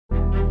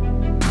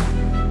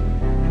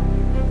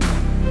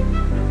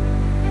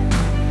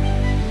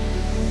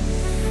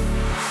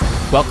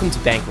Welcome to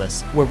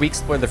Bankless, where we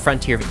explore the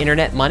frontier of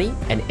internet money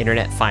and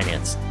internet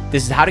finance.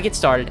 This is how to get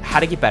started, how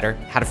to get better,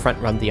 how to front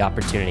run the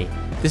opportunity.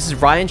 This is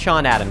Ryan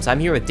Sean Adams. I'm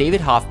here with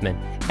David Hoffman,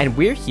 and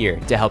we're here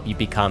to help you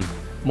become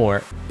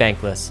more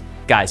bankless.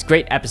 Guys,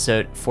 great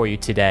episode for you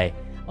today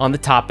on the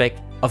topic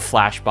of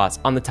Flashbots,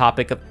 on the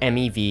topic of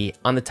MEV,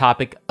 on the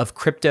topic of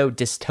crypto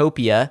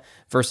dystopia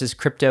versus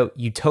crypto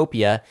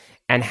utopia,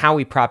 and how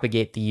we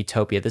propagate the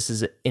utopia. This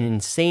is an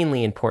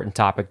insanely important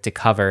topic to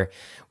cover.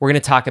 We're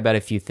going to talk about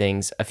a few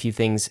things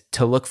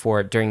to look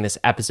for during this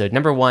episode.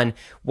 Number one,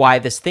 why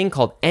this thing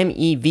called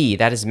MEV,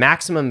 that is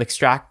maximum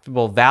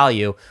extractable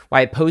value,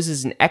 why it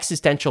poses an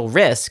existential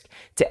risk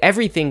to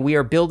everything we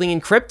are building in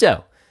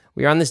crypto.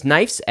 We are on this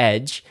knife's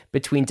edge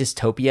between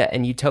dystopia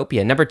and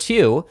utopia. Number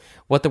two,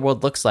 what the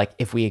world looks like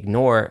if we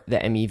ignore the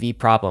MEV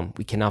problem.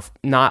 We cannot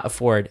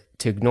afford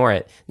to ignore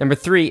it. Number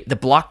three, the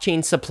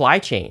blockchain supply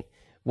chain.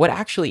 What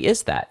actually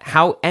is that?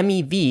 How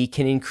MEV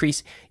can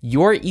increase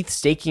your ETH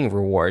staking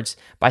rewards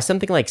by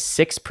something like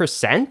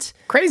 6%?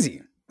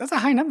 Crazy. That's a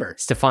high number.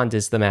 Stephane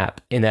does the map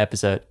in the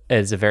episode. It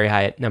is a very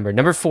high number.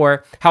 Number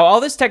four, how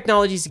all this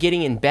technology is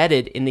getting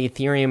embedded in the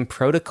Ethereum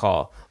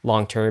protocol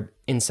long-term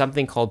in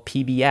something called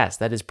PBS.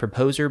 That is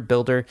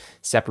Proposer-Builder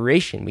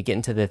Separation. We get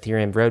into the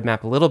Ethereum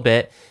roadmap a little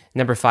bit.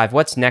 Number five,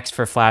 what's next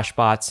for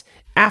Flashbots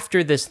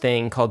after this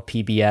thing called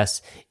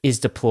PBS is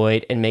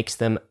deployed and makes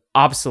them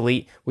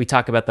obsolete? We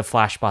talk about the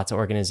Flashbots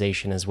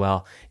organization as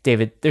well.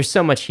 David, there's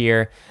so much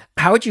here.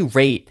 How would you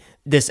rate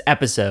this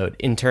episode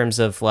in terms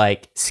of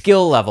like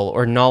skill level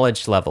or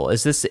knowledge level?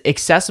 Is this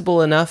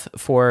accessible enough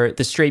for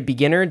the straight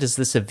beginner? Does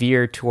this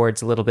veer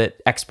towards a little bit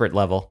expert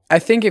level? I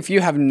think if you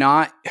have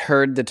not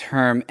heard the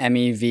term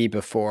MEV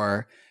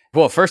before,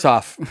 well, first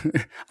off,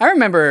 I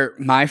remember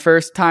my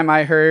first time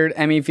I heard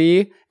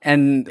MEV.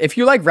 And if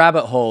you like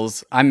rabbit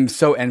holes, I'm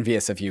so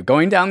envious of you.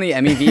 Going down the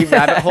MEV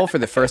rabbit hole for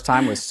the first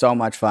time was so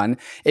much fun.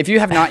 If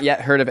you have not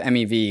yet heard of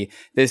MEV,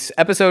 this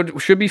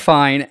episode should be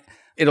fine.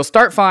 It'll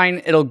start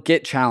fine. It'll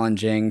get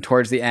challenging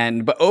towards the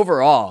end. But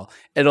overall,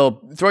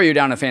 it'll throw you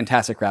down a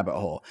fantastic rabbit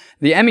hole.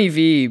 The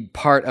MEV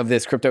part of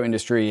this crypto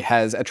industry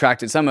has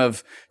attracted some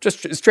of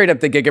just straight up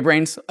the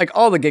gigabrains. Like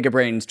all the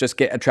gigabrains just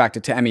get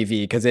attracted to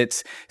MEV because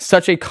it's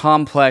such a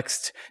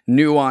complex,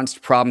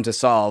 nuanced problem to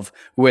solve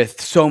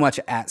with so much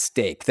at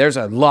stake. There's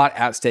a lot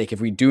at stake if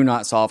we do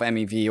not solve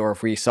MEV or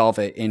if we solve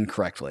it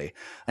incorrectly.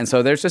 And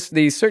so there's just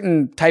these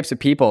certain types of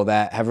people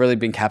that have really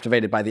been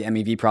captivated by the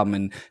MEV problem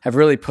and have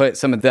really put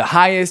some of the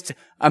highest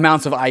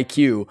amounts of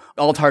IQ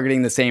all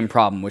targeting the same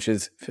problem, which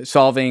is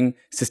solving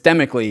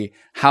systemically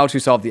how to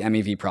solve the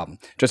MEV problem.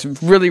 Just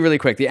really, really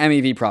quick, the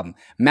MEV problem.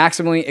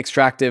 Maximally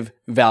extractive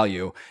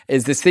value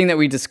is this thing that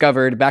we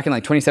discovered back in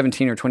like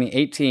 2017 or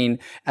 2018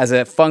 as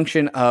a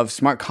function of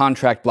smart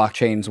contract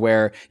blockchains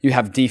where you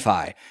have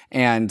DeFi.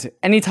 And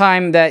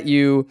anytime that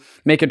you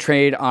make a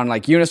trade on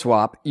like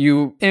Uniswap,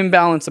 you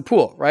imbalance the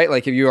pool, right?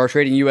 Like if you are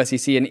trading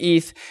USDC and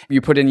ETH, you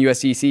put in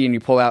USDC and you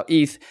pull out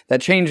ETH,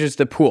 that changes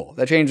the pool,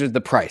 that changes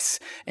the price.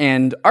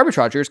 And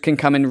arbitragers can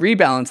come and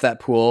rebalance that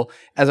pool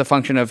as a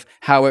function of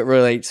how it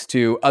relates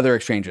to other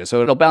exchanges.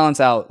 So it'll balance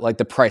out like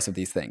the price of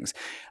these things.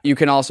 You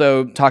can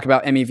also talk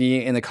about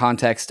MEV in the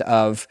context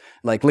of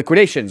like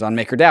liquidations on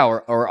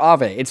MakerDAO or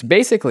Aave. It's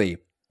basically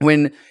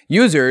when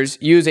users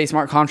use a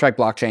smart contract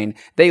blockchain,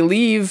 they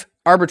leave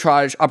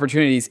arbitrage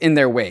opportunities in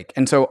their wake.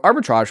 And so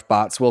arbitrage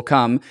bots will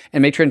come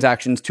and make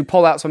transactions to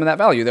pull out some of that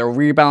value. They'll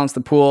rebalance the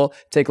pool,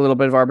 take a little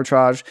bit of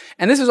arbitrage.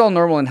 And this is all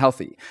normal and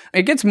healthy.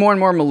 It gets more and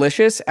more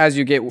malicious as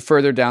you get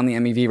further down the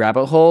MEV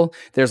rabbit hole.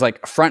 There's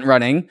like front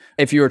running.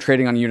 If you are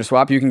trading on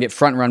Uniswap, you can get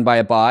front run by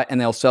a bot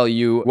and they'll sell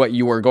you what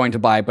you were going to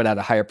buy, but at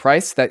a higher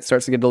price. That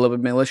starts to get a little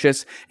bit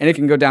malicious. And it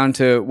can go down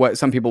to what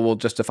some people will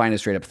just define as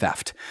straight up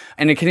theft.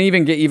 And it can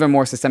even get even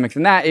more systemic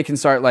than that. It can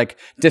start like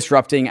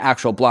disrupting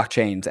actual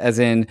blockchains, as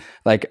in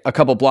like a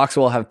couple blocks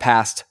will have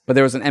passed, but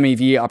there was an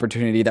MEV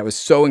opportunity that was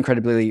so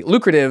incredibly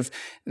lucrative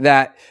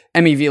that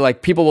MEV,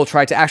 like people will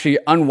try to actually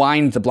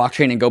unwind the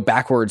blockchain and go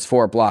backwards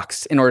 4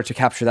 blocks in order to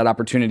capture that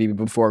opportunity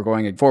before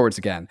going forwards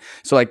again.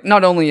 So like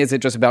not only is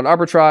it just about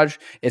arbitrage,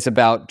 it's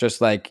about just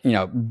like,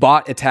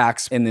 bot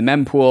attacks in the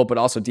mempool, but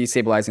also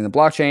destabilizing the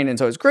blockchain. And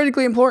so it's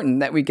critically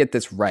important that we get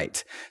this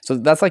right. So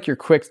that's like your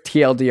quick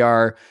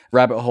TLDR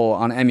rabbit hole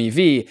on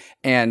MEV.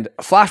 And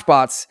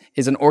Flashbots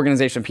is an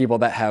organization of people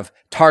that have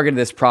targeted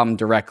this problem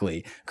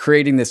directly,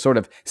 creating this sort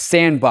of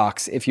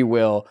sandbox, if you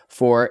will,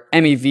 for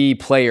MEV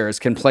players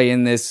can play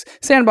in this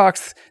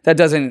sandbox that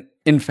doesn't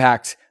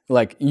impact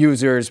like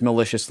users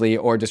maliciously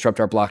or disrupt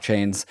our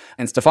blockchains.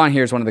 And Stephane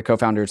here is one of the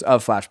co-founders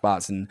of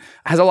Flashbots and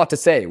has a lot to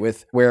say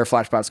with where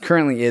Flashbots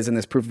currently is in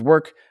this proof of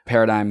work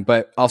paradigm,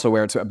 but also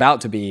where it's about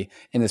to be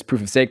in this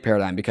proof of stake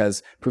paradigm,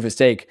 because proof of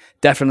stake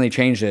definitely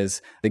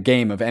changes the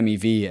game of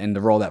MEV and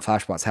the role that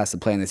Flashbots has to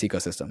play in this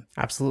ecosystem.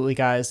 Absolutely,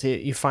 guys.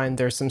 You find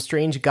there's some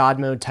strange God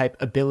mode type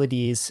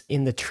abilities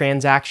in the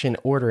transaction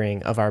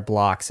ordering of our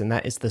blocks, and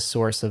that is the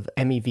source of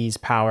MEV's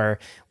power,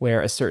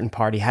 where a certain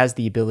party has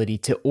the ability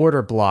to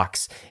order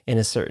blocks in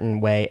a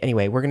certain way.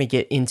 Anyway, we're going to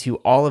get into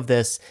all of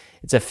this.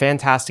 It's a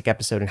fantastic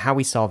episode and how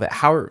we solve it,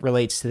 how it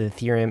relates to the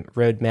Ethereum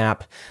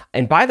roadmap.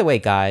 And by the way,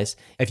 guys,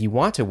 if you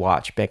want to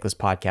watch Bankless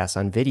Podcasts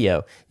on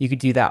video, you could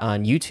do that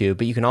on YouTube,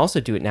 but you can also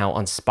do it now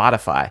on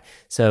Spotify.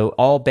 So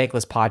all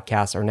Bankless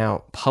Podcasts are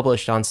now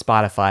published on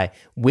Spotify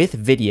with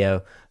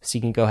video, so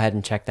you can go ahead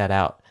and check that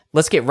out.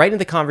 Let's get right into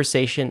the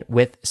conversation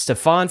with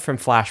Stephane from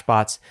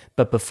Flashbots.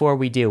 But before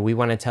we do, we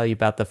want to tell you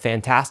about the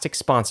fantastic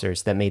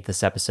sponsors that made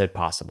this episode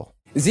possible.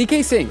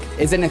 ZK Sync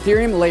is an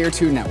Ethereum Layer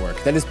 2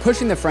 network that is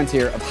pushing the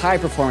frontier of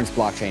high-performance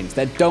blockchains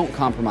that don't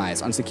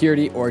compromise on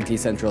security or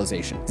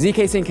decentralization.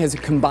 ZK Sync has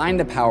combined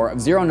the power of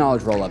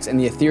zero-knowledge rollups in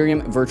the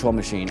Ethereum virtual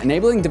machine,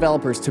 enabling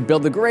developers to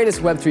build the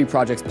greatest Web3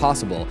 projects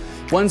possible,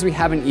 ones we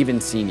haven't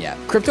even seen yet.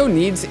 Crypto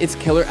needs its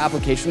killer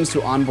applications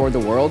to onboard the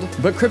world,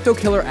 but crypto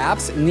killer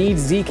apps need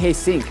ZK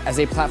Sync as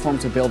a platform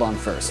to build on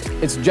first.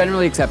 It's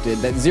generally accepted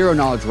that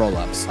zero-knowledge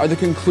rollups are the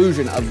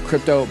conclusion of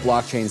crypto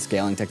blockchain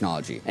scaling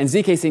technology, and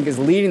ZK Sync is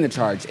leading the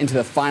charge into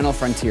the final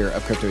frontier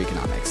of crypto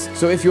economics.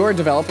 So if you're a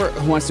developer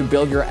who wants to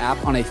build your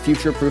app on a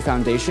future-proof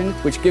foundation,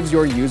 which gives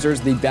your users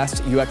the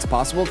best UX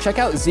possible, check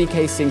out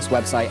ZK Sync's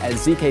website at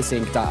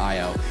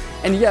zksync.io.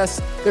 And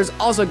yes, there's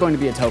also going to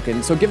be a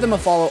token, so give them a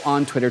follow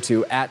on Twitter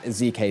too, at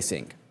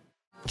ZKSync.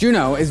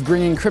 Juno is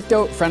bringing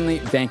crypto-friendly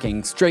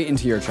banking straight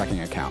into your checking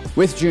account.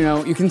 With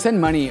Juno, you can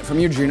send money from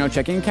your Juno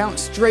checking account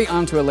straight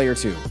onto a layer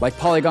 2, like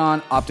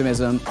Polygon,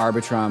 Optimism,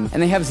 Arbitrum, and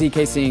they have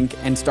ZK Sync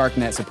and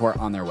Starknet support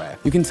on their way.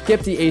 You can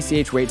skip the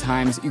ACH wait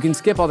times, you can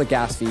skip all the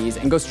gas fees,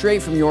 and go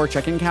straight from your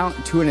checking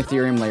account to an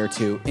Ethereum layer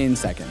 2 in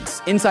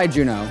seconds. Inside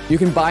Juno, you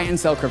can buy and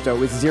sell crypto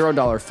with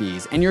 $0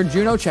 fees, and your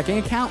Juno checking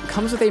account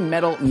comes with a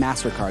metal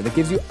MasterCard that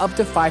gives you up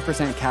to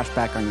 5% cash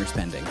back on your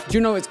spending.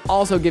 Juno is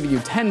also giving you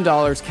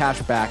 $10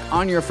 cash back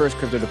on your first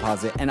crypto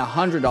deposit and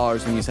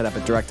 $100 when you set up a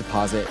direct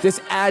deposit. This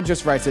ad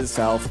just writes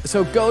itself,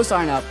 so go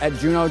sign up at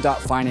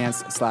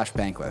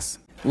juno.finance/bankless.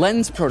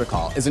 Lens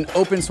Protocol is an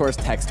open source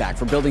tech stack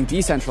for building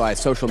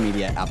decentralized social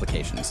media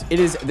applications. It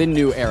is the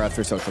new era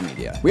for social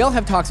media. We all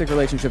have toxic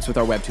relationships with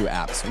our Web2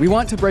 apps. We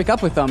want to break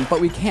up with them, but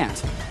we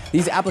can't.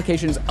 These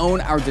applications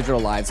own our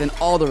digital lives and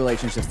all the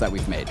relationships that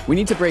we've made. We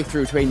need to break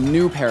through to a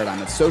new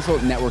paradigm of social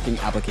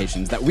networking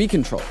applications that we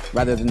control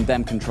rather than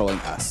them controlling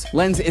us.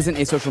 Lens isn't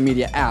a social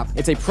media app,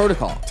 it's a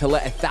protocol to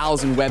let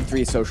 1,000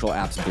 Web3 social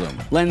apps bloom.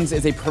 Lens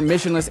is a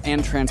permissionless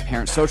and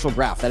transparent social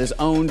graph that is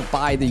owned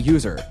by the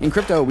user. In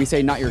crypto, we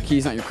say not your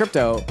keys, not your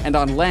crypto, and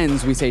on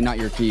Lens, we say not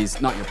your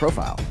keys, not your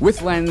profile.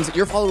 With Lens,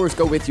 your followers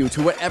go with you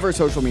to whatever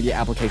social media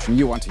application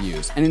you want to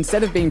use. And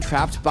instead of being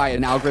trapped by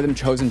an algorithm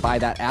chosen by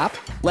that app,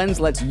 Lens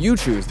lets you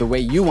choose the way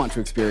you want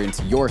to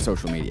experience your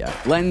social media.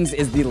 Lens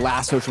is the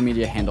last social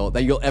media handle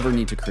that you'll ever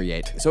need to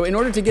create. So in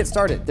order to get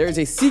started, there is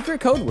a secret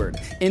code word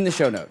in the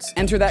show notes.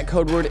 Enter that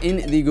code word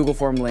in the Google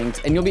form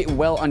linked, and you'll be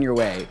well on your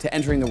way to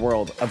entering the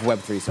world of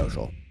Web3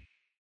 social.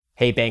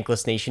 Hey,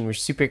 Bankless Nation, we're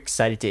super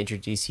excited to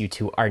introduce you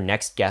to our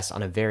next guest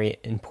on a very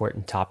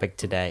important topic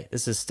today.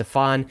 This is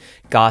Stephane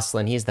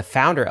Gosselin. He is the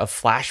founder of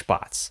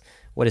Flashbots.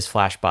 What is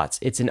Flashbots?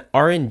 It's an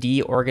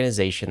R&D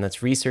organization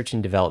that's research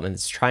and development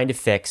that's trying to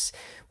fix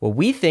what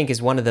we think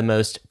is one of the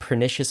most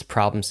pernicious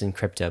problems in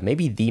crypto,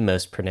 maybe the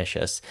most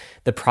pernicious,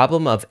 the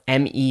problem of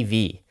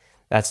MEV.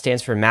 That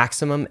stands for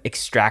maximum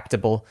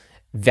extractable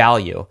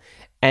value.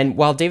 And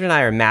while David and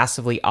I are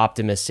massively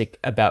optimistic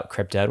about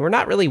crypto, and we're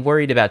not really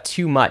worried about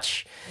too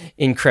much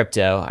in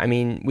crypto, I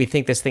mean, we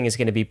think this thing is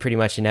going to be pretty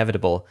much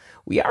inevitable,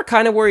 we are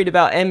kind of worried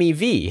about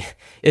MEV.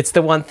 It's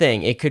the one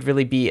thing. It could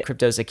really be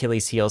crypto's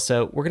Achilles heel.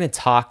 So we're going to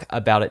talk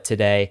about it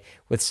today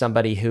with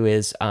somebody who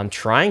is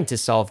trying to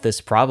solve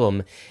this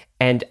problem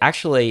and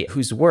actually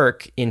whose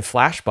work in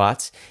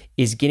Flashbots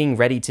is getting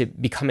ready to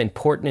become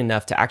important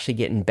enough to actually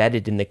get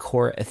embedded in the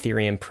core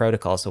Ethereum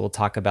protocol. So we'll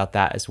talk about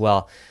that as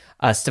well.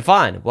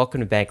 Stephane, welcome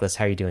to Bankless.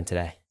 How are you doing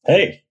today?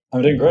 Hey,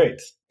 I'm doing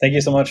great. Thank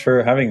you so much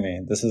for having me.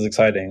 This is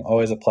exciting.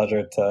 Always a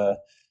pleasure to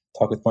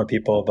talk with more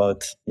people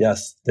about,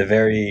 yes, the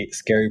very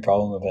scary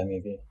problem of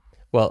MEV.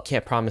 Well,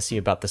 can't promise you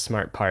about the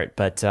smart part,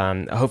 but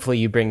hopefully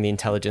you bring the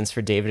intelligence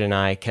for David and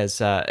I, because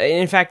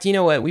in fact, you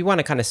know what? We want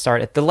to kind of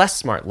start at the less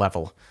smart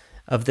level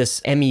of this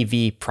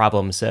MEV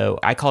problem. So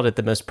I called it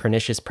the most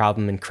pernicious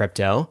problem in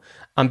crypto.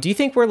 Do you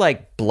think we're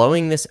like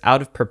blowing this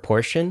out of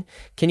proportion?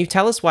 Can you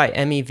tell us why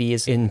MEV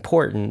is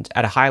important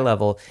at a high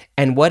level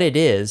and what it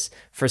is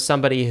for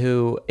somebody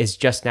who is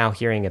just now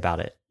hearing about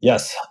it?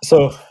 Yes.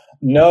 So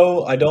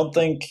no, I don't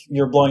think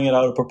you're blowing it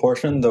out of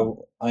proportion,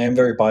 though I am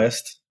very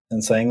biased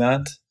in saying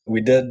that.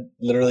 We did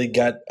literally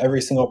get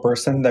every single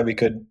person that we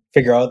could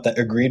figure out that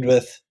agreed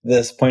with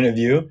this point of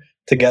view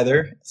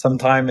together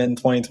sometime in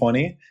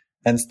 2020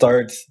 and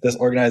start this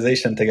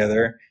organization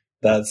together.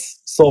 That's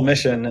sole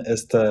mission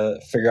is to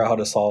figure out how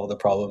to solve the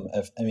problem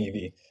of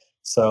MEV.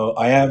 So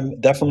I am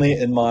definitely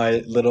in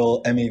my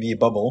little MEV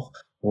bubble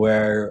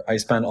where I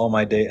spend all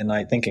my day and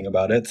night thinking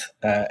about it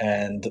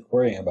and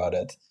worrying about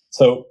it.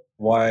 So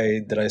why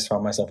did I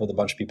surround myself with a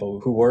bunch of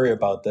people who worry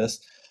about this?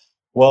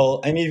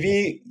 Well,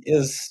 MEV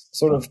is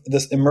sort of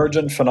this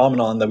emergent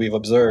phenomenon that we've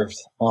observed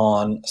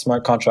on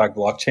smart contract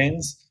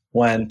blockchains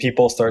when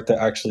people start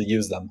to actually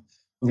use them.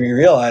 What we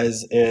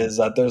realize is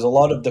that there's a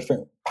lot of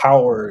different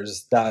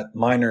powers that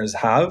miners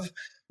have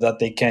that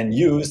they can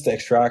use to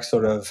extract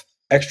sort of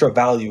extra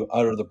value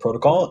out of the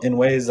protocol in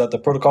ways that the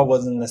protocol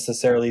wasn't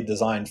necessarily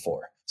designed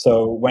for.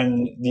 So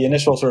when the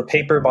initial sort of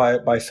paper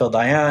by Phil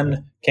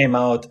Diane came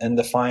out and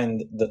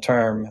defined the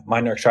term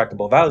miner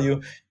extractable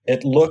value,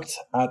 it looked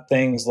at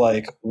things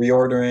like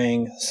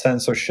reordering,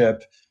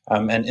 censorship,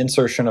 and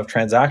insertion of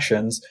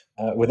transactions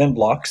within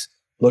blocks,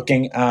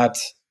 looking at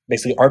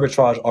basically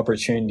arbitrage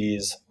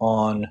opportunities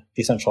on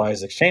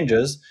decentralized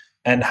exchanges,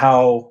 and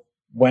how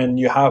when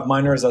you have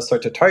miners that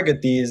start to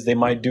target these, they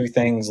might do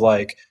things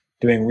like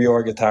doing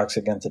reorg attacks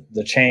against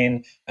the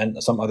chain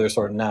and some other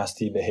sort of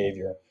nasty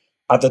behavior.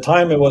 At the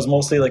time, it was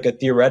mostly like a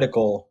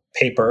theoretical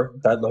paper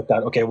that looked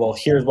at, okay, well,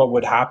 here's what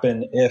would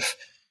happen if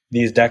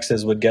these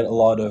dexes would get a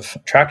lot of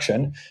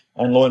traction.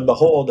 And lo and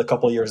behold, a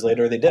couple of years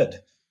later, they did.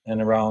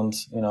 And around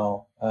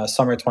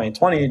summer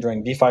 2020,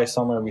 during DeFi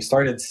summer, we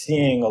started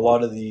seeing a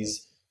lot of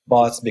these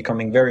bots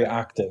becoming very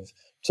active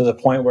to the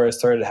point where it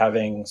started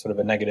having sort of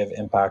a negative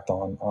impact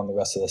on the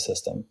rest of the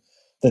system.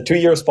 The 2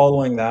 years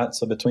following that,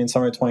 so between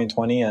summer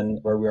 2020 and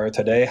where we are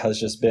today, has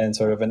just been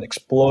sort of an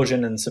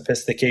explosion in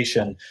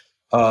sophistication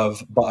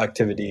of bot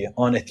activity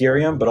on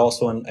Ethereum, but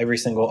also on every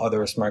single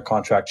other smart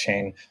contract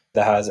chain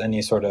that has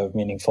any sort of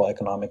meaningful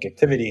economic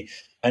activity.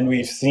 And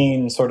we've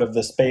seen sort of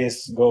the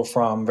space go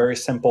from very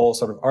simple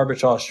sort of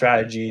arbitrage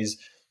strategies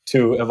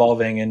to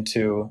evolving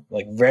into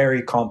like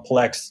very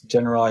complex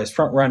generalized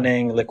front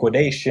running,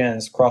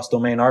 liquidations,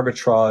 cross-domain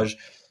arbitrage,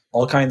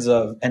 all kinds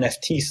of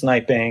NFT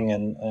sniping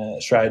and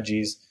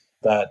strategies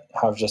that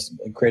have just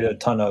created a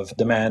ton of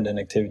demand and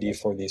activity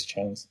for these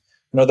chains.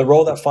 The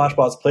role that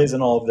Flashbots plays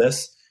in all of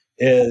this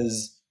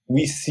is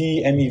we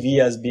see MEV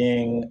as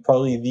being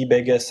probably the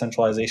biggest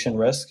centralization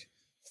risk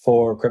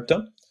for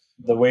crypto.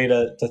 The way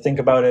to think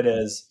about it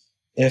is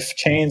if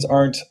chains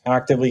aren't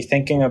actively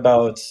thinking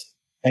about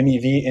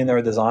MEV in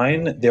their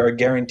design, they're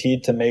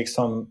guaranteed to make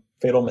some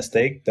fatal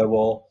mistake that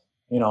will,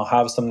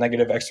 have some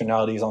negative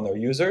externalities on their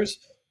users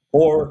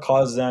or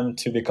cause them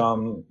to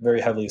become very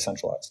heavily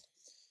centralized.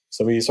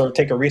 So we sort of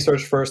take a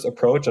research first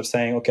approach of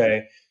saying,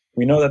 okay,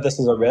 we know that this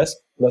is a risk.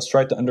 Let's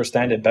try to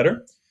understand it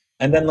better.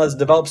 And then let's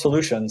develop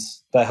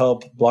solutions that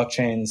help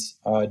blockchains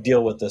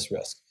deal with this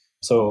risk.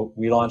 So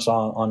we launched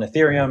on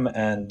Ethereum,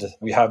 and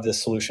we have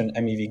this solution,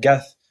 MEV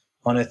Geth,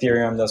 on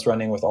Ethereum that's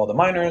running with all the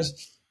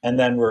miners. And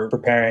then we're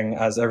preparing,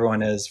 as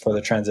everyone is, for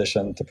the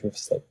transition to proof of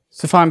stake.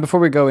 Stephane, before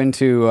we go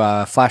into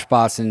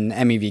Flashbots and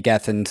MEV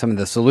Geth and some of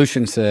the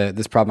solutions to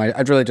this problem,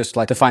 I'd really just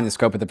like to define the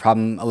scope of the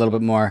problem a little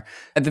bit more.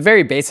 At the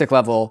very basic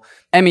level,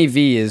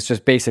 MEV is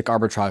just basic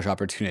arbitrage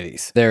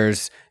opportunities.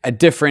 There's a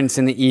difference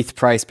in the ETH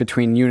price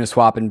between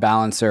Uniswap and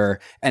Balancer.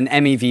 An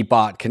MEV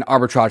bot can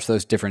arbitrage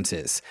those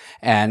differences.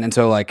 And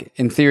so, like,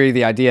 in theory,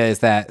 the idea is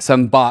that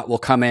some bot will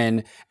come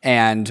in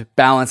and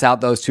balance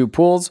out those two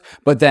pools,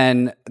 but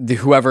then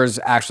whoever's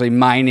actually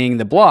mining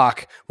the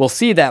block will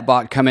see that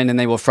bot come in and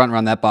they will front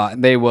run that bot.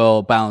 They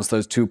will balance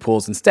those two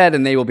pools instead,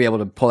 and they will be able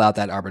to pull out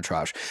that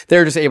arbitrage.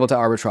 They're just able to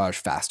arbitrage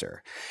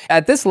faster.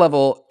 At this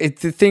level,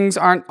 things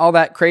aren't all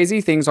that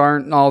crazy. Things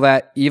aren't all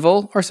that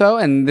evil or so.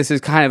 And this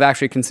is kind of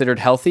actually considered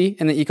healthy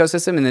in the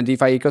ecosystem, in the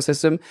DeFi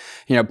ecosystem.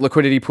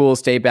 Liquidity pools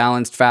stay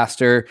balanced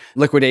faster.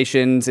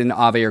 Liquidations in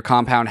Aave or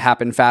Compound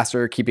happen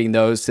faster, keeping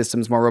those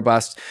systems more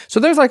robust. So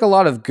there's like a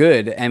lot of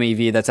good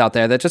MEV that's out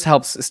there that just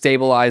helps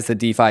stabilize the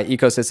DeFi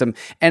ecosystem.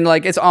 And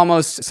like it's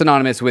almost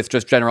synonymous with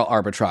just general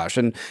arbitrage.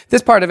 And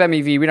this part of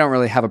MEV, we don't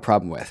really have a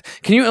problem with.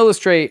 Can you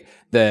illustrate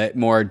the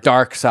more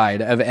dark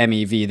side of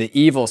MEV, the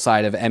evil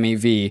side of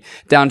MEV,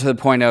 down to the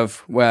point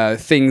of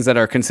things that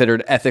are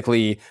considered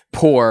ethically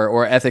poor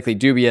or ethically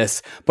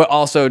dubious, but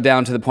also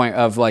down to the point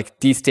of like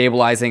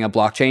destabilizing a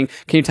blockchain?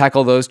 Can you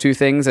tackle those two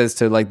things as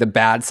to like the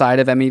bad side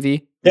of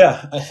MEV?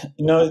 Yeah,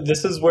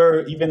 this is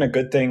where even a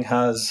good thing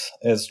has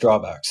its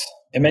drawbacks.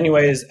 In many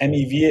ways,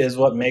 MEV is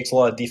what makes a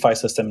lot of DeFi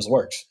systems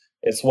work.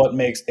 It's what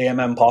makes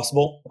AMM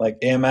possible. Like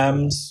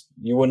AMMs,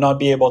 you would not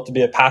be able to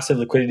be a passive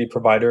liquidity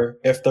provider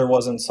if there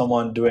wasn't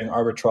someone doing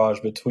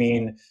arbitrage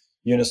between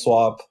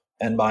Uniswap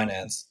and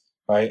Binance,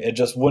 right? It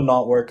just would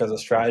not work as a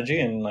strategy,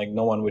 and like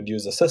no one would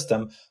use the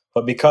system.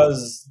 But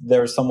because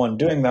there's someone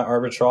doing that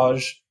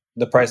arbitrage,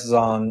 the prices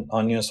on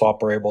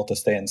Uniswap are able to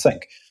stay in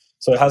sync.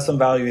 So it has some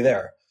value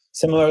there.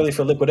 Similarly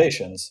for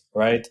liquidations,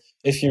 right?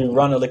 If you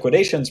run a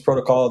liquidations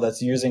protocol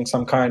that's using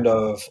some kind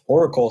of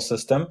Oracle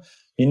system,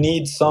 you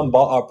need some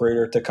bot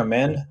operator to come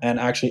in and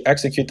actually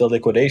execute the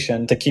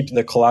liquidation to keep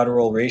the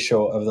collateral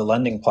ratio of the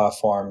lending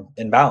platform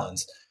in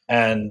balance.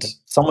 And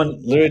someone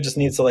literally just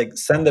needs to like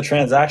send the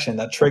transaction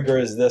that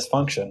triggers this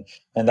function.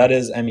 And that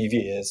is MEV.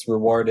 It's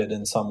rewarded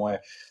in some way.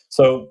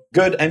 So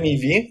good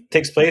MEV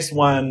takes place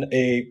when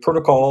a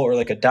protocol or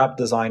like a dApp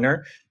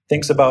designer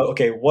thinks about,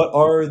 okay, what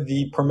are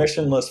the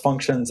permissionless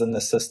functions in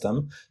the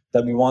system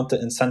that we want to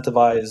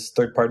incentivize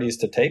third parties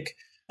to take?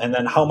 And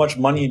then how much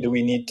money do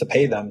we need to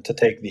pay them to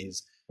take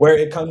these? Where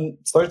it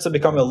starts to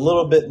become a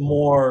little bit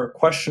more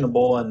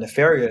questionable and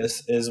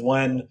nefarious is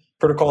when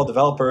protocol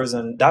developers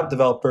and dApp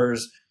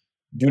developers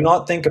do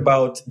not think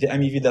about the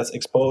MEV that's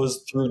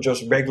exposed through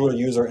just regular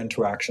user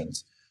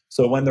interactions.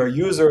 So when their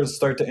users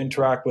start to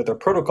interact with their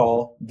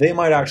protocol, they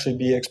might actually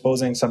be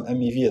exposing some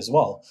MEV as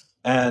well.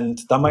 And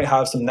that might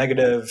have some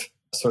negative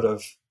sort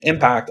of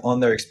impact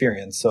on their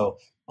experience. So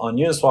on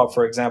Uniswap,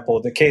 for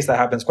example, the case that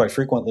happens quite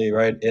frequently,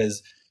 right,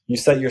 is you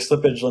set your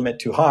slippage limit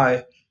too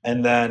high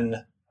and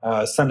then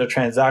send a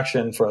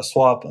transaction for a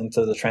swap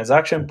into the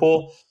transaction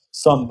pool.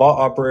 Some bot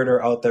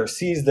operator out there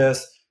sees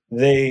this.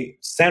 They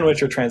sandwich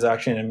your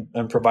transaction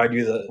and provide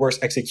you the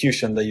worst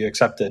execution that you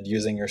accepted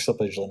using your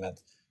slippage limit.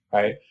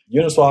 Right?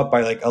 Uniswap,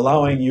 by like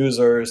allowing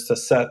users to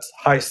set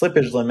high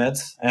slippage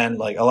limits and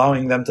like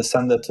allowing them to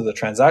send it to the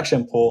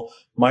transaction pool,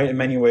 might in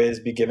many ways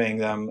be giving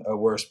them a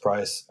worse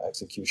price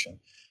execution.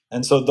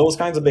 And so those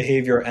kinds of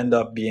behavior end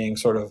up being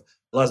sort of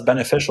less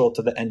beneficial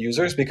to the end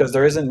users because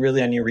there isn't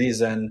really any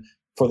reason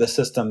for the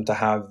system to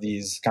have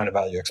these kind of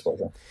value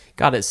exposure.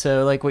 Got it.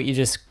 So like what you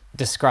just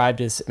described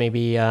is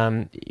maybe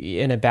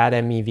in a bad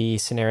MEV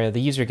scenario,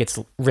 the user gets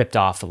ripped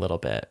off a little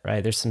bit,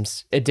 right? There's some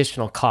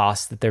additional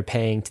costs that they're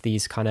paying to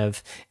these kind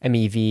of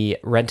MEV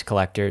rent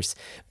collectors.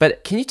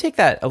 But can you take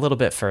that a little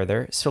bit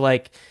further? So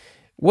like,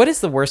 what is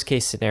the worst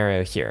case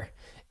scenario here?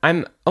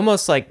 I'm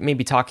almost like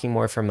maybe talking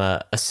more from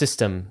a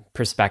system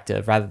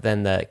perspective rather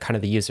than the kind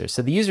of the user.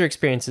 So the user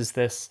experiences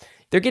this,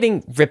 they're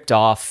getting ripped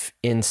off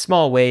in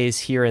small ways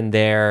here and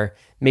there.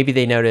 Maybe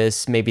they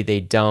notice, maybe they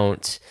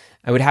don't.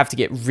 I would have to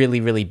get really,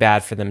 really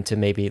bad for them to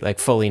maybe like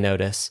fully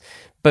notice.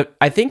 But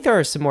I think there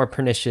are some more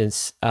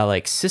pernicious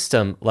like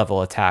system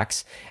level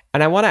attacks.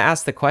 And I want to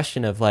ask the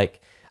question of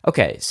like,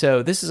 okay,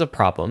 so this is a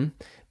problem,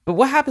 but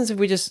what happens if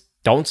we just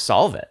don't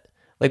solve it?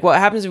 Like what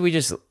happens if we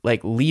just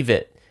like leave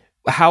it?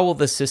 How will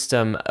the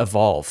system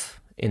evolve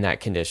in that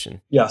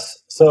condition?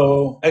 Yes.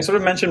 So I sort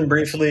of mentioned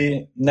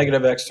briefly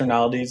negative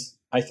externalities.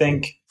 I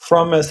think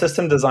from a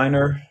system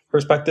designer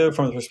perspective,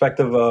 from the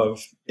perspective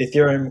of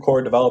Ethereum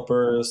core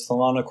developers,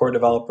 Solana core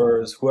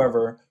developers,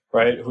 whoever,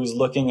 right, who's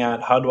looking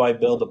at how do I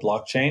build a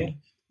blockchain,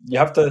 you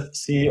have to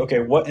see, okay,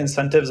 what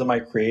incentives am I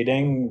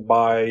creating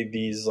by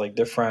these like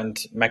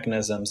different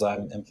mechanisms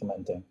I'm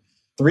implementing?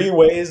 3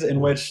 ways in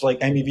which like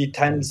MEV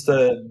tends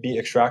to be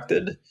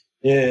extracted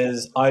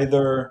is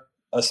either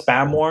a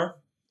spam war,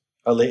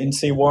 a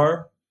latency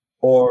war,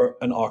 or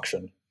an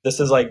auction. This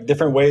is like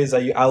different ways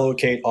that you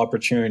allocate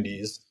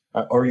opportunities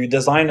or you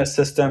design a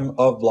system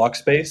of block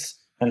space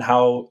and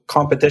how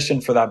competition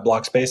for that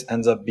block space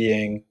ends up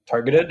being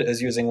targeted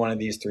is using one of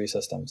these 3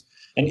 systems.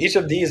 And each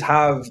of these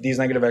have these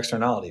negative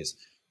externalities,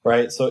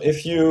 right? So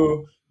if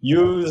you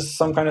use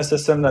some kind of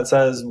system that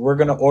says we're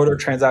going to order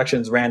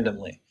transactions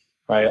randomly,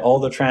 right? All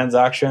the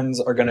transactions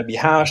are going to be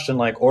hashed and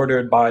like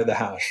ordered by the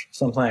hash,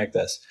 something like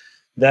this.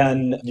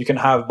 Then you can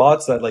have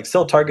bots that like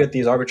still target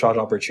these arbitrage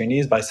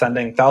opportunities by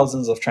sending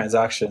thousands of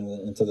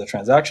transactions into the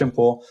transaction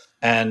pool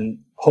and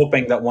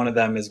hoping that one of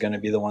them is going to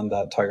be the one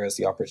that targets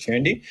the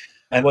opportunity.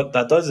 And what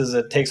that does is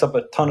it takes up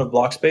a ton of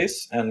block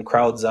space and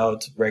crowds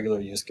out regular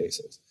use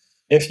cases.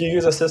 If you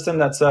use a system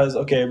that says,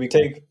 okay, we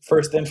take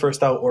first in,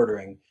 first out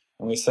ordering,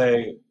 and we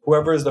say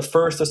whoever is the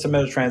first to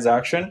submit a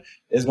transaction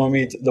is going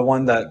to be the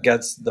one that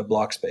gets the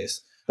block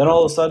space. Then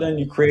all of a sudden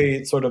you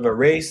create sort of a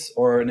race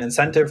or an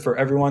incentive for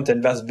everyone to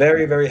invest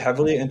very, very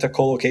heavily into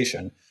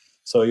co-location.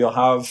 So you'll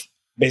have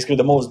basically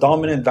the most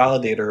dominant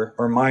validator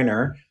or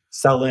miner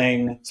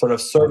selling sort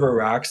of server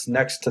racks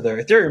next to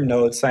their Ethereum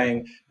node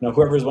saying,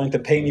 whoever is willing to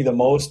pay me the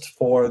most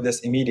for this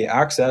immediate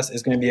access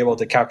is going to be able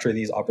to capture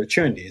these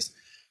opportunities.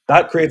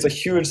 That creates a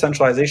huge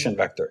centralization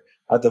vector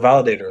at the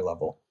validator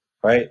level,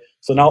 right?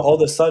 So now all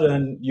of a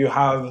sudden you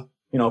have,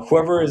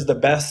 whoever is the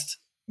best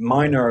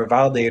miner or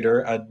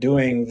validator at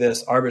doing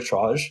this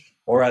arbitrage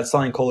or at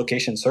selling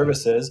colocation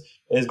services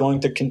is going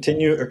to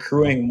continue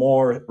accruing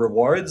more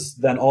rewards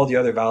than all the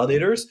other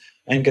validators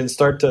and can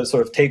start to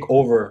sort of take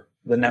over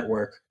the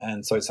network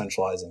and start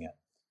centralizing it.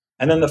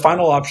 And then the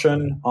final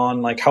option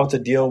on like how to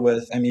deal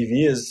with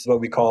MEV is what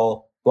we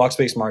call block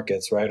space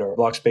markets, right? Or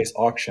block space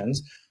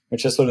auctions,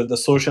 which is sort of the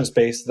solution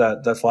space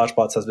that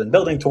Flashbots has been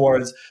building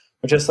towards,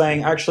 which is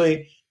saying,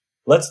 actually,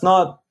 let's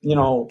not,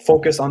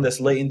 focus on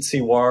this latency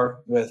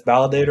war with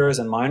validators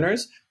and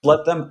miners.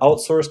 Let them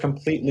outsource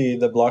completely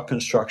the block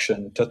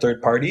construction to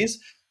third parties.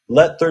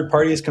 Let third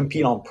parties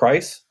compete on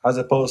price as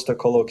opposed to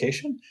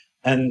co-location.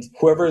 And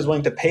whoever is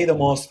willing to pay the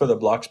most for the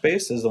block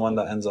space is the one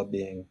that ends up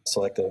being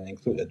selected and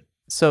included.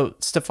 So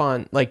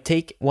Stephane, like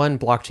take one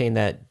blockchain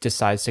that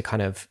decides to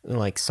kind of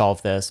like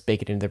solve this,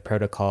 bake it into their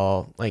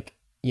protocol, like,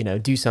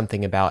 do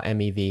something about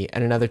MEV,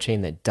 and another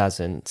chain that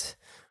doesn't.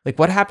 Like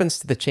what happens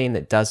to the chain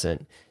that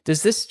doesn't?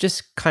 Does this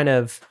just kind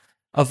of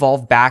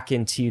evolve back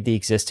into the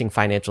existing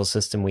financial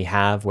system we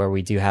have where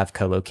we do have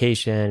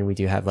co-location, we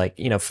do have like,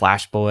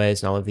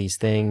 Flashbots and all of these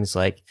things?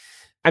 Like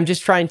I'm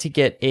just trying to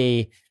get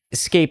a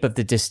escape of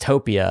the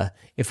dystopia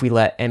if we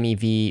let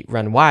MEV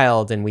run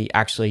wild and we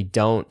actually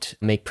don't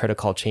make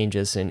protocol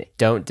changes and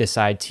don't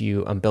decide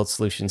to build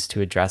solutions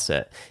to address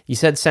it. You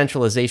said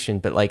centralization,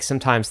 but like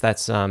sometimes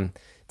that's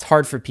it's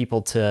hard for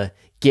people to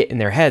get in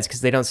their heads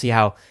because they don't see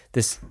how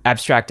this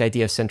abstract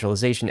idea of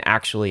centralization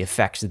actually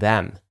affects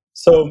them.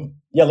 So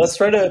yeah, let's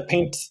try to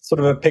paint sort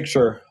of a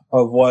picture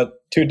of what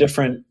two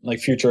different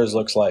futures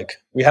looks like.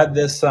 We had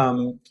this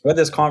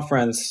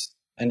conference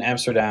in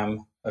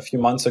Amsterdam a few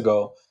months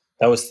ago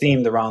that was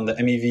themed around the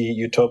MEV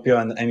utopia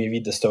and the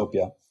MEV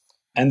dystopia.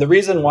 And the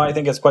reason why I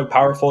think it's quite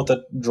powerful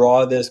to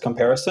draw this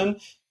comparison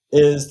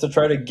is to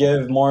try to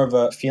give more of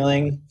a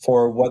feeling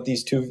for what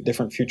these two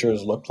different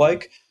futures look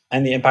like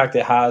and the impact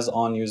it has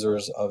on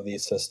users of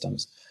these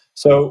systems.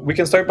 So we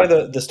can start by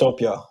the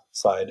dystopia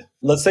side.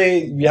 Let's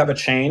say we have a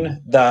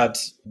chain that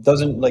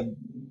doesn't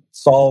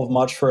solve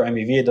much for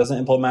MEV. It doesn't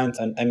implement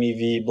an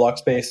MEV block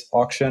space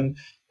auction.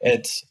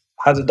 It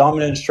has a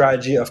dominant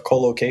strategy of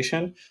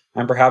co-location,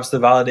 and perhaps the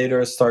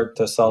validators start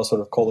to sell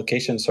sort of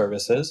co-location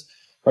services.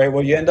 Right?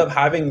 What you end up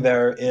having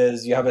there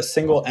is you have a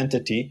single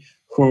entity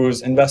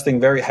who's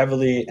investing very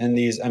heavily in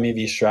these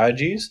MEV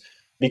strategies,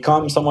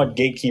 become somewhat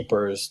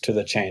gatekeepers to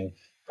the chain.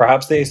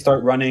 Perhaps they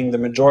start running the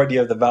majority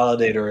of the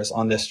validators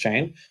on this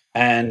chain,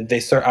 and they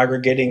start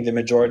aggregating the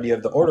majority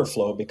of the order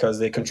flow because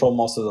they control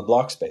most of the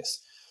block space.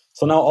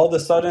 So now all of a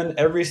sudden,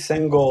 every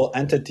single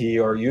entity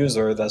or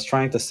user that's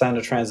trying to send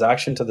a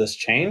transaction to this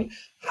chain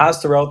has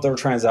to route their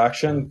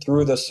transaction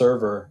through the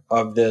server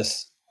of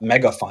this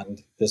mega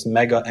fund, this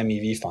mega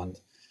MEV fund.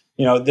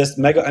 This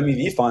mega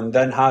MEV fund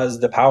then has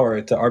the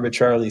power to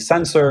arbitrarily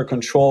censor,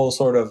 control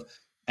sort of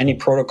any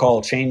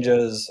protocol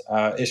changes,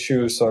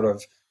 issue sort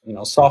of,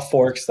 soft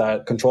forks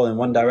that control in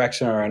one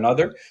direction or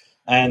another,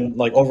 and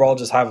overall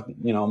just have,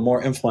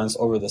 more influence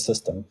over the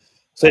system.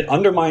 So it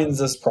undermines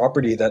this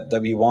property that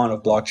we want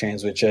of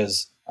blockchains, which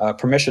is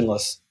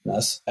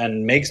permissionlessness,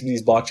 and makes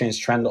these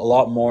blockchains trend a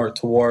lot more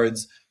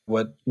towards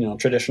what,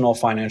 traditional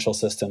financial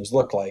systems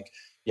look like.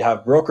 You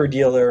have broker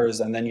dealers,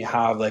 and then you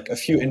have a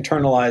few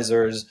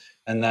internalizers,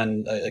 and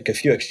then a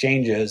few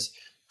exchanges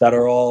that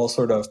are all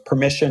sort of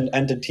permissioned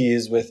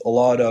entities with a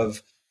lot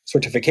of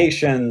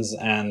certifications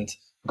and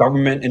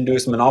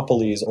government-induced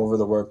monopolies over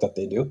the work that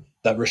they do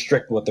that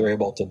restrict what they're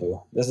able to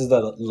do. This is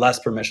the less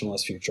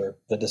permissionless future,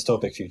 the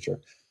dystopic future.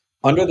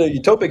 Under the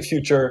utopic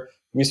future,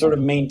 we sort of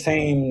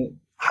maintain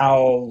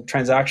how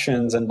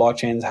transactions and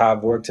blockchains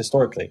have worked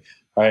historically,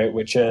 right?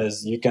 Which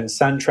is you can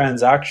send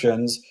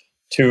transactions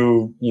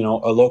to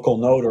a local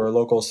node or a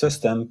local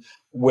system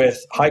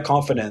with high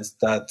confidence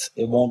that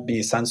it won't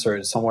be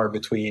censored somewhere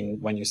between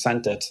when you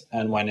sent it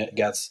and when it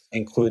gets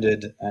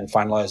included and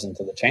finalized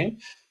into the chain.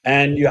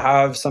 And you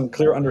have some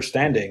clear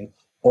understanding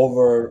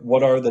over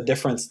what are the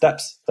different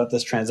steps that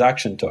this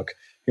transaction took.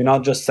 You're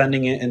not just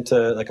sending it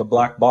into a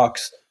black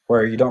box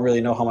where you don't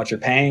really know how much you're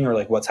paying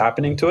or what's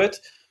happening to it,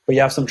 but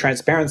you have some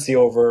transparency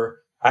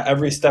over at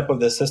every step of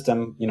the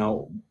system,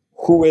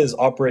 who is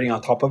operating on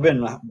top of it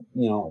and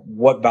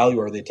what value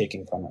are they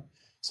taking from it.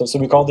 So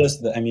we call this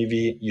the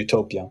MEV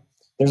utopia.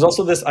 There's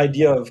also this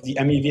idea of the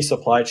MEV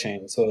supply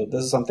chain. So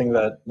this is something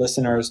that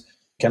listeners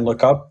can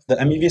look up. The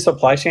MEV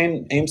supply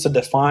chain aims to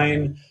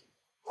define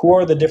who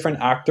are the different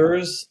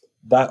actors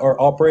that are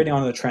operating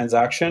on the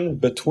transaction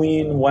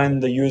between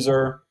when the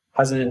user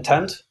has an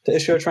intent to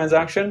issue a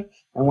transaction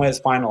and when it's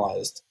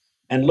finalized.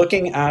 And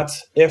looking at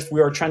if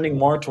we are trending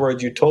more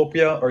towards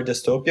utopia or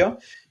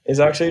dystopia is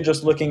actually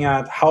just looking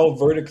at how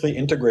vertically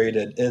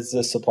integrated is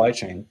this supply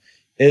chain.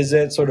 Is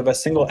it sort of a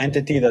single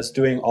entity that's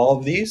doing all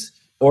of these?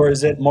 Or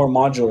is it more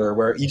modular,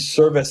 where each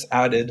service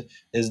added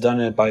is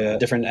done by a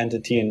different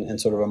entity in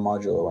sort of a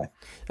modular way?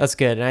 That's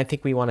good. And I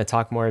think we want to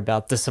talk more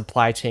about the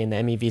supply chain, the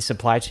MEV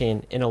supply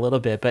chain, in a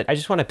little bit. But I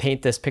just want to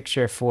paint this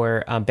picture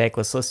for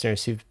Bankless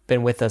listeners who've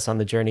been with us on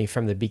the journey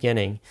from the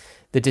beginning.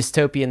 The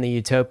dystopia and the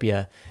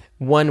utopia.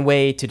 One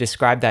way to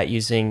describe that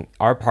using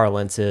our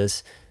parlance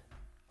is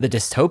the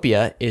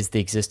dystopia is the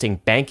existing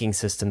banking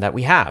system that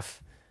we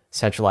have.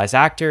 Centralized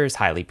actors,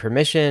 highly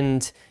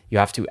permissioned. You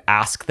have to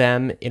ask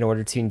them in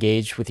order to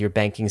engage with your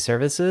banking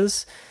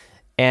services.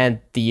 And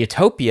the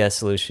utopia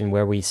solution,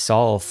 where we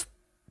solve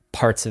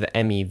parts of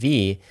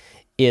MEV,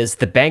 is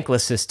the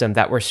bankless system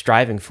that we're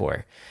striving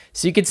for.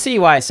 So you can see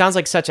why it sounds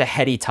like such a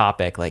heady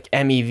topic, like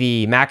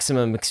MEV,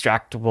 maximum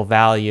extractable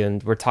value.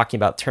 And we're talking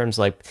about terms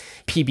like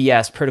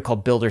PBS, protocol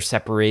builder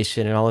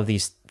separation, and all of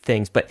these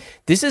things. But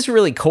this is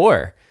really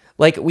core.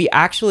 We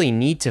actually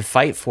need to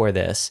fight for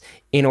this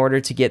in order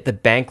to get the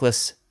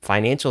bankless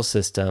financial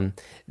system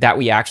that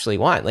we actually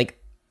want.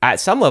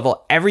 At some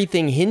level,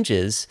 everything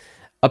hinges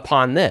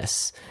upon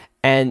this,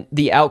 and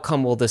the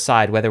outcome will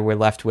decide whether we're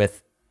left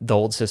with the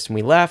old system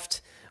we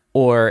left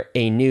or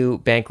a new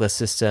bankless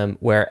system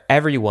where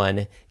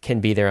everyone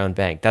can be their own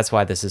bank. That's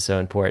why this is so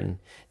important.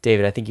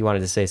 David, I think you wanted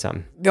to say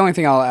something. The only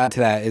thing I'll add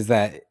to that is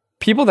that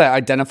people that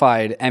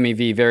identified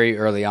MEV very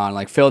early on,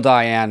 like Phil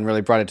Diane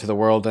really brought it to the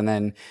world. And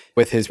then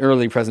with his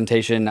early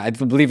presentation, I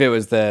believe it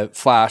was the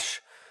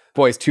Flashbots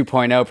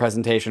 2.0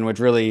 presentation, which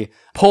really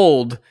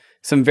pulled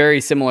some very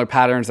similar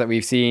patterns that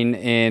we've seen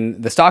in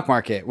the stock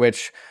market,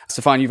 which,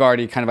 Stephane, you've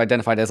already kind of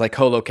identified as like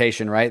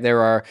co-location, right? There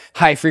are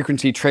high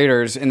frequency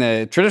traders in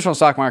the traditional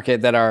stock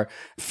market that are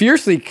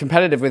fiercely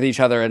competitive with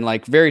each other and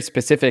like very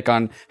specific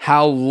on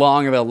how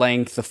long of a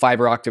length the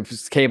fiber optic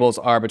cables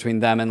are between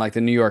them and like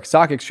the New York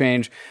Stock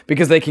Exchange,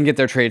 because they can get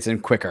their trades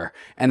in quicker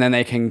and then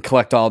they can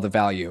collect all the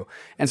value.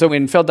 And so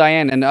when Phil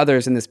Diane and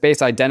others in the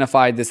space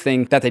identified this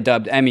thing that they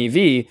dubbed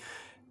MEV,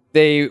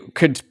 they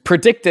could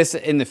predict this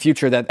in the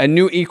future, that a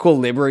new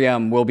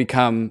equilibrium will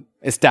become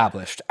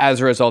established as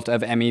a result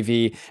of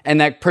MEV.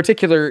 And that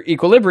particular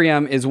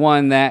equilibrium is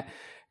one that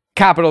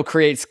capital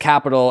creates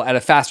capital at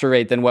a faster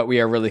rate than what we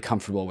are really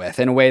comfortable with,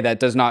 in a way that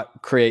does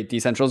not create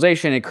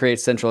decentralization, it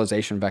creates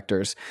centralization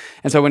vectors.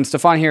 And so when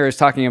Stephane here is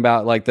talking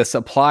about like the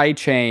supply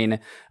chain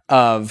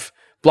of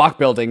block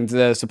building,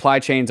 the supply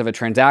chains of a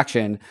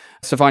transaction,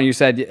 Stephane, you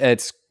said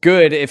it's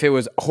good if it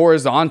was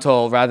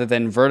horizontal rather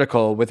than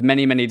vertical, with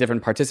many, many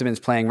different participants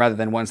playing rather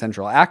than one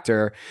central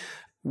actor.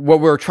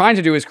 What we're trying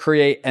to do is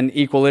create an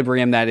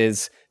equilibrium that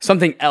is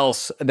something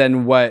else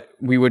than what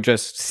we would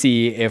just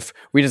see if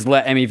we just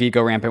let MEV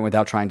go rampant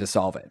without trying to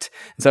solve it.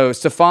 So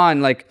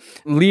Stephane, like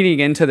leading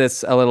into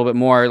this a little bit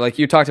more, like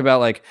you talked about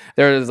like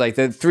there's like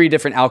the three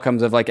different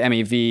outcomes of like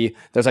MEV.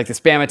 There's like the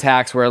spam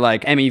attacks where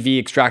like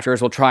MEV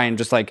extractors will try and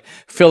just like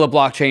fill a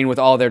blockchain with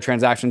all their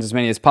transactions, as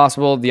many as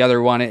possible. The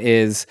other one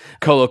is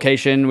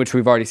co-location, which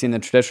we've already seen in the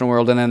traditional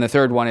world. And then the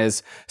third one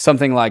is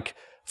something like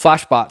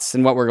Flashbots,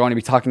 and what we're going to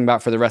be talking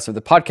about for the rest of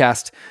the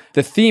podcast.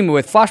 The theme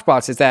with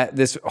Flashbots is that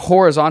this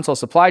horizontal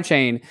supply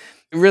chain,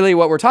 really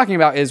what we're talking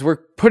about is we're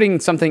putting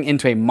something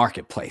into a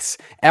marketplace.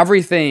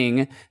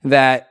 Everything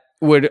that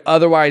would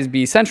otherwise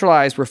be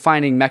centralized, we're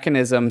finding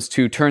mechanisms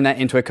to turn that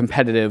into a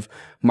competitive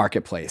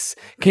marketplace.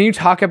 Can you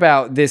talk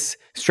about this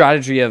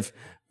strategy of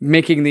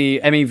making the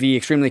MEV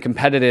extremely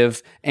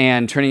competitive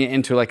and turning it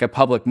into like a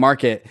public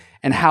market,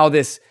 and how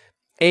this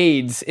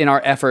aids in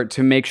our effort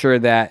to make sure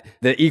that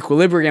the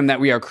equilibrium that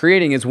we are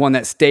creating is one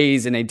that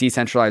stays in a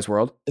decentralized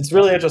world? It's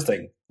really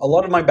interesting. A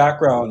lot of my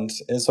background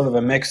is sort of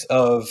a mix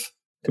of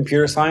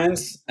computer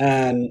science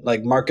and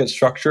like market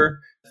structure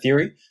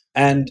theory.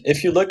 And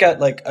if you look at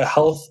like a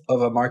health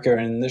of a market or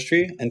an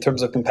industry in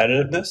terms of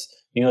competitiveness,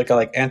 you look at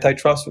like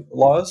antitrust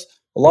laws,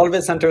 a lot of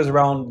it centers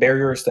around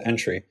barriers to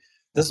entry.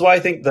 This is why I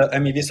think the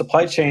MEV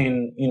supply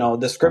chain,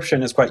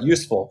 description is quite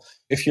useful.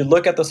 If you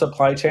look at the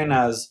supply chain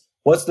as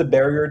what's the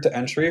barrier to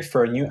entry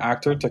for a new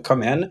actor to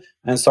come in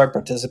and start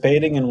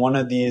participating in one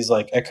of these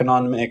like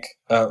economic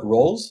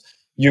roles,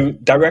 you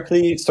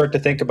directly start to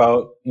think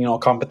about,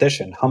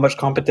 competition. How much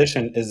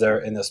competition is there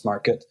in this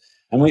market?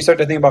 And when you start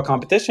to think about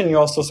competition, you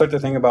also start to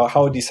think about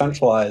how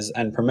decentralized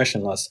and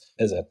permissionless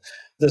is it.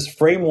 This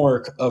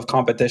framework of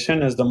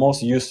competition is the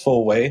most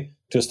useful way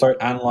to start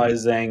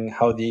analyzing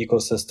how the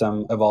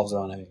ecosystem evolves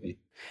around MEV.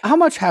 How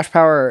much hash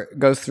power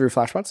goes through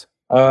Flashbots?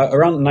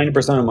 Around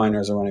 90% of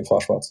miners are running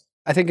Flashbots.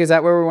 I think, is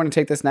that where we want to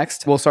take this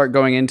next? We'll start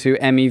going into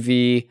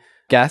MEV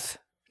Geth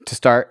to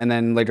start, and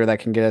then later that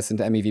can get us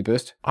into MEV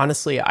Boost.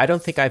 Honestly, I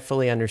don't think I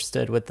fully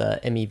understood what the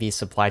MEV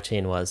supply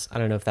chain was. I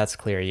don't know if that's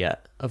clear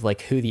yet, of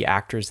like who the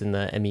actors in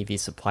the MEV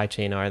supply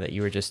chain are that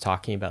you were just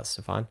talking about,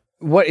 Stephane.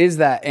 What is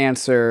that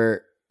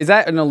answer? Is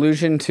that an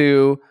allusion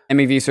to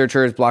MEV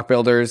searchers, block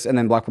builders, and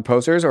then block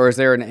proposers? Or is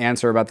there an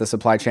answer about the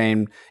supply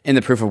chain in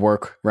the proof of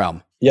work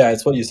realm? Yeah,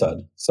 it's what you said.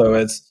 So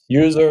it's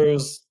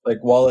users, like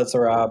wallets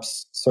or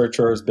apps,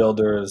 searchers,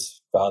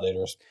 builders,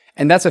 validators.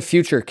 And that's a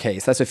future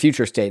case. That's a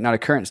future state, not a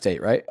current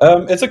state, right?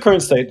 It's a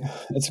current state.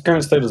 It's a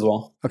current state as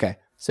well. Okay.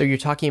 So you're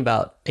talking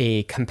about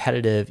a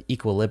competitive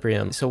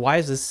equilibrium. So why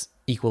is this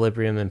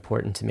equilibrium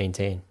important to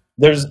maintain?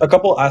 There's a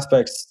couple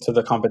aspects to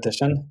the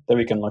competition that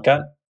we can look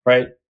at,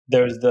 right?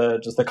 There's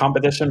just the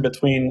competition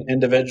between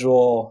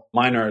individual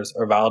miners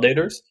or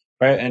validators,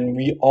 right? And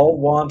we all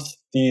want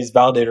these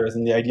validators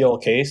in the ideal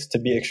case to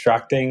be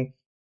extracting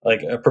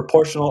like a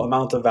proportional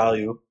amount of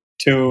value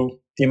to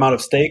the amount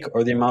of stake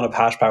or the amount of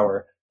hash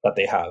power that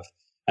they have.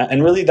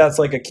 And really that's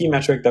like a key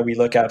metric that we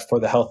look at for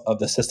the health of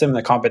the system,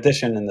 the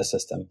competition in the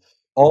system.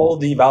 All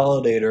the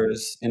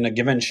validators in a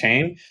given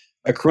chain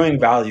accruing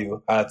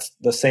value at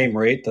the same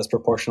rate that's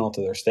proportional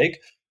to their stake,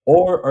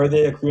 or are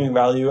they accruing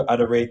value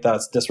at a rate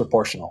that's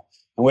disproportional?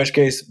 In which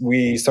case,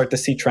 we start to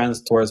see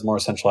trends towards more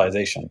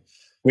centralization.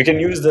 We can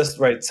use this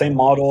same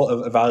model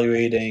of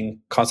evaluating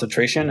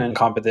concentration and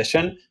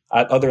competition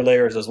at other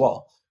layers as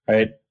well,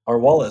 right? Are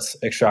wallets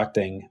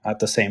extracting at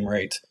the same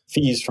rate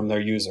fees from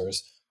their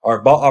users?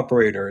 Are bot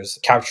operators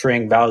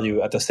capturing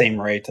value at the same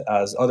rate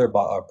as other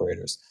bot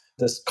operators?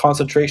 This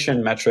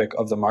concentration metric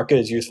of the market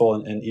is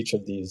useful in each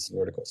of these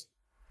verticals.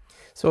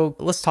 So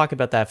let's talk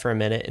about that for a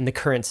minute in the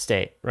current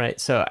state, right?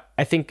 So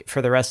I think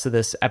for the rest of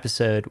this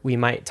episode, we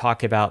might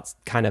talk about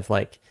kind of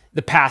like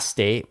the past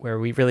state where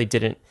we really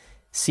didn't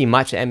see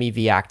much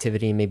MEV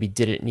activity, maybe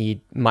didn't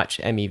need much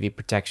MEV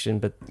protection,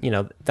 but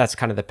that's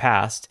kind of the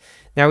past.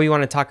 Now we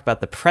want to talk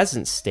about the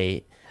present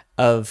state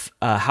of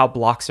how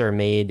blocks are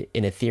made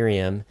in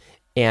Ethereum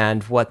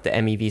and what the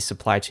MEV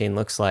supply chain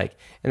looks like.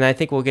 And I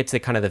think we'll get to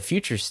kind of the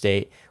future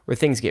state where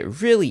things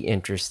get really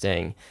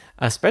interesting,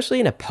 especially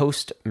in a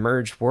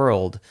post-merge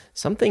world.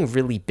 Something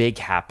really big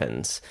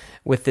happens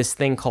with this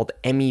thing called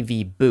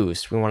MEV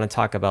boost. We want to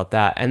talk about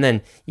that. And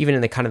then even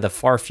in the kind of the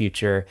far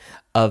future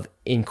of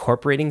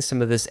incorporating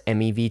some of this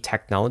MEV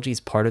technology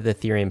as part of the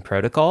Ethereum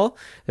protocol.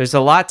 There's a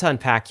lot to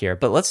unpack here,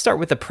 but let's start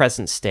with the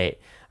present state.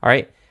 All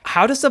right.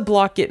 How does a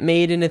block get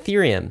made in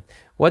Ethereum?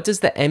 What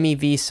does the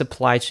MEV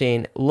supply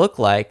chain look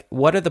like?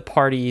 What are the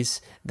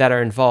parties that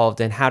are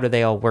involved and how do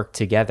they all work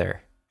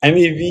together?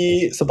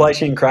 MEV supply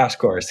chain crash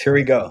course. Here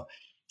we go.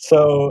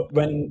 So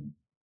when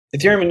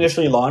Ethereum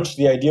initially launched,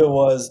 the idea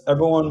was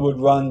everyone would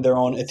run their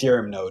own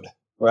Ethereum node,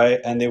 right?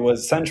 And they would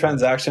send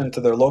transaction to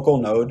their local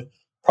node,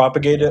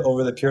 propagate it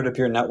over the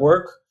peer-to-peer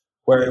network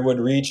where it would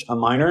reach a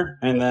miner,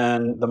 and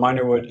then the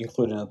miner would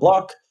include in a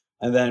block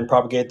and then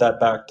propagate that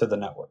back to the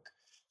network.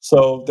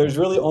 So there's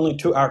really only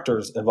two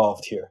actors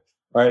involved here,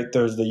 right?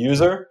 There's the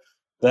user,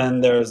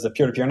 then there's the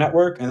peer-to-peer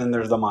network, and then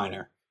there's the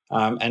miner.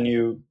 And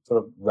you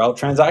sort of route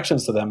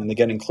transactions to them and they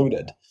get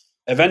included.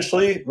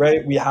 Eventually,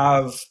 right, we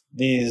have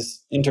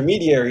these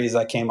intermediaries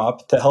that came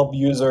up to help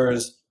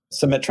users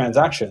submit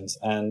transactions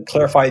and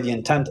clarify the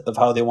intent of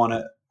how they want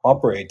to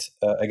operate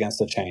against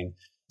the chain.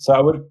 So I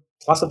would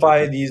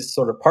classify these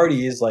sort of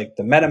parties like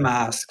the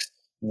MetaMasks,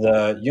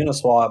 the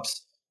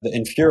Uniswaps, the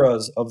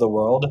Infuras of the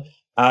world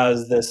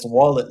as this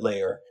wallet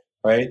layer,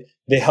 right?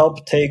 They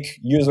help take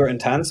user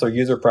intents or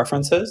user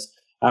preferences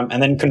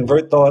and then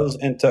convert those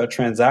into a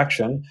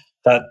transaction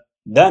that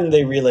then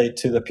they relay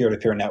to the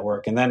peer-to-peer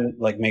network and then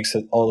like makes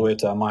it all the way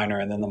to a miner,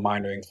 and then the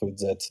miner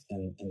includes it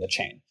in the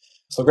chain.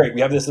 So great,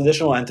 we have this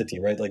additional entity,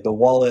 right? Like the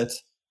wallet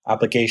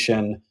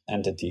application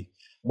entity.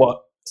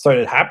 What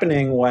started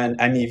happening when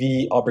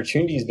MEV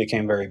opportunities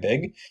became very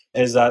big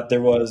is that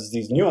there was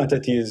these new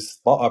entities,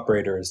 bot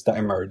operators that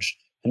emerged.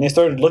 And they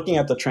started looking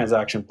at the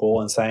transaction pool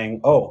and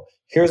saying, oh,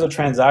 here's a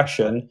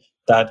transaction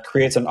that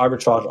creates an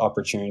arbitrage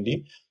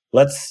opportunity.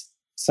 Let's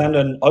send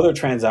another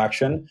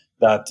transaction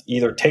that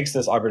either takes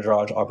this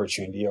arbitrage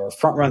opportunity or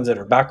front runs it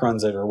or back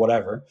runs it or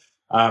whatever,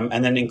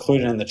 and then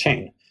include it in the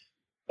chain.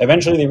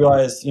 Eventually they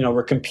realized,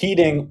 we're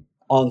competing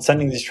on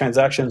sending these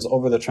transactions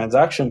over the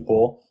transaction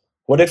pool.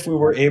 What if we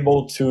were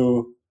able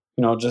to,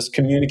 just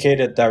communicate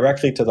it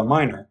directly to the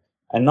miner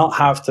and not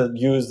have to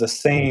use the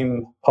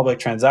same public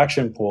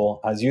transaction pool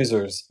as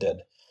users did?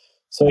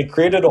 So it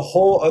created a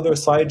whole other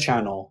side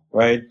channel,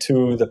 right,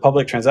 to the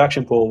public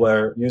transaction pool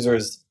where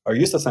users are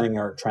used to sending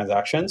their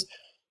transactions,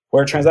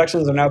 where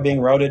transactions are now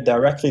being routed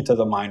directly to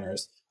the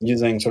miners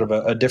using sort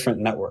of a different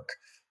network.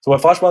 So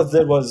what Flashbots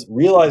did was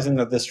realizing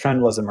that this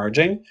trend was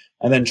emerging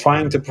and then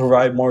trying to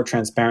provide more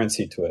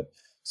transparency to it.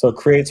 So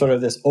create sort of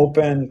this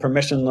open,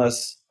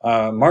 permissionless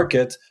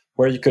market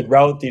where you could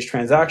route these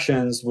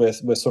transactions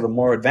with sort of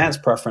more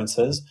advanced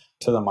preferences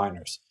to the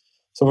miners.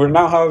 So we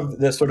now have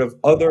this sort of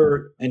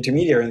other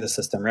intermediary in the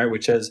system, right?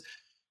 Which is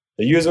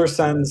the user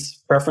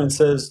sends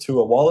preferences to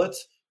a wallet.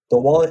 The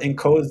wallet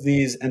encodes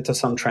these into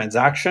some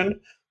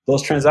transaction.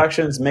 Those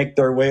transactions make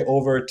their way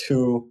over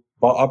to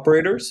bot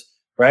operators,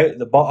 right?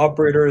 The bot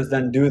operators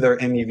then do their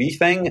MEV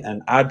thing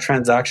and add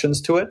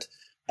transactions to it.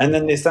 And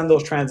then they send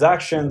those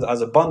transactions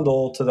as a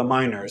bundle to the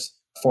miners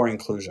for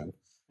inclusion.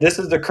 This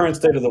is the current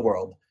state of the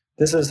world.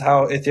 This is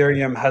how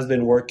Ethereum has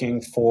been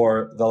working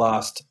for the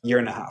last year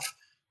and a half,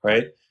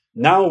 right?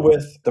 Now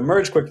with the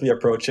merge quickly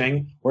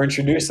approaching, we're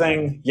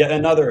introducing yet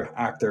another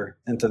actor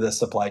into this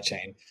supply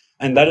chain,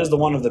 and that is the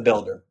one of the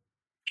builder.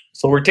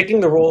 So we're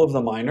taking the role of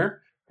the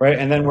miner, right?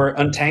 And then we're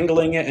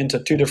untangling it into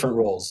two different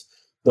roles: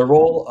 the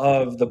role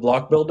of the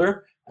block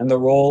builder and the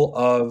role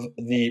of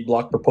the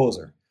block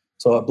proposer.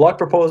 So a block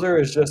proposer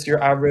is just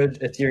your average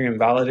Ethereum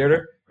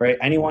validator, right?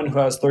 Anyone who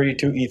has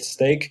 32 ETH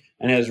stake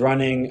and is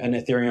running an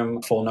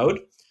Ethereum full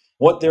node.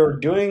 What they're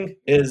doing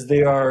is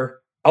they are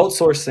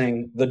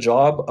outsourcing the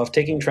job of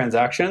taking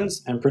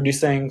transactions and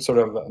producing sort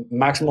of a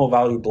maximal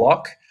value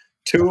block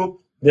to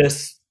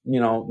this,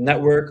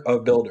 network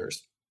of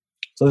builders.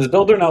 So this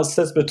builder now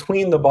sits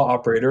between the bot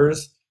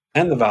operators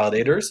and the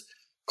validators,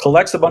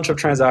 collects a bunch of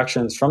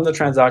transactions from the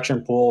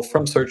transaction pool,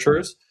 from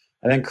searchers,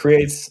 and then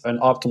creates an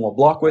optimal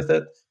block with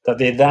it that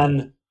they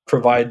then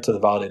provide to the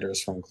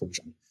validators for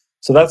inclusion.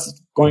 So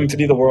that's going to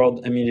be the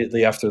world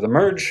immediately after the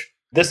merge.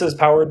 This is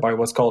powered by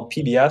what's called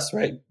PBS,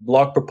 right?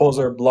 Block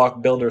proposer,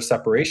 block builder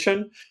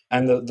separation.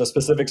 And the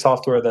specific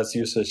software that's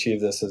used to achieve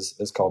this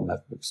is called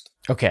NetBoost.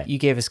 Okay. You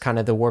gave us kind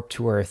of the warp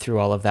tour through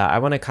all of that. I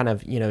want to kind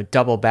of,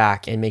 double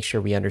back and make sure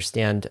we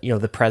understand,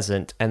 the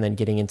present and then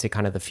getting into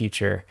kind of the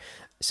future.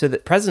 So the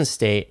present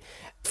state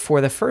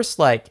for the first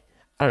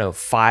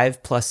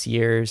 5+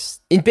 years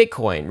in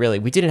Bitcoin, really,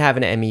 we didn't have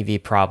an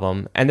MEV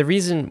problem. And the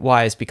reason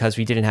why is because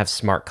we didn't have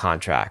smart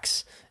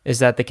contracts. Is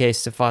that the case,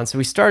 Stephane? So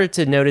we started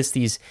to notice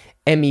these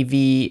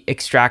MEV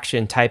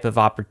extraction type of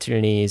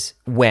opportunities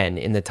when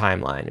in the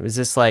timeline? Was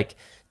this like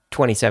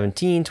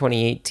 2017,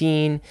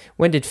 2018?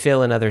 When did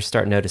Phil and others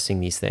start noticing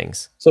these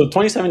things? So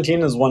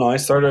 2017 is when I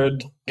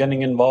started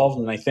getting involved.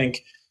 And I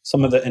think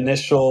some of the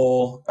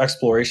initial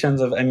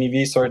explorations of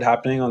MEV started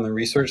happening on the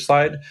research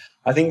side,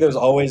 I think there's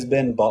always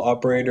been bot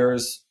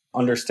operators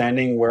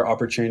understanding where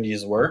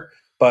opportunities were.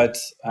 But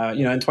in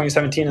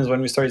 2017 is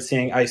when we started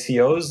seeing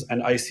ICOs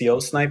and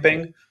ICO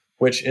sniping,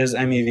 which is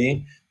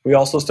MEV. We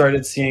also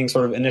started seeing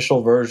sort of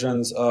initial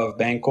versions of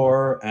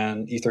Bancor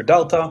and Ether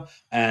Delta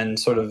and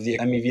sort of the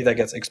MEV that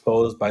gets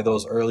exposed by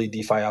those early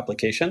DeFi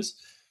applications.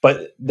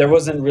 But there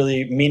wasn't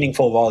really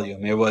meaningful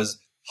volume. It was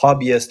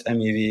hobbyist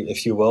MEV,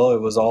 if you will.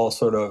 It was all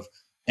sort of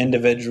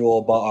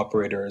individual bot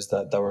operators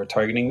that were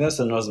targeting this,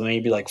 and it was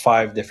maybe like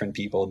 5 different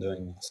people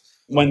doing this.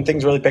 When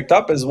things really picked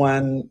up is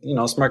when,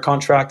 smart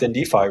contract and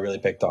DeFi really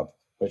picked up,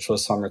 which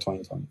was summer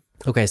 2020.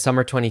 Okay,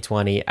 summer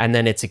 2020, and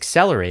then it's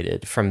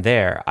accelerated from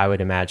there, I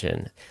would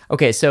imagine.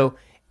 Okay, so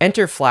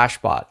enter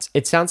Flashbots.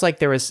 It sounds like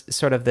there was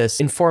sort of this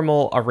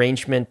informal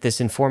arrangement,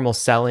 this informal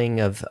selling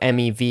of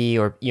MEV,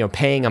 or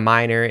paying a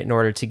miner in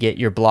order to get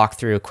your block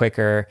through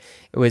quicker.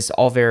 It was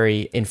all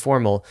very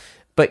informal.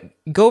 But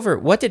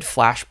Gover, what did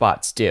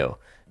Flashbots do?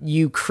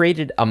 You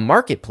created a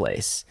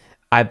marketplace,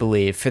 I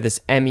believe, for this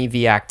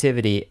MEV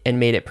activity and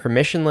made it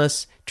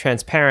permissionless,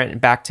 transparent, and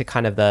back to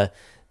kind of the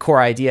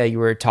core idea you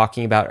were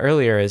talking about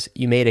earlier is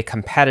you made a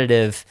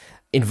competitive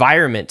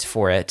environment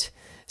for it.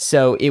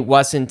 So it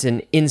wasn't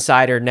an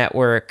insider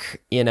network,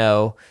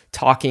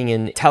 talking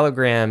in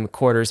Telegram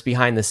quarters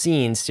behind the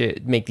scenes to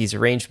make these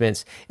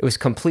arrangements. It was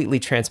completely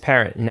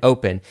transparent and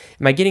open.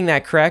 Am I getting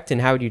that correct?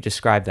 And how would you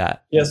describe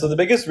that? Yeah, so the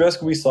biggest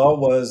risk we saw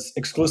was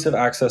exclusive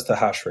access to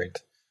hash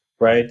rate,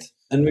 right?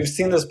 And we've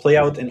seen this play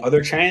out in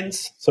other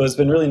chains. So it's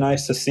been really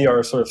nice to see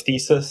our sort of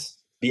thesis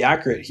be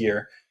accurate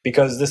here,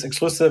 because this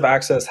exclusive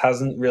access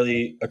hasn't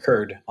really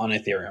occurred on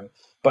Ethereum.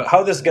 But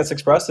how this gets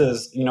expressed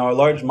is, a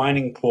large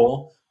mining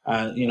pool,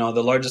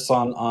 the largest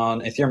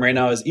on Ethereum right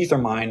now is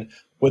Ethermine,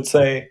 would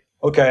say,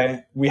 okay,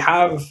 we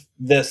have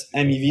this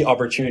MEV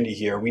opportunity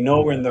here. We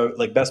know we're in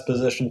the best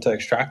position to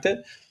extract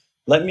it.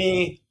 Let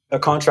me a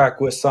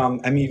contract with some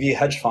MEV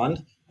hedge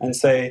fund and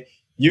say,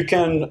 you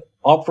can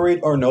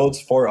operate our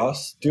nodes for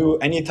us, do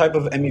any type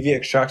of MEV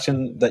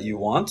extraction that you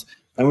want,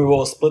 and we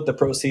will split the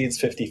proceeds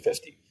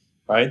 50-50,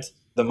 right?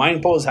 The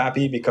mining pool is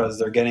happy because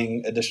they're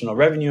getting additional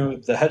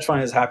revenue. The hedge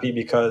fund is happy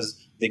because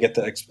they get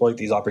to exploit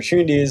these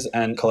opportunities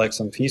and collect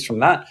some fees from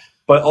that.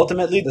 But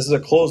ultimately, this is a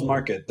closed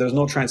market. There's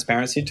no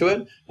transparency to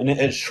it. And it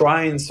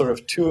enshrines sort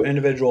of 2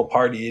 individual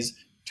parties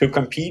to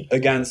compete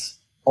against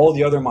all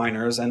the other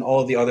miners and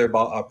all the other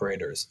bot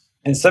operators.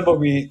 Instead, what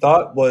we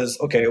thought was,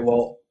 okay,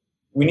 well,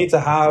 we need to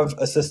have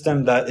a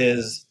system that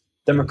is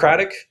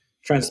democratic,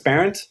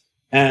 transparent,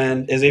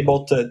 and is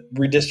able to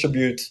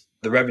redistribute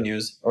the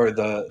revenues or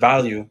the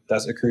value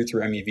that's accrued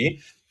through MEV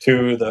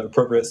to the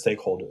appropriate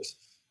stakeholders.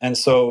 And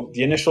so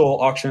the initial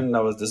auction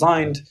that was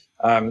designed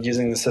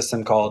using the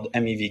system called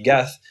MEV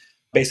Geth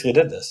basically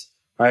did this,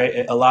 right?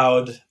 It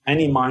allowed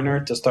any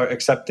miner to start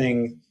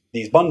accepting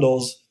these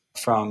bundles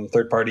from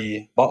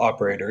third-party bot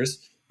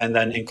operators and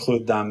then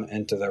include them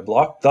into their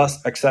block,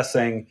 thus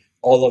accessing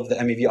all of the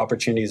MEV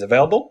opportunities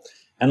available.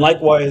 And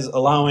likewise,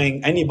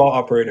 allowing any bot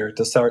operator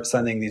to start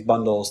sending these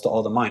bundles to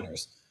all the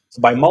miners.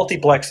 So by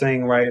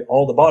multiplexing, right,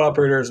 all the bot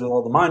operators with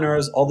all the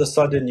miners, all of a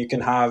sudden you can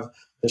have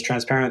this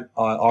transparent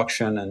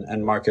auction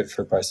and market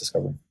for price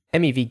discovery.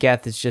 MEV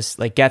Geth is just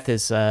Geth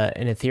is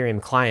an Ethereum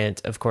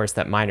client, of course,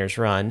 that miners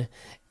run.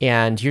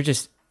 And you're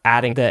just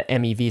adding the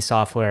MEV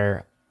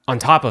software on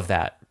top of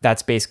that.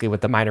 That's basically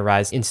what the miner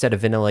rise. Instead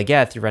of vanilla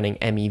Geth, you're running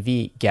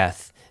MEV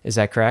Geth. Is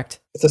that correct?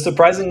 It's a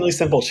surprisingly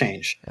simple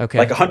change. Okay.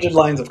 100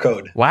 lines of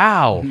code.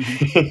 Wow.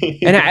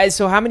 And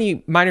so how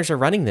many miners are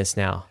running this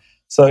now?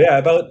 So yeah,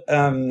 about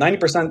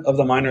 90% of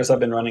the miners have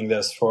been running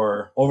this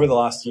for over the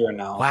last year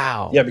now.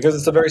 Wow. Yeah, because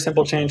it's a very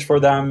simple change for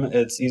them.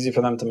 It's easy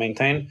for them to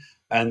maintain.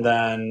 And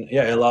then,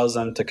 it allows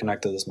them to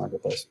connect to this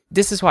marketplace.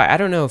 This is why, I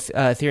don't know if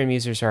Ethereum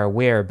users are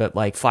aware, but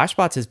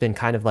Flashbots has been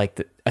kind of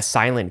a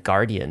silent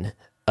guardian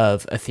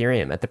of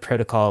Ethereum at the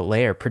protocol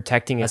layer,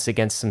 protecting us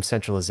against some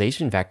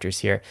centralization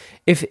vectors here.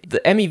 If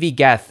the MEV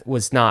Geth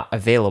was not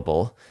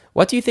available,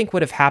 what do you think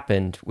would have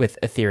happened with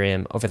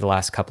Ethereum over the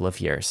last couple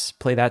of years?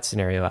 Play that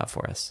scenario out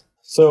for us.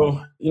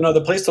 So,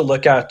 the place to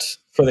look at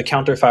for the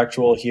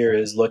counterfactual here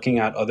is looking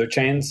at other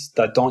chains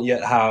that don't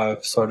yet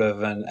have sort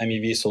of an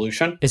MEV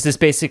solution. Is this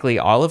basically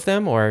all of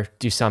them, or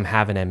do some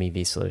have an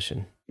MEV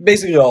solution?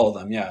 Basically all of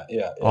them, yeah.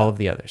 All of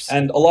the others.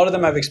 And a lot of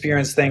them have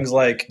experienced things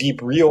like deep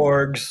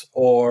reorgs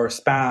or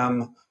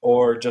spam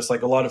or just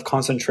a lot of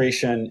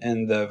concentration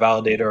in the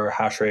validator or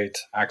hash rate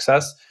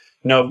access.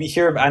 We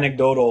hear of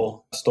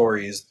anecdotal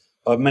stories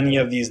of many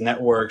of these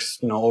networks,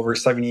 over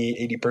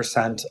 70,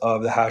 80%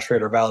 of the hash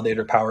rate or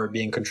validator power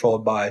being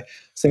controlled by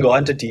single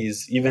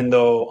entities, even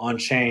though on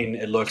chain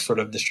it looks sort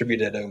of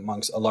distributed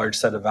amongst a large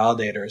set of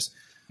validators,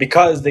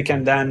 because they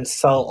can then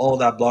sell all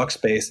that block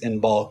space in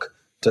bulk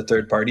to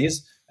third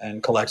parties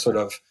and collect sort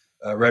of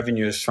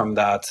revenues from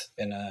that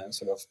in a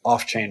sort of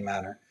off-chain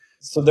manner.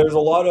 So there's a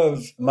lot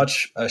of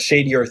much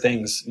shadier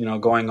things,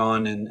 going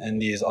on in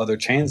these other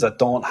chains that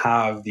don't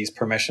have these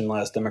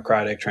permissionless,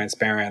 democratic,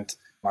 transparent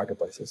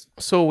marketplaces.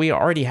 So we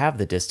already have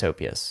the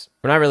dystopias.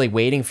 We're not really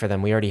waiting for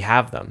them. We already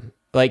have them.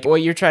 Like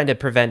what you're trying to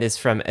prevent is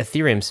from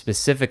Ethereum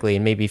specifically,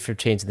 and maybe for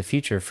chains in the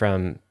future,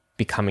 from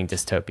becoming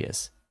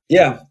dystopias.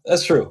 Yeah,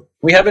 that's true.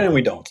 We have it and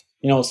we don't.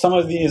 Some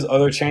of these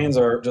other chains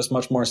are just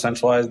much more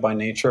centralized by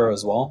nature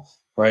as well,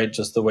 right?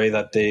 Just the way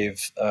that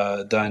they've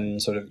done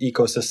sort of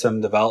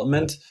ecosystem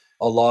development.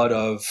 A lot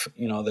of,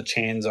 the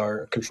chains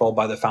are controlled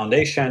by the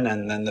foundation,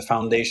 and then the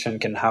foundation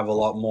can have a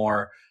lot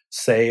more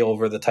say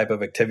over the type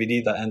of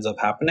activity that ends up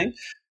happening.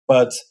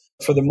 But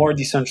for the more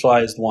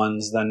decentralized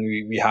ones, then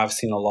we have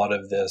seen a lot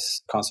of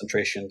this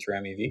concentration through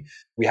MEV.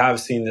 We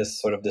have seen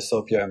this sort of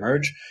dystopia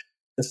emerge.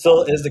 It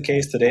still is the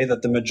case today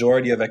that the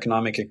majority of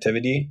economic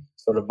activity,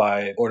 sort of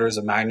by orders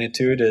of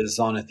magnitude, is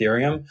on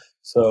Ethereum.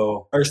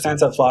 So our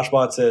stance at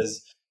Flashbots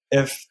is,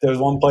 if there's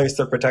one place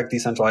to protect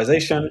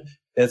decentralization,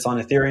 it's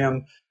on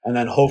Ethereum. And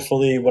then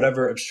hopefully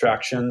whatever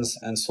abstractions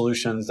and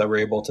solutions that we're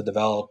able to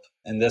develop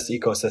in this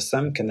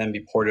ecosystem can then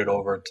be ported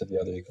over to the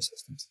other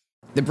ecosystems.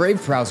 The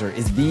Brave browser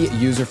is the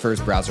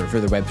user-first browser for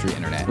the Web3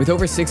 internet, with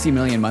over 60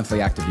 million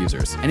monthly active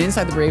users. And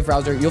inside the Brave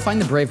browser, you'll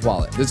find the Brave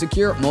wallet, the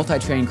secure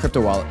multi-chain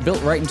crypto wallet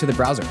built right into the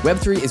browser.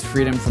 Web3 is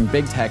freedom from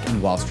big tech and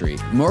Wall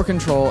Street, more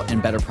control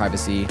and better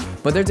privacy.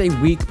 But there's a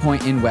weak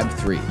point in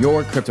Web3,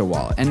 your crypto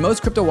wallet. And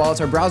most crypto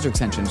wallets are browser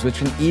extensions, which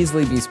can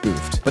easily be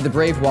spoofed. But the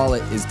Brave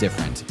wallet is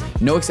different.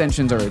 No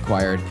extensions are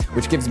required,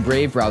 which gives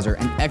Brave browser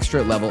an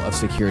extra level of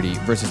security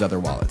versus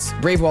other wallets.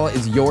 Brave wallet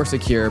is your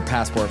secure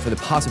passport for the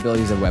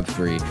possibilities of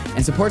Web3,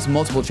 and supports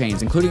multiple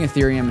chains, including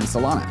Ethereum and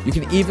Solana. You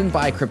can even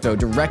buy crypto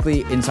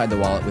directly inside the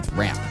wallet with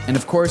Ramp. And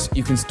of course,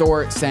 you can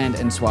store, send,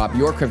 and swap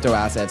your crypto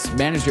assets,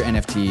 manage your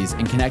NFTs,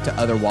 and connect to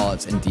other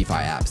wallets and DeFi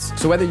apps.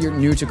 So whether you're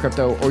new to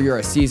crypto or you're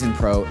a seasoned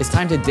pro, it's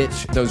time to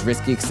ditch those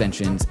risky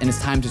extensions, and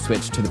it's time to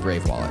switch to the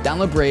Brave wallet.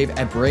 Download Brave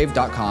at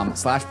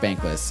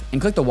brave.com/bankless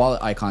and click the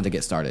wallet icon to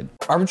get started.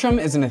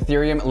 Arbitrum is an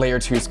Ethereum Layer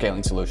 2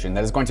 scaling solution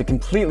that is going to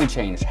completely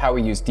change how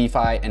we use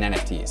DeFi and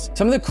NFTs.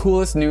 Some of the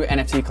coolest new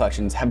NFT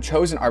collections have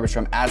chosen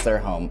Arbitrum as their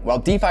home, while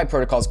DeFi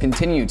protocols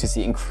continue to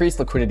see increased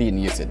liquidity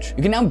and usage.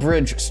 You can now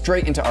bridge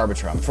straight into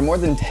Arbitrum from more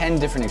than 10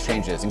 different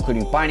exchanges,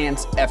 including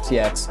Binance,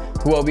 FTX,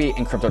 Huobi,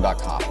 and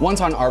Crypto.com. Once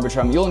on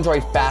Arbitrum, you'll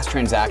enjoy fast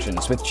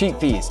transactions with cheap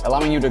fees,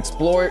 allowing you to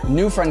explore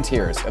new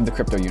frontiers of the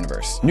crypto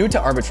universe. New to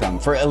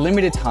Arbitrum, for a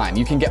limited time,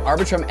 you can get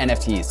Arbitrum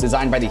NFTs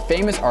designed by the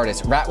famous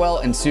artists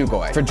Ratwell and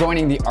Sugoi for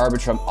joining the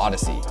Arbitrum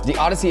Odyssey. The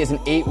Odyssey is an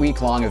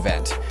 8-week-long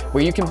event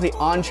where you complete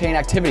on-chain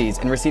activities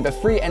and receive a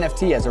free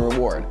NFT as a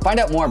reward. Find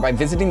out more by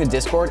visiting the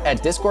Discord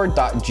at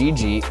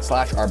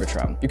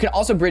discord.gg/Arbitrum. You can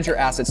also bridge your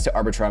assets to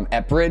Arbitrum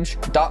at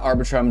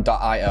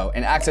bridge.arbitrum.io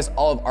and access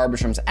all of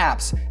Arbitrum's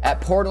apps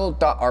at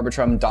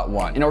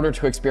portal.arbitrum.one in order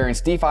to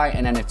experience DeFi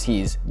and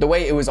NFTs the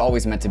way it was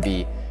always meant to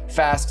be: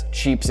 fast,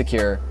 cheap,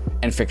 secure,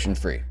 and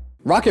friction-free.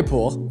 Rocket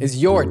Pool is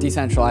your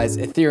decentralized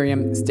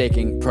Ethereum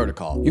staking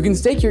protocol. You can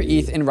stake your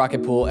ETH in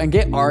Rocket Pool and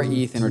get our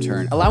ETH in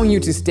return, allowing you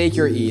to stake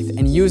your ETH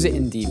and use it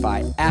in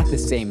DeFi at the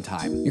same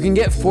time. You can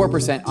get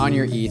 4% on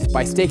your ETH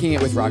by staking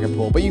it with Rocket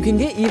Pool, but you can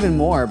get even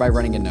more by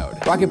running a node.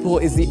 Rocket Pool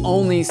is the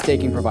only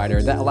staking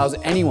provider that allows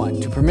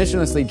anyone to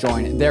permissionlessly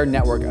join their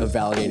network of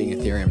validating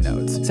Ethereum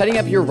nodes. Setting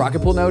up your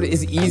Rocket Pool node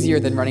is easier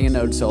than running a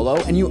node solo,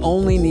 and you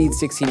only need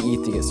 16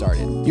 ETH to get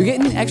started. You get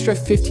an extra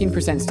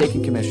 15%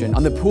 staking commission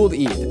on the pooled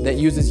ETH that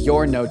uses your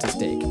node to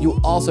stake.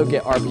 You also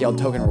get RPL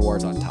token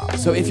rewards on top.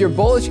 So if you're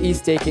bullish ETH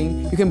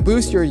staking, you can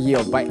boost your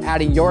yield by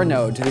adding your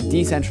node to the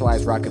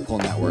decentralized Rocket Pool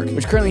network,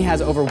 which currently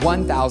has over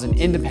 1,000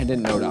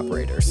 independent node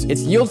operators.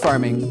 It's yield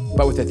farming,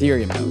 but with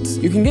Ethereum nodes.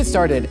 You can get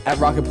started at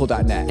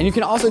rocketpool.net, and you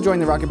can also join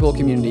the Rocket Pool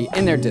community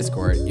in their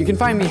Discord. You can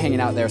find me hanging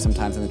out there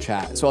sometimes in the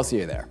chat, so I'll see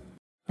you there.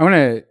 I want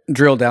to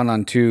drill down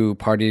on two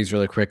parties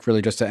really quick,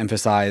 really just to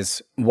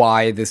emphasize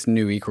why this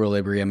new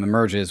equilibrium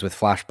emerges with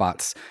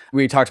Flashbots.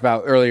 We talked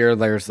about earlier,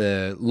 there's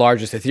the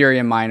largest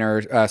Ethereum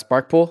miner,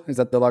 Sparkpool. Is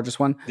that the largest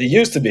one? It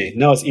used to be.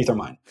 No, it's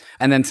Ethermine.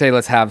 And then say,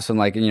 let's have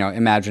some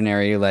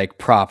imaginary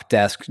prop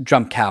desk,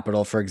 Jump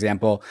Capital, for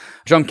example.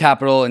 Jump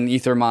Capital and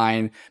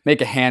Ethermine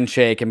make a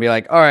handshake and be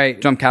like, all right,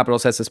 Jump Capital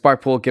says to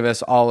Sparkpool, give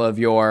us all of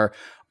your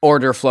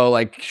order flow,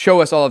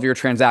 show us all of your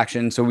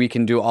transactions so we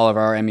can do all of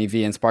our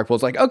MEV. And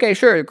Sparkpool's like, okay,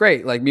 sure,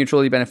 great,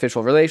 mutually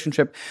beneficial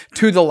relationship,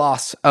 to the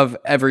loss of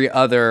every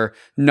other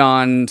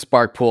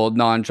non-Sparkpool,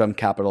 non-Jump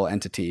Capital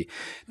entity.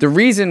 The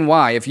reason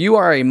why, if you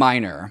are a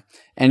miner,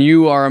 and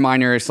you are a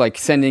miner, it's like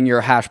sending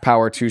your hash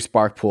power to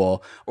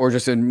Sparkpool, or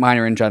just a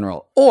miner in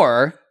general,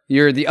 or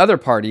you're the other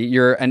party,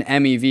 you're an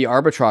MEV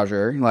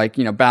arbitrager,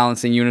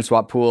 balancing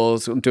Uniswap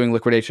pools, doing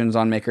liquidations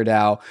on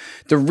MakerDAO.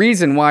 The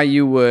reason why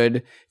you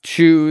would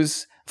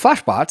choose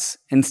Flashbots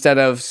instead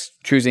of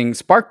choosing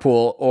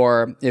Sparkpool,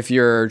 or if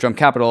you're Jump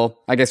Capital,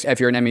 I guess if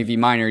you're an MEV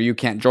miner, you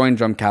can't join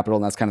Jump Capital,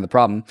 and that's kind of the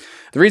problem.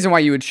 The reason why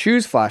you would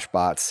choose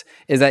Flashbots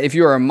is that if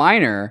you're a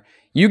miner,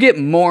 you get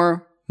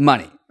more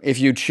money. if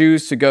you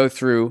choose to go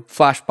through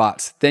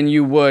Flashbots than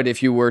you would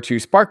if you were to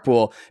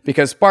Sparkpool,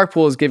 because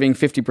Sparkpool is giving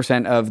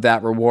 50% of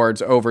that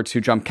rewards over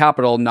to Jump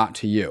Capital, not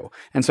to you.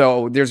 And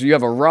so you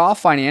have a raw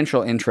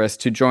financial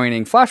interest to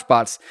joining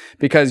Flashbots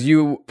because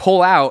you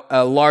pull out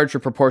a larger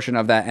proportion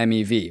of that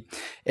MEV.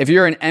 If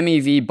you're an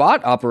MEV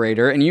bot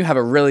operator and you have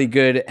a really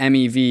good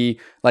MEV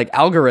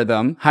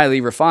algorithm,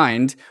 highly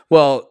refined,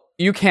 well,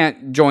 you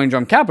can't join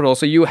Jump Capital,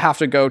 so you have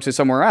to go to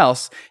somewhere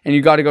else, and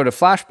you got to go to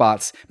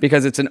Flashbots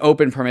because it's an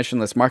open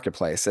permissionless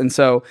marketplace. And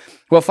so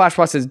what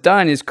Flashbots has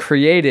done is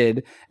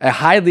created a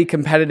highly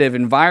competitive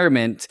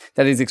environment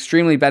that is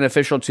extremely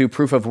beneficial to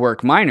proof of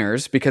work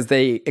miners because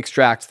they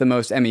extract the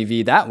most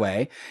MEV that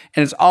way.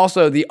 And it's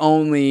also the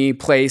only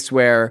place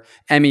where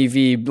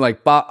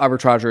MEV bot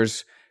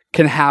arbitragers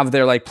can have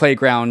their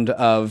playground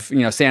of,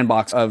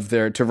 sandbox of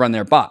to run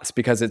their bots,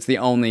 because it's the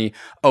only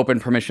open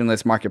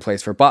permissionless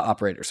marketplace for bot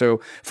operators.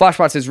 So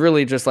Flashbots is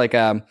really just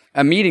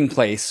a meeting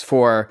place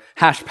for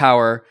hash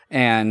power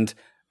and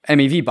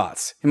MEV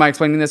bots. Am I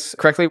explaining this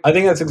correctly? I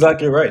think that's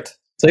exactly right.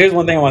 So here's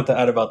one thing I want to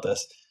add about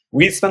this.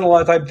 We spend a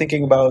lot of time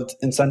thinking about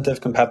incentive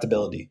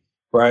compatibility,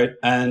 right?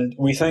 And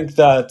we think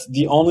that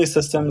the only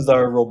systems that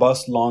are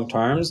robust long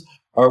terms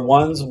are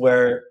ones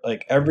where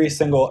every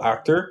single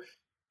actor,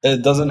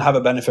 it doesn't have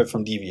a benefit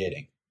from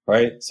deviating,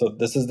 right? So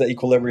this is the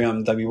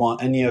equilibrium that we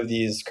want any of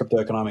these crypto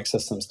economic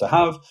systems to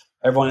have.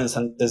 Everyone is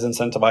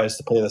incentivized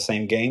to play the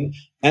same game,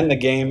 and the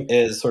game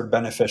is sort of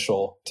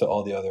beneficial to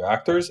all the other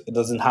actors. It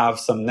doesn't have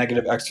some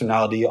negative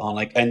externality on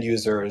end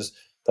users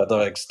that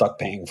they're stuck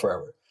paying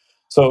forever.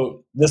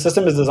 So the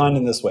system is designed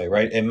in this way,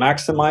 right? It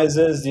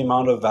maximizes the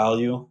amount of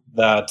value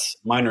that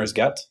miners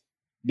get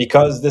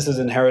because this is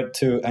inherent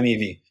to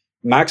MEV.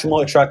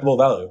 Maximal extractable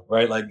value,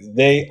 right?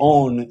 They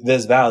own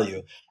this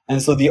value.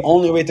 And so the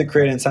only way to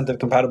create an incentive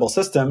compatible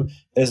system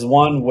is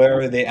one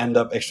where they end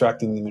up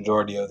extracting the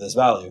majority of this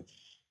value.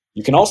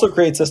 You can also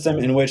create a system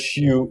in which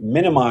you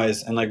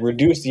minimize and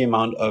reduce the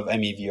amount of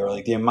MEV, or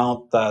the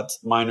amount that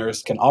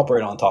miners can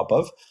operate on top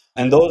of.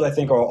 And those, I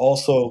think, are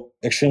also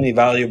extremely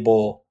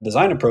valuable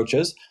design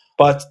approaches,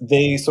 but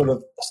they sort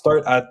of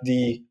start at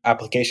the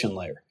application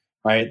layer,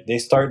 right? They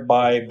start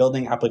by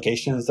building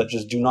applications that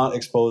just do not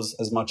expose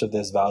as much of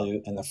this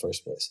value in the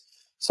first place.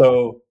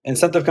 So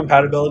incentive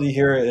compatibility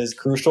here is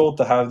crucial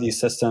to have these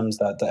systems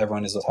that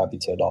everyone is happy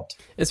to adopt.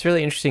 It's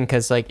really interesting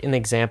because an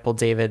example,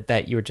 David,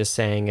 that you were just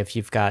saying, if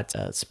you've got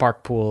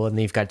Sparkpool and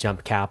then you've got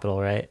Jump Capital,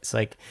 right? It's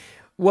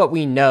what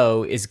we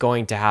know is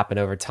going to happen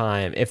over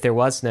time. If there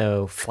was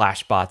no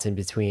Flashbots in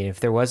between, if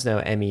there was no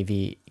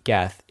MEV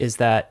Geth, is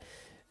that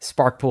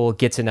Sparkpool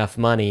gets enough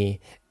money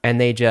and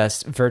they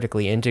just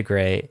vertically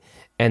integrate,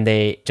 and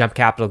Jump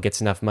Capital gets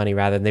enough money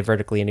rather than they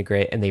vertically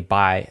integrate and they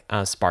buy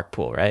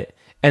Sparkpool, right?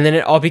 And then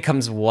it all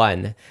becomes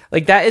one.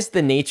 That is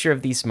the nature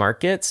of these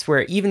markets,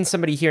 where even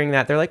somebody hearing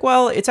that, they're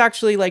well, it's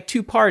actually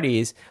two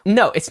parties.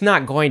 No, it's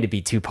not going to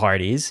be two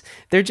parties.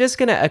 They're just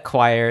going to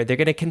acquire, they're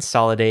going to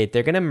consolidate,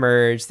 they're going to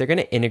merge, they're going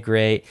to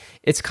integrate.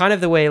 It's kind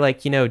of the way,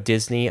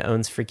 Disney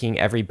owns freaking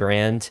every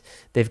brand.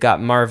 They've got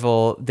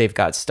Marvel, they've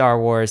got Star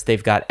Wars,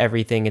 they've got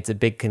everything. It's a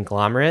big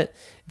conglomerate.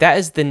 That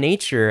is the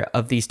nature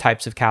of these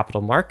types of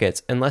capital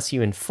markets, unless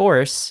you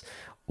enforce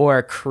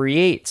or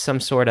create some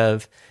sort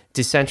of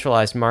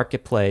decentralized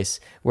marketplace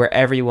where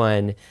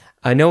everyone,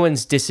 no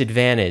one's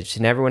disadvantaged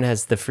and everyone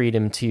has the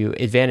freedom to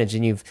advantage.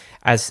 And you've,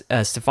 as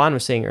Stephane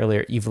was saying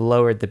earlier, you've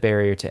lowered the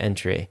barrier to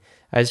entry.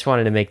 I just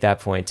wanted to make that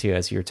point too.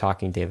 As you were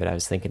talking, David, I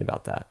was thinking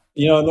about that.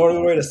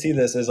 Another way to see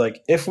this is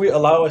if we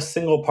allow a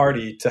single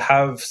party to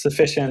have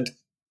sufficient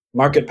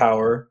market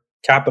power,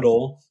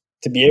 capital,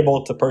 to be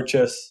able to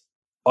purchase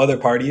other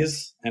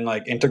parties and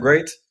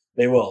integrate,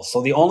 they will.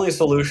 So the only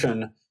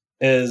solution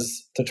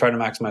is to try to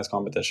maximize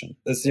competition.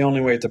 It's the only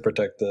way to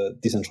protect the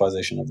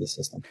decentralization of the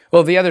system.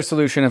 Well, the other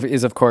solution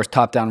is, of course,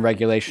 top-down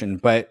regulation.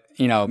 But,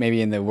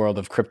 maybe in the world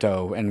of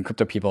crypto and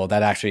crypto people,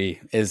 that actually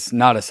is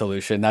not a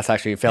solution. That's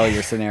actually a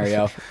failure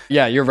scenario.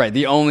 Yeah, you're right.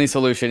 The only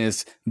solution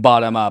is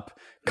bottom-up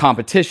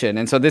competition.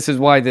 And so this is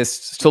why this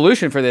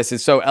solution for this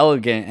is so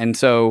elegant. And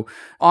so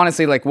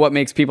honestly, what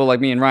makes people like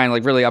me and Ryan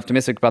really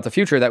optimistic about the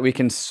future, that we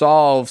can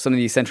solve some of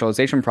these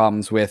centralization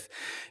problems with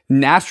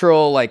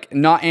natural,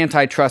 not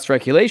antitrust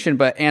regulation,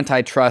 but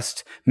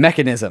antitrust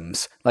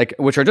mechanisms,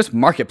 which are just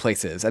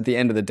marketplaces at the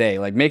end of the day,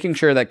 making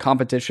sure that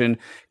competition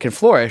can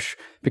flourish,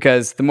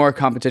 because the more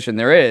competition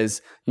there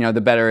is,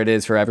 the better it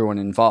is for everyone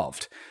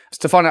involved.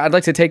 Stephane, I'd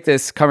like to take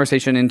this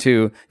conversation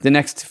into the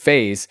next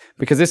phase,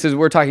 because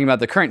we're talking about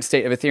the current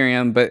state of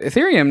Ethereum, but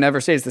Ethereum never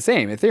stays the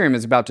same. Ethereum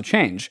is about to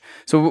change.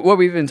 So what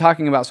we've been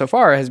talking about so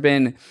far has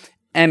been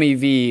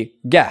MEV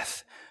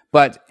Geth.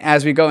 But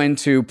as we go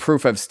into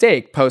proof of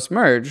stake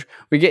post-merge,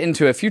 we get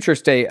into a future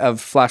state of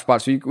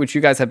Flashbots, which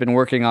you guys have been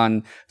working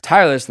on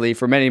tirelessly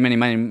for many, many,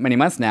 many, many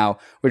months now,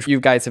 which you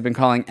guys have been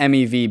calling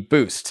MEV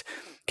Boost.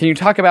 Can you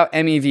talk about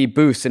MEV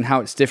Boost and how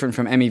it's different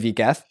from MEV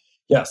Geth?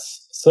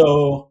 Yes.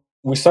 So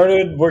we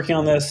started working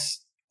on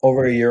this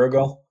over a year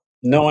ago,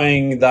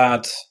 knowing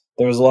that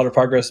there was a lot of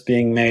progress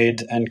being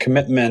made and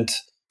commitment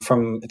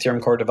from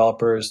Ethereum core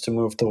developers to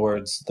move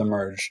towards the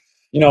merge.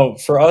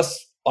 For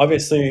us,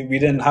 obviously, we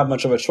didn't have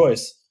much of a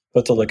choice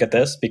but to look at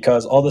this,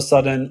 because all of a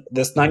sudden,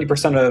 this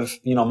 90% of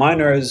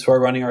miners who are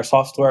running our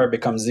software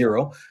becomes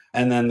zero,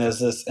 and then there's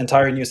this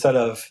entire new set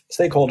of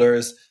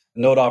stakeholders,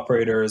 node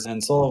operators,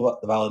 and solo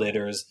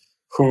validators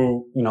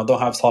who don't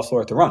have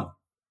software to run.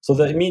 So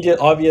the immediate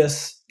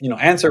obvious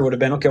answer would have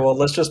been, okay, well,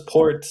 let's just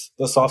port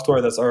the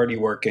software that's already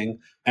working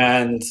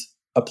and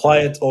apply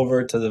it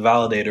over to the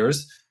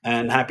validators,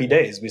 and happy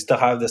days. We still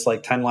have this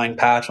 10-line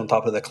patch on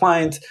top of the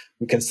client.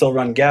 We can still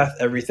run Geth.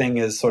 Everything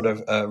is sort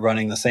of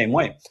running the same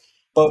way.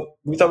 But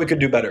we thought we could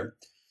do better.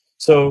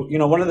 So,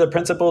 one of the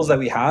principles that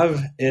we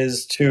have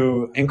is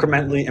to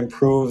incrementally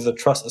improve the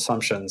trust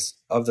assumptions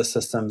of the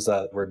systems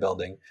that we're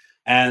building.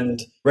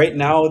 And right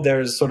now,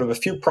 there's sort of a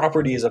few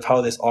properties of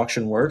how this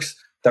auction works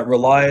that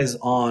relies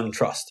on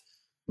trust.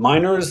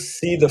 Miners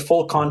see the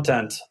full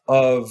content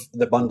of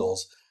the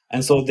bundles.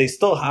 And so they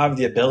still have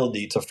the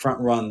ability to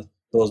front run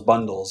those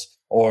bundles,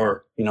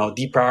 or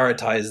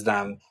deprioritize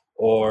them,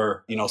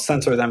 or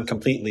censor them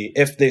completely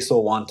if they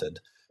so wanted.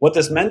 What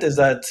this meant is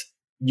that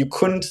you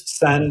couldn't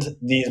send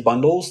these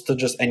bundles to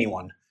just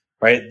anyone,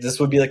 right? This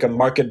would be like a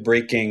market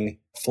breaking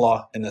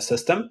flaw in the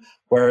system,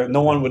 where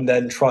no one would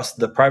then trust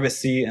the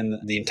privacy and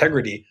the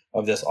integrity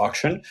of this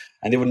auction,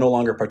 and they would no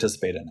longer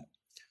participate in it.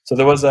 So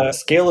there was a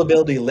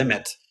scalability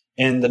limit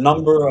in the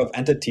number of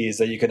entities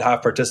that you could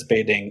have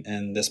participating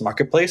in this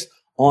marketplace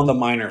on the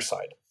miner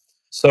side.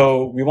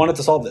 So we wanted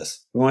to solve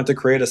this. We wanted to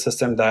create a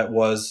system that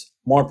was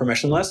more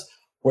permissionless,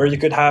 where you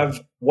could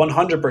have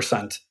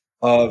 100%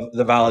 of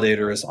the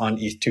validators on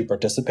ETH2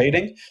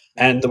 participating.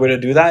 And the way to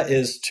do that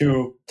is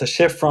to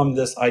shift from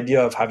this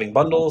idea of having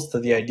bundles to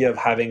the idea of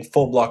having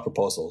full block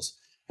proposals,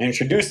 and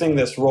introducing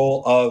this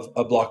role of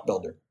a block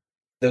builder.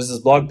 There's this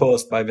blog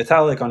post by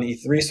Vitalik on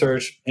ETH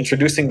Research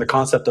introducing the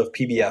concept of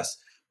PBS,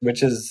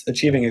 which is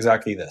achieving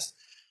exactly this.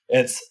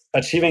 It's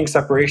achieving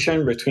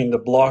separation between the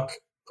block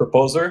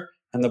proposer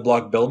and the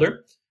block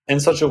builder in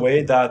such a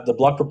way that the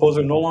block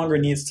proposer no longer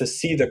needs to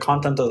see the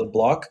content of the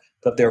block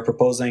that they're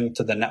proposing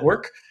to the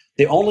network.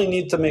 They only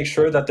need to make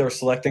sure that they're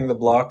selecting the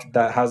block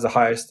that has the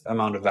highest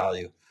amount of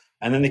value.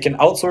 And then they can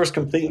outsource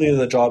completely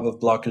the job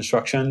of block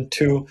construction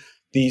to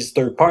these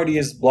third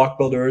parties, block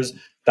builders,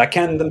 that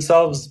can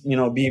themselves,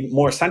 be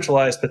more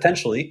centralized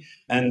potentially,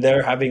 and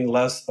they're having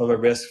less of a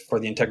risk for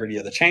the integrity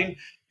of the chain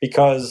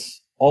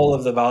because all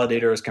of the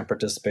validators can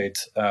participate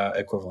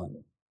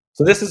equivalently.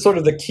 So this is sort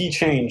of the key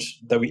change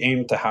that we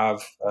aim to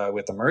have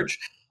with the merge.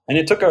 And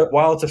it took a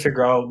while to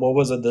figure out what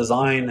was a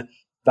design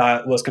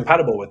that was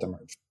compatible with the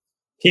merge.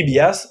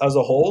 PBS as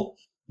a whole,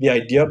 the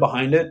idea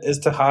behind it is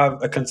to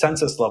have a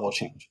consensus level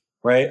change,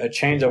 right? A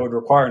change that would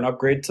require an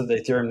upgrade to the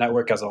Ethereum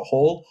network as a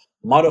whole,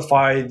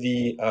 modify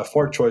the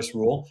fork choice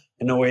rule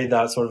in a way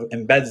that sort of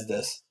embeds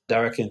this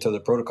directly into the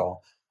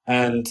protocol.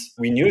 And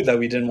we knew that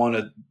we didn't want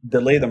to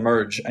delay the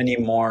merge any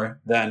more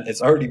than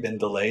it's already been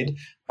delayed,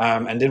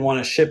 and didn't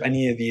want to ship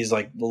any of these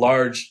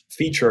large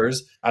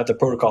features at the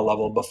protocol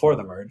level before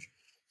the merge.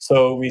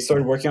 So we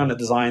started working on a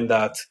design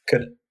that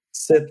could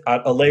sit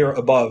at a layer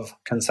above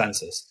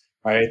consensus,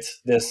 right?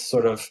 This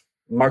sort of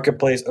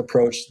marketplace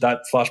approach that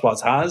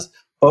Flashbots has,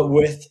 but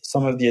with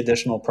some of the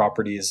additional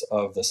properties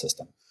of the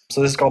system.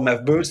 So this is called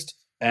MEV Boost,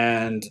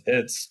 and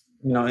it's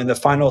in the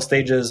final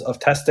stages of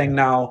testing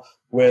now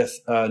with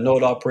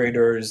node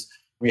operators.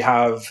 We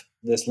have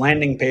this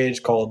landing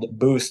page called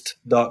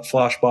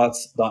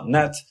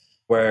boost.flashbots.net,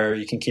 where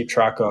you can keep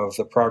track of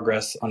the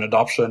progress on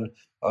adoption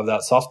of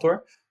that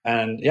software.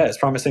 And yeah, it's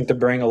promising to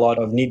bring a lot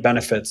of neat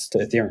benefits to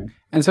Ethereum.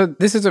 And so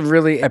this is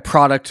really a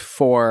product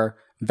for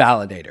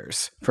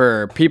validators,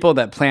 for people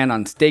that plan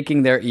on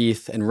staking their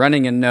ETH and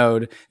running a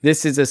node.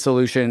 This is a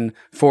solution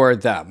for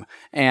them.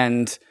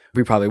 And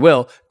we probably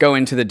will go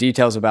into the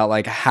details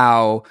about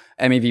how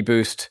MEV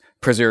Boost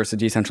preserves the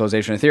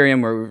decentralization of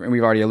Ethereum, where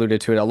we've already alluded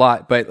to it a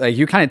lot, but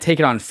you kind of take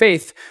it on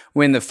faith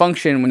when the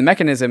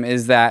mechanism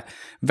is that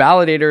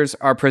validators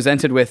are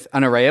presented with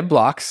an array of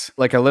blocks,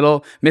 like a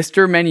little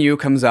Mr. menu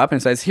comes up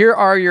and says, here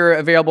are your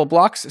available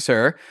blocks,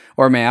 sir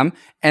or ma'am.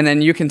 And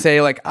then you can say,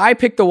 I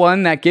pick the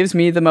one that gives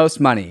me the most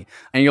money.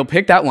 And you'll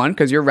pick that one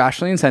because you're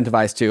rationally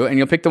incentivized to. And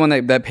you'll pick the one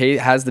that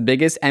has the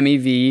biggest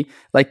MEV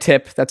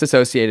tip that's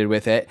associated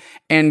with it.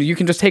 And you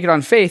can just take it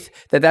on faith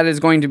that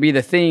is going to be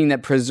the thing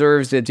that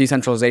preserves the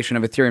decentralization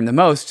of Ethereum the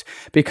most,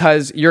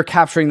 because you're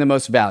capturing the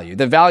most value.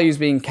 The value is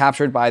being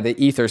captured by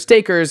the Ether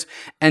stakers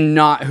and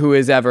not who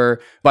is ever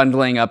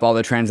bundling up all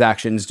the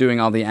transactions, doing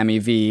all the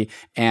MEV.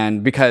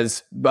 And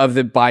because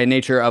of by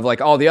nature of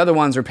all the other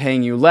ones are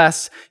paying you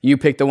less, you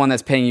pick the one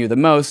that's paying you the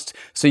most,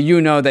 so you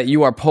know that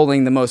you are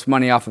pulling the most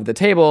money off of the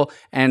table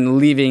and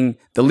leaving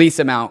the least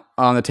amount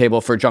on the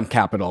table for jump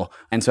capital.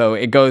 And so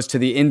it goes to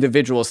the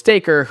individual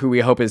staker, who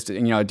we hope is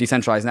a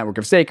decentralized network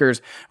of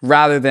stakers,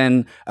 rather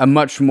than a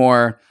much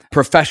more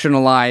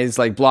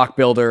professionalized block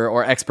builder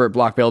or expert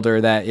block builder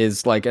that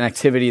is an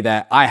activity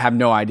that I have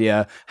no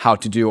idea how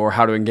to do or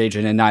how to engage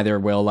in, and neither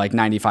will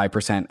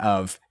 95%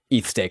 of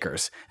ETH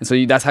stakers. And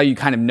so that's how you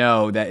kind of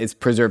know that it's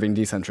preserving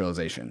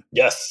decentralization.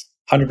 Yes,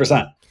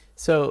 100%.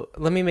 So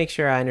let me make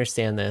sure I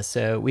understand this.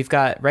 So we've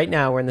got, right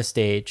now we're in the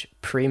stage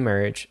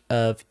pre-merge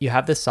of, you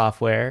have this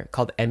software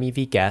called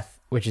MEV Geth,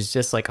 which is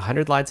just like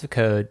 100 lines of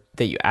code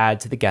that you add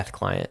to the Geth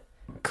client.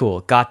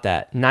 Cool, got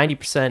that.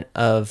 90%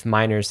 of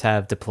miners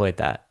have deployed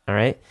that, all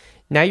right?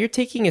 Now you're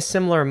taking a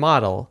similar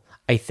model,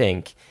 I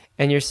think,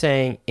 and you're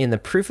saying in the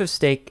proof of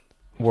stake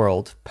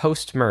world,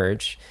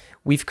 post-merge,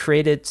 we've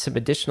created some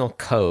additional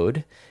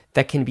code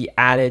that can be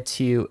added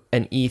to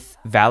an ETH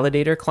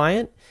validator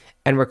client,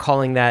 and we're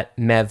calling that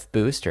MEV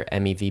Boost or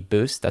MEV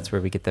Boost. That's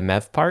where we get the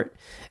MEV part.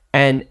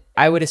 And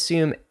I would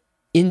assume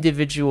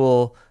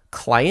individual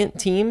client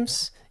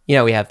teams,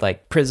 we have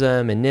like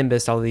Prism and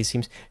Nimbus, all of these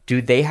teams,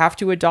 do they have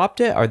to adopt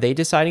it? Are they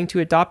deciding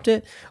to adopt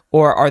it?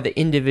 Or are the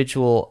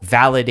individual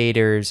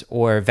validators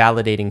or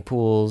validating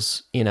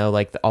pools,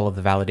 like all of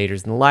the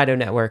validators in the Lido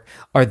network,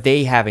 are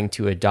they having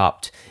to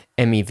adopt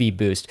MEV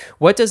Boost?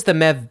 What does the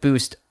MEV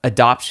Boost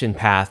adoption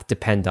path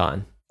depend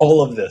on?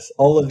 All of this,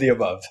 all of the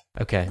above.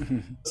 Okay.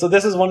 So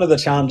this is one of the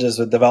challenges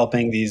with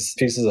developing these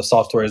pieces of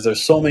software is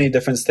there's so many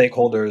different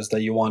stakeholders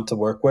that you want to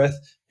work with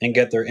and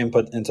get their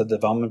input into the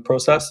development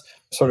process.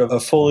 Sort of a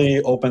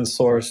fully open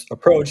source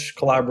approach,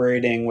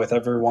 collaborating with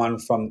everyone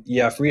from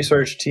EF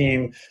research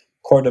team,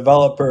 core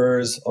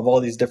developers of all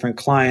these different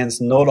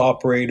clients, node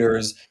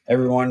operators,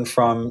 everyone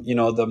from,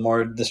 the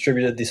more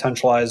distributed,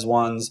 decentralized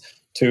ones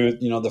to,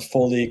 the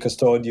fully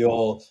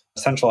custodial,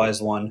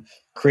 centralized one,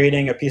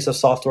 creating a piece of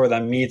software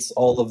that meets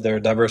all of their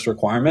diverse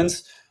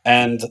requirements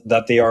and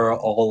that they are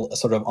all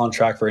sort of on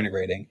track for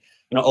integrating.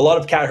 A lot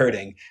of cat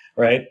herding,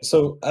 right?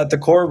 So at the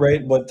core,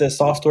 right, what this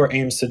software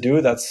aims to do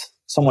that's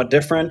somewhat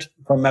different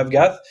from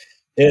MEVGeth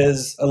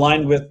is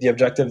aligned with the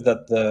objective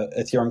that the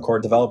Ethereum core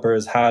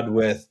developers had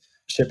with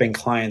shipping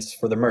clients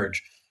for the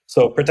merge.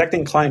 So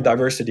protecting client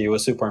diversity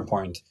was super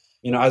important.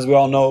 As we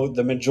all know,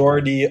 the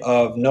majority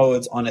of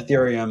nodes on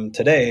Ethereum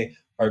today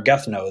are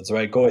Geth nodes,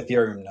 right? Go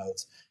Ethereum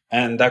nodes.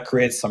 And that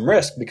creates some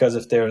risk because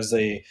if there's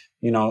a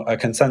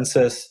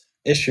consensus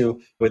issue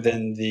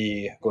within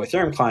the Go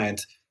Ethereum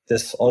client,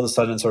 this all of a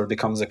sudden sort of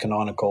becomes a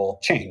canonical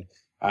chain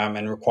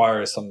and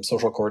requires some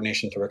social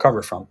coordination to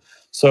recover from.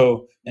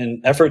 So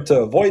in effort to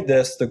avoid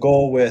this, the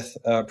goal with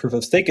proof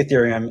of stake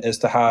Ethereum is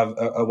to have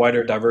a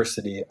wider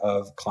diversity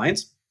of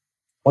clients.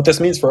 What this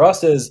means for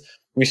us is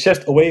we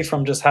shift away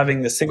from just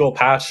having the single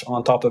patch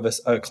on top of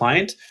a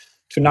client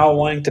to now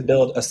wanting to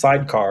build a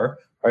sidecar,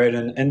 right,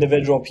 an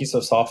individual piece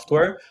of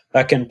software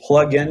that can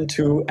plug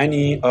into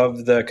any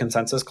of the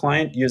consensus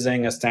client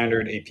using a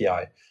standard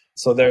API.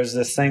 So there's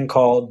this thing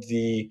called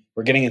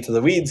we're getting into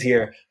the weeds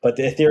here, but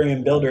the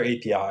Ethereum Builder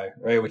API,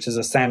 right, which is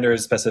a standard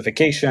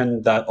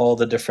specification that all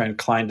the different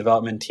client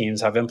development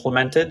teams have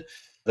implemented.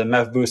 The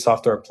MEV Boost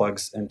software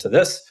plugs into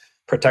this,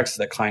 protects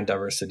the client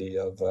diversity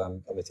of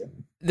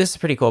Ethereum. This is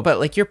pretty cool, but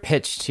like your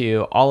pitch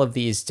to all of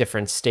these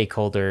different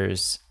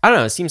stakeholders, I don't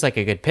know, it seems like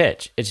a good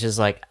pitch. It's just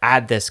like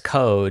add this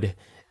code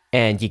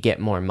and you get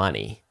more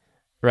money,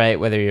 right?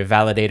 Whether you're a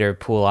validator,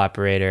 pool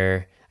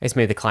operator, I guess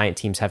maybe the client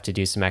teams have to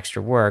do some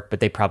extra work, but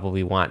they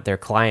probably want their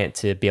client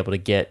to be able to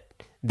get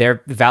their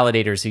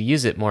validators who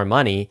use it more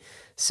money.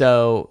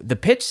 So the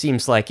pitch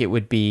seems like it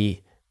would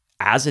be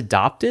as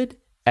adopted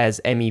as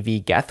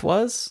MEV Geth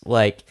was.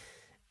 Like,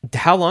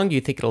 how long do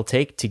you think it'll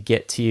take to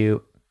get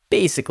to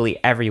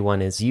basically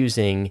everyone is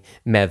using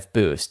MEV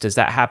Boost? Does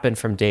that happen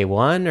from day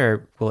one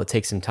or will it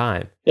take some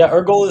time? Yeah,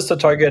 our goal is to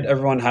target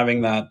everyone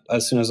having that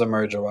as soon as a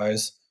merge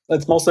arrives.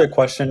 It's mostly a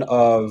question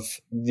of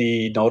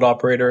the node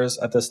operators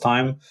at this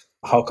time,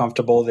 how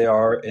comfortable they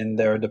are in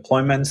their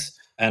deployments,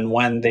 and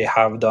when they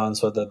have done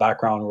sort of the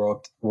background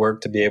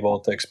work to be able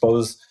to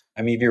expose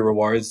MEV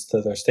rewards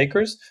to their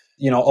stakers.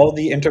 All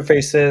the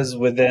interfaces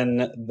within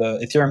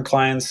the Ethereum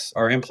clients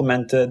are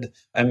implemented.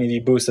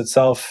 MEV Boost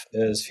itself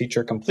is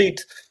feature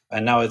complete.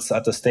 And now it's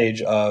at the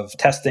stage of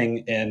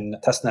testing in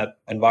testnet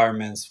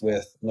environments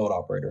with node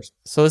operators.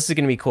 So this is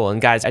going to be cool.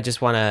 And guys, I just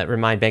want to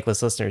remind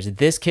Bankless listeners,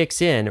 this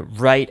kicks in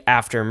right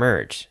after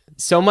merge.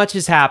 So much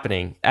is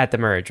happening at the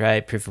merge,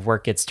 right? Proof of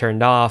work gets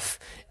turned off,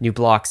 new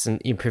blocks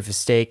in proof of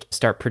stake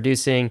start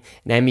producing,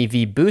 and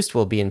MEV Boost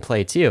will be in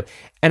play too.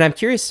 And I'm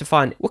curious,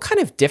 Stephane, what kind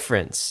of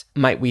difference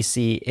might we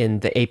see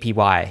in the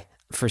APY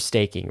for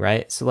staking,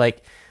 right? So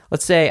like,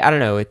 let's say, I don't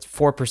know, it's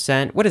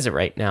 4%. What is it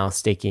right now,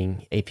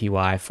 staking APY?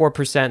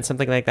 4%,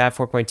 something like that,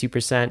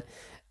 4.2%.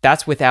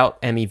 That's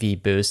without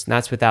MEV Boost, and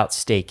that's without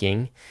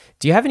staking.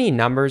 Do you have any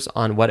numbers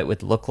on what it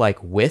would look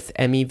like with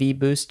MEV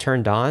Boost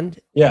turned on?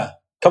 Yeah.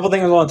 Couple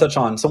things I want to touch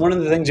on. So one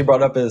of the things you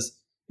brought up is,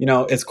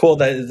 it's cool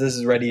that this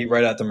is ready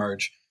right at the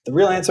merge. The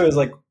real answer is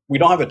like, we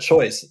don't have a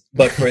choice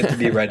but for it to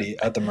be ready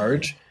at the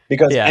merge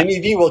because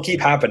MEV will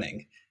keep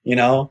happening,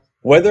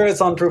 whether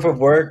it's on proof of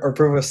work or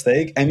proof of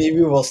stake,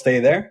 MEV will stay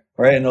there,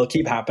 right? And it'll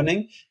keep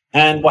happening.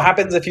 And what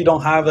happens if you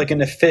don't have like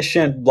an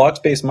efficient block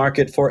space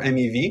market for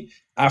MEV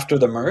after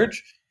the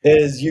merge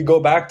is you go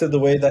back to the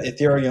way that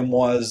Ethereum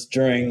was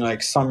during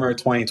like summer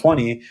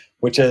 2020,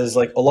 which is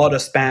like a lot of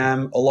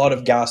spam, a lot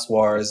of gas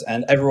wars,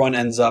 and everyone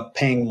ends up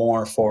paying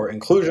more for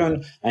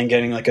inclusion and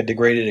getting like a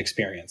degraded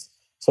experience.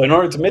 So in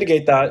order to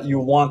mitigate that, you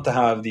want to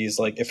have these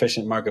like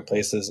efficient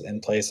marketplaces in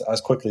place as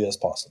quickly as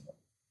possible.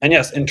 And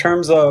yes, in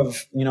terms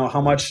of,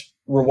 how much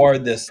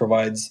reward this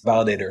provides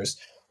validators,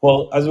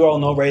 well, as we all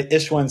know, right,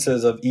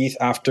 issuances of ETH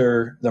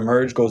after the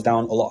merge goes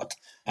down a lot.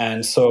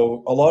 And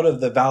so a lot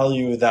of the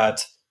value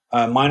that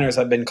miners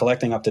have been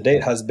collecting up to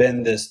date has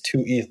been this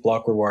 2 ETH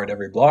block reward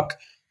every block.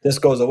 This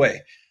goes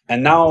away.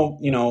 And now,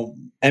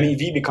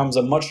 MEV becomes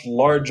a much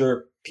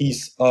larger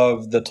piece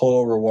of the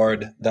total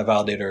reward that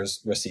validators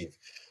receive.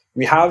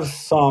 We have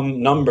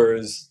some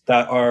numbers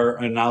that are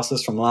an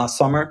analysis from last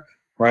summer,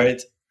 right?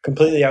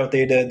 Completely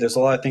outdated. There's a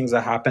lot of things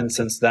that happened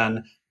since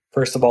then.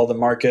 First of all, the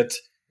market,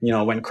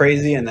 went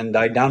crazy and then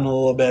died down a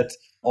little bit.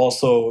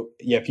 Also,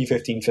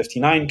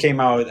 P1559 came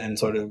out and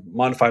sort of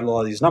modified a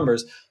lot of these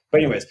numbers.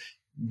 But anyways,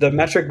 the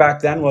metric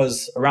back then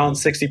was around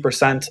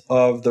 60%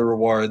 of the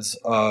rewards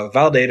of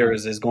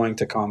validators is going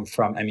to come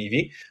from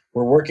MEV.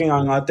 We're working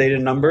on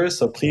updated numbers,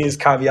 so please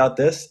caveat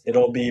this.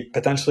 It'll be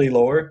potentially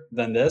lower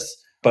than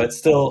this, but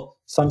still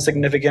some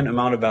significant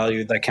amount of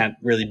value that can't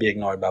really be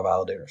ignored by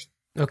validators.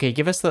 Okay,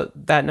 give us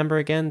that number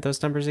again,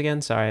 those numbers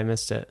again. Sorry, I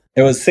missed it.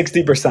 It was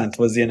 60%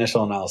 was the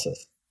initial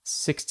analysis.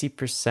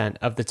 60%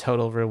 of the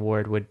total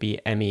reward would be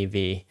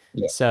MEV.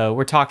 Yeah. So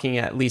we're talking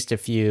at least a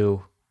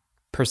few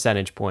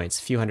percentage points,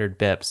 a few hundred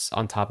bips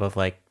on top of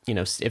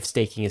if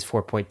staking is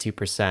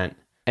 4.2%,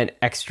 an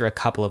extra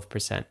couple of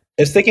percent.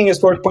 If staking is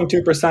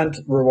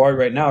 4.2% reward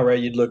right now, right,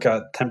 you'd look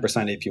at 10%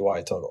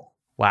 APY total.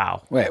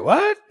 Wow. Wait,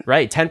 what?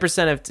 Right.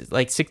 10% of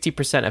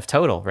 60% of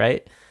total,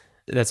 right?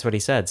 That's what he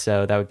said.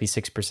 So that would be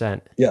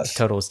 6%. Yes.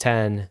 Total is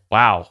 10.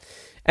 Wow.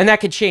 And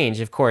that could change,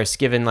 of course,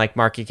 given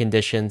market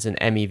conditions and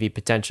MEV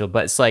potential.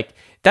 But it's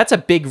that's a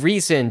big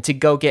reason to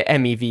go get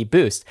MEV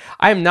boost.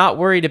 I'm not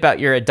worried about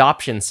your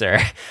adoption, sir.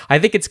 I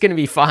think it's going to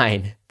be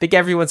fine. I think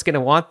everyone's going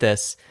to want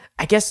this.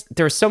 I guess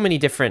there are so many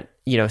different,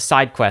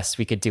 side quests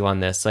we could do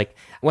on this.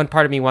 One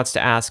part of me wants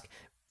to ask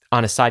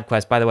on a side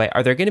quest, by the way,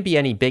 are there going to be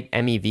any big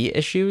MEV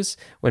issues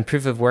when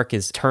proof of work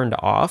is turned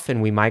off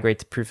and we migrate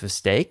to proof of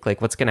stake?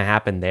 What's going to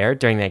happen there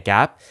during that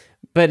gap?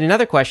 But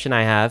another question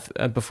I have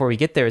before we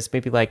get there is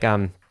maybe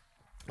why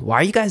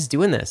are you guys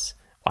doing this?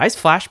 Why is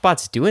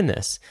Flashbots doing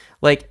this?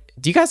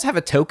 Do you guys have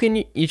a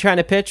token you trying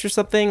to pitch or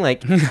something?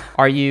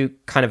 Are you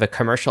kind of a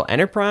commercial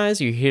enterprise?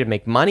 Are you here to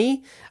make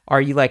money?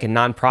 Are you a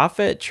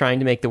nonprofit trying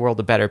to make the world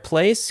a better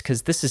place?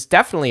 Because this is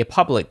definitely a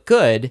public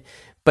good,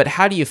 but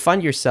how do you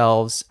fund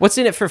yourselves? What's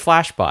in it for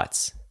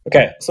Flashbots?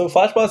 Okay, so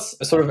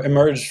Flashbots sort of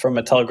emerged from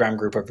a Telegram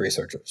group of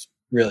researchers,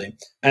 really.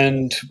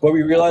 And what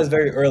we realized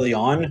very early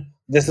on,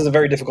 this is a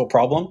very difficult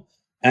problem.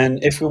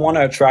 And if we want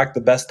to attract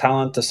the best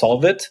talent to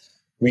solve it,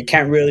 we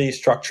can't really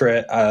structure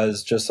it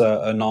as just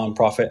a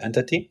nonprofit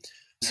entity.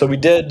 So we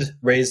did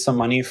raise some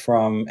money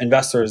from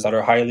investors that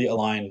are highly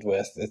aligned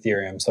with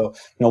Ethereum. So,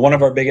 one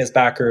of our biggest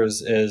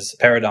backers is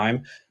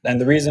Paradigm. And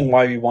the reason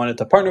why we wanted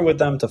to partner with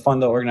them to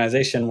fund the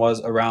organization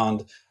was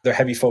around their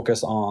heavy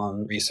focus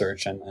on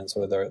research and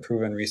sort of their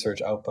proven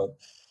research output.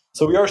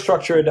 So we are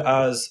structured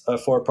as a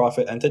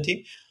for-profit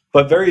entity,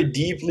 but very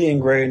deeply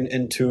ingrained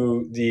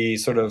into the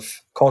sort of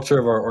culture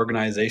of our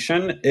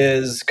organization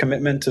is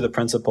commitment to the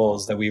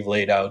principles that we've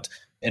laid out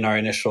in our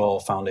initial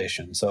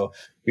foundation. So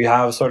we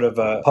have sort of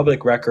a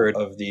public record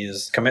of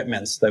these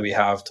commitments that we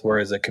have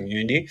towards a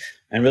community.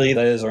 And really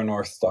that is our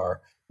North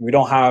Star. We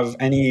don't have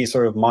any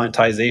sort of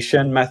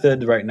monetization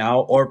method right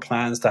now or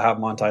plans to have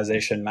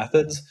monetization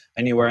methods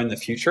anywhere in the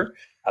future.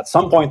 At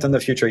some point in the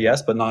future,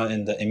 yes, but not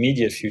in the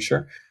immediate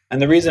future.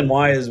 And the reason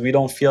why is we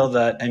don't feel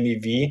that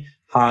MEV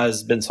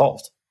has been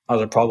solved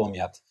as a problem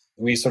yet.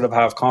 We sort of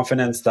have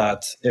confidence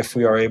that if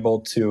we are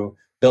able to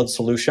build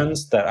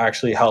solutions that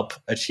actually help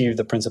achieve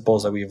the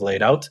principles that we've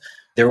laid out,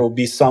 there will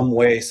be some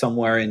way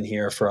somewhere in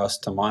here for us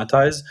to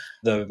monetize.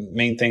 The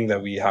main thing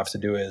that we have to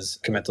do is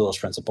commit to those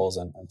principles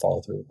and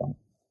follow through with them.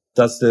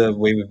 That's the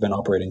way we've been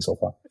operating so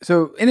far.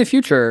 So in the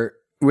future,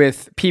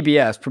 with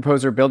PBS,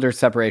 proposer builder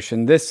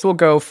separation, this will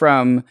go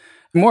from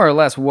more or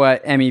less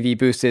what MEV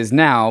Boost is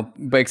now,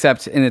 but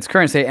except in its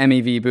current state,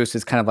 MEV Boost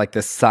is kind of like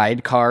the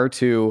sidecar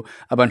to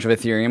a bunch of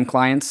Ethereum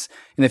clients.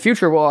 In the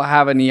future, we'll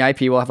have an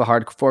EIP, we'll have a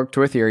hard fork to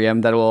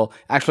Ethereum that will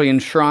actually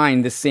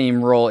enshrine the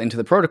same role into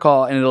the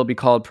protocol, and it'll be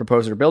called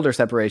proposer builder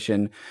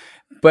separation.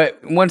 But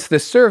once the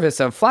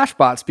service of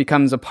Flashbots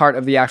becomes a part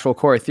of the actual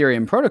core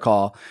Ethereum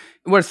protocol,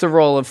 what's the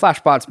role of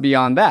Flashbots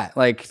beyond that?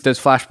 Does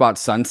Flashbots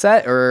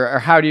sunset, or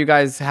how do you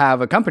guys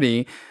have a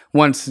company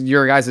once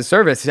your guys'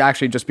 service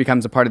actually just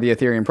becomes a part of the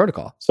Ethereum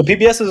protocol? So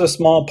PBS is a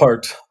small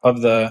part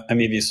of the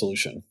MEV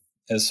solution,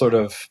 is sort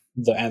of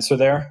the answer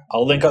there.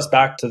 I'll link us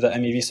back to the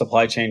MEV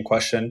supply chain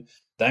question.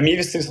 The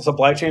MEV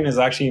supply chain is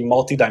actually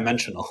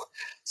multidimensional.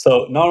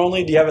 So not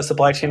only do you have a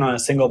supply chain on a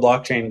single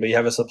blockchain, but you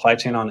have a supply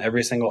chain on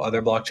every single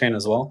other blockchain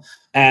as well.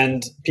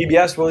 And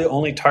PBS really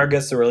only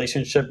targets the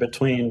relationship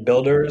between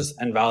builders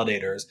and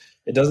validators.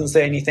 It doesn't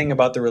say anything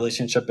about the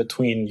relationship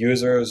between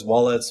users,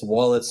 wallets,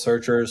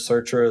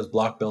 searchers,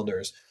 block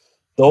builders.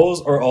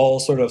 Those are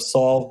all sort of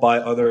solved by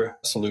other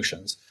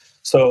solutions.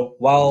 So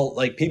while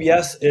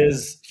PBS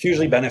is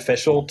hugely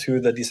beneficial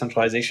to the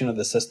decentralization of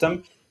the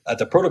system, at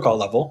the protocol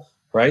level,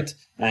 right?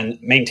 And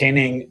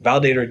maintaining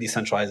validator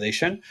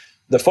decentralization.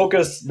 The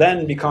focus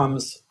then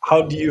becomes,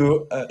 how do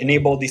you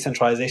enable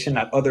decentralization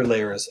at other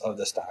layers of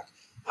the stack?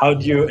 How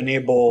do you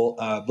enable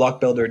block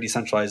builder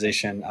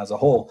decentralization as a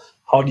whole?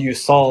 How do you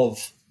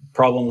solve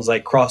problems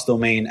like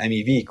cross-domain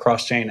MEV,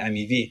 cross-chain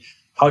MEV?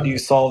 How do you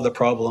solve the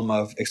problem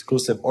of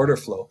exclusive order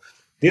flow?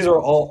 These are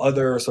all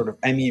other sort of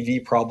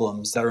MEV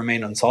problems that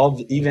remain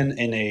unsolved, even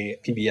in a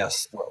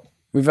PBS world.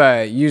 We've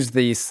used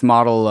this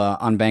model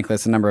on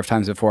Bankless a number of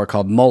times before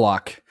called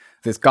Moloch,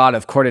 this god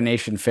of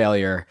coordination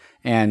failure.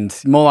 And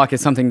Moloch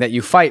is something that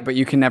you fight, but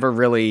you can never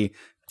really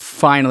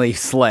finally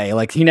slay.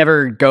 Like, he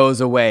never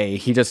goes away.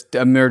 He just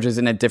emerges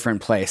in a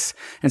different place.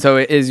 And so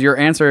is your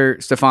answer,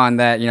 Stephane,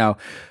 that,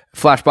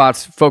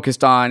 Flashbots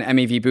focused on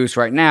MEV boost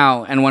right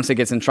now, and once it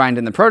gets enshrined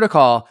in the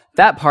protocol,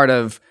 that part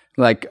of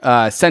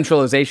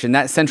centralization,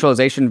 that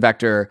centralization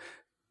vector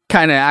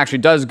kind of actually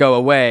does go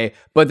away,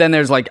 but then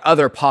there's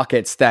other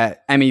pockets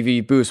that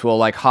MEV boost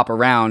will hop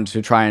around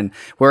to try and,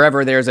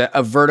 wherever there's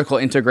a vertical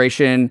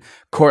integration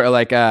core,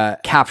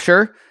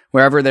 capture,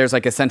 wherever there's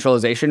a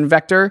centralization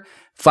vector,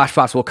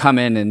 Flashbots will come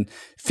in and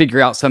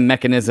figure out some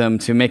mechanism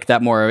to make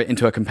that more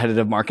into a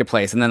competitive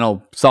marketplace, and then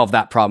it'll solve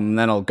that problem. And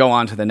then it'll go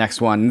on to the next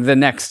one, the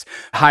next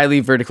highly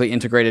vertically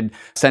integrated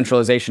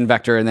centralization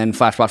vector, and then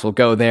Flashbots will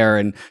go there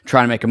and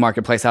try to make a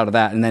marketplace out of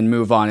that, and then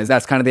move on. Is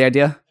that kind of the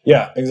idea?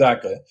 Yeah,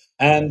 exactly.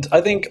 And I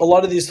think a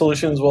lot of these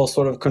solutions will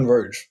sort of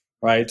converge,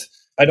 right?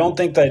 I don't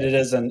think that it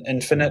is an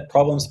infinite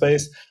problem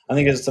space. I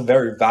think it's a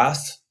very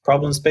vast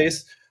problem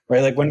space.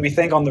 Right, like when we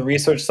think on the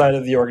research side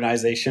of the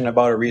organization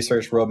about a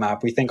research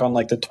roadmap, we think on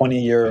the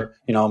 20-year,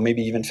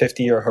 maybe even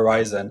 50-year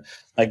horizon.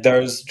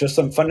 There's just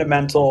some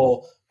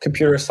fundamental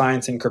computer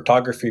science and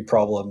cryptography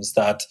problems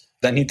that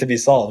need to be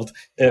solved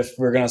if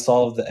we're going to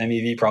solve the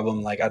MEV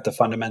problem at the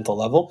fundamental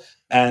level.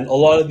 And a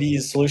lot of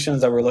these solutions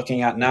that we're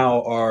looking at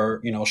now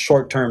are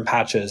short-term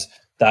patches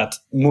that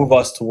move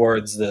us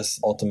towards this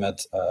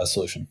ultimate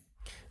solution.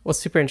 What's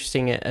super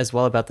interesting as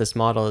well about this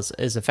model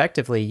is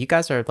effectively you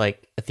guys are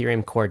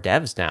Ethereum core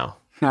devs now,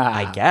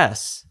 I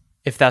guess,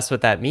 if that's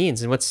what that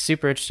means. And what's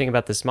super interesting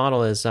about this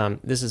model is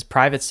this is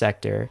private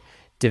sector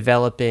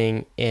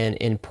developing an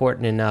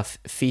important enough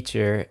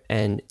feature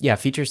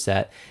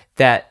set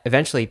that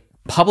eventually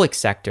public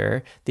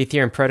sector, the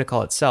Ethereum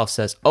protocol itself,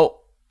 says,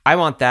 oh, I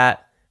want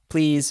that.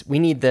 Please, we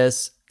need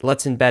this.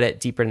 Let's embed it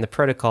deeper in the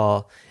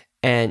protocol.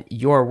 And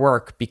your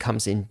work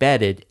becomes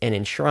embedded and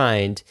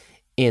enshrined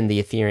in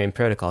the Ethereum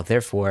protocol,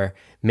 therefore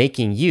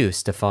making you,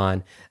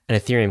 Stephane, an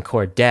Ethereum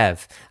core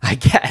dev, I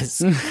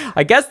guess.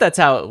 I guess that's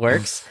how it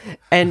works.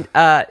 And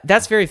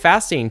that's very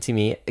fascinating to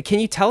me. Can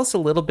you tell us a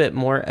little bit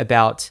more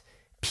about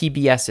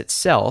PBS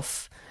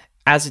itself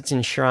as it's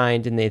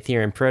enshrined in the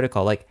Ethereum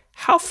protocol?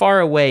 How far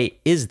away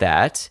is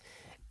that?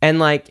 And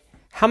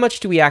how much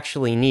do we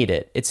actually need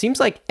it? It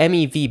seems like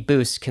MEV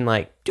Boost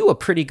can do a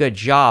pretty good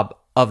job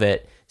of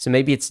it. So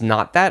maybe it's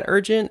not that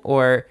urgent,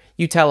 or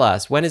you tell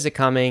us, when is it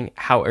coming?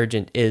 How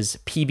urgent is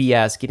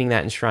PBS getting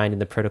that enshrined in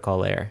the protocol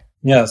layer?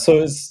 Yeah, so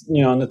it's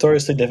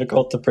notoriously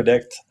difficult to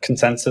predict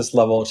consensus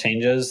level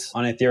changes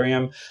on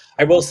Ethereum.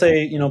 I will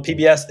say,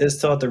 PBS is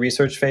still at the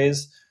research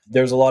phase.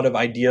 There's a lot of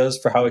ideas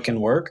for how it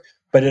can work,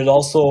 but it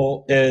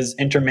also is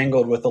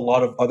intermingled with a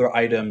lot of other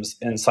items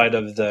inside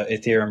of the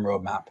Ethereum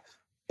roadmap.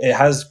 It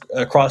has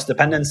cross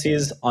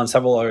dependencies on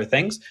several other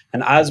things.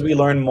 And as we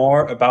learn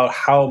more about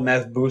how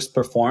MEV Boost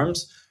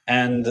performs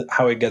and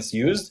how it gets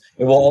used,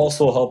 it will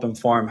also help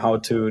inform how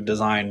to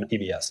design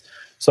PBS.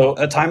 So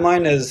a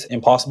timeline is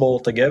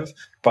impossible to give,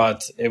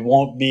 but it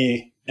won't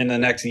be in the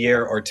next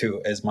year or two,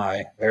 is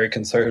my very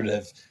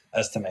conservative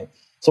estimate.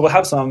 So we'll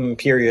have some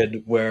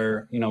period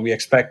where we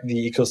expect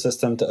the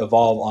ecosystem to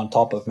evolve on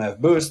top of MEV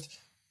Boost,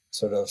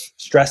 sort of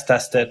stress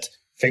test it,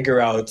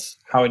 figure out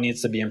how it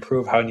needs to be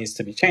improved, how it needs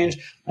to be changed,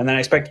 and then I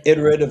expect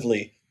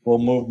iteratively we'll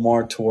move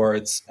more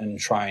towards an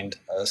enshrined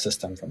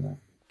system from there.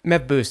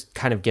 MEV Boost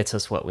kind of gets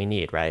us what we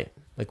need, right?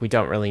 We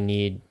don't really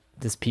need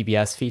this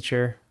PBS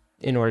feature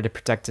in order to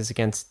protect us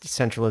against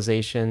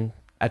decentralization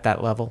at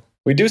that level.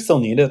 We do still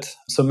need it.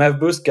 So MEV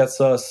Boost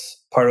gets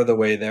us part of the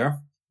way there.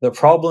 The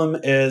problem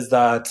is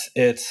that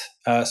it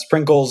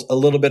sprinkles a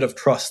little bit of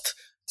trust,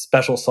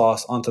 special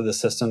sauce onto the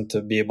system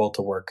to be able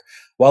to work.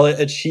 While it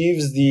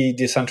achieves the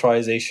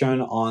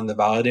decentralization on the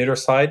validator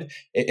side,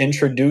 it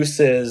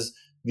introduces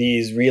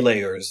these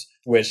relayers,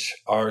 which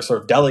are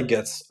sort of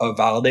delegates of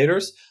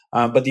validators.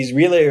 But these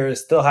relayers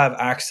still have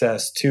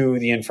access to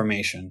the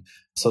information.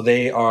 So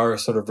they are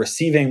sort of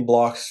receiving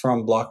blocks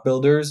from block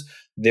builders.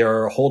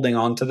 They're holding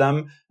on to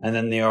them, and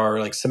then they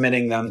are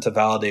submitting them to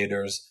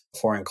validators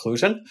for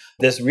inclusion.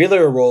 This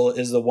relayer role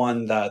is the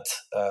one that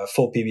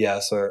full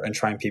PBS or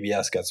enshrined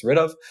PBS gets rid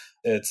of.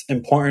 It's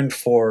important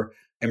for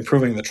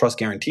improving the trust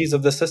guarantees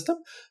of the system,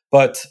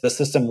 but the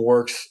system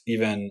works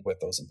even with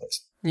those in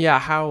place. Yeah,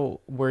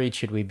 how worried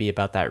should we be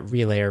about that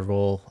relayer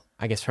role,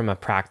 I guess, from a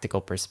practical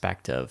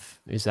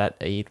perspective? Is that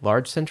a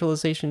large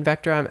centralization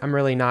vector? I'm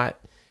really not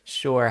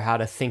sure how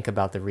to think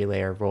about the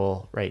relayer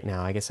role right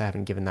now. I guess I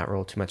haven't given that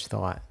role too much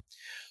thought.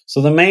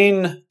 So the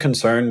main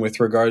concern with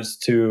regards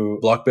to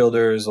block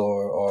builders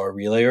or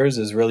relayers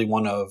is really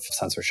one of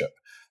censorship.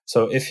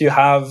 So if you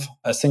have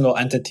a single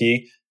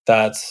entity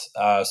that's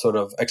sort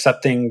of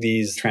accepting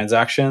these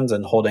transactions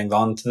and holding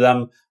on to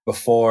them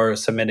before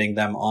submitting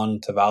them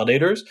on to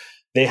validators,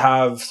 they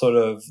have sort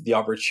of the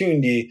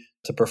opportunity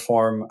to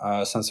perform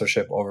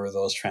censorship over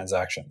those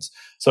transactions.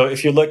 So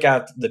if you look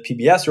at the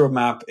PBS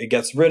roadmap, it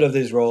gets rid of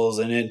these roles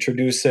and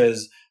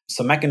introduces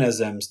some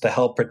mechanisms to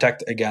help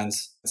protect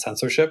against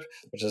censorship,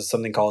 which is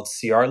something called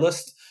CR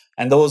list.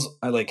 And those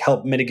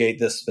help mitigate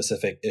this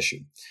specific issue.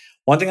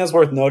 One thing that's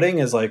worth noting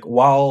is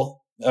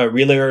while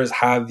relayers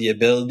have the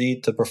ability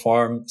to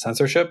perform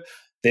censorship,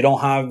 they don't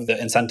have the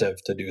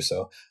incentive to do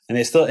so. And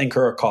they still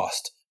incur a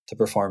cost to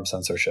perform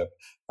censorship,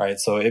 right?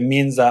 So it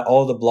means that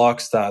all the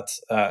blocks that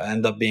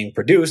end up being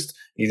produced,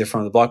 either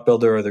from the block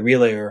builder or the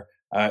relayer,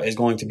 is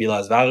going to be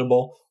less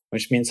valuable,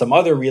 which means some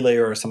other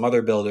relayer or some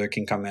other builder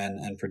can come in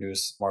and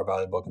produce more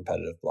valuable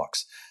competitive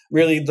blocks.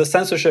 Really, the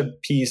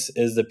censorship piece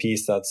is the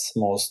piece that's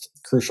most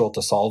crucial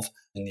to solve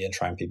in the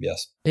Enshrine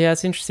PBS. Yeah,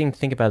 it's interesting to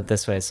think about it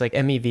this way. It's like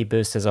MEV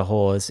boost as a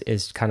whole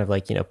is kind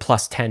of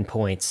plus 10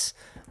 points,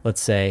 let's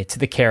say, to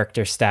the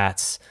character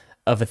stats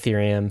of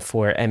Ethereum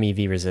for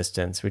MEV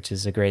resistance, which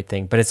is a great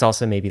thing. But it's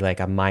also maybe like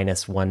a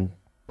 -1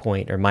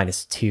 point or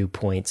 -2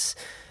 points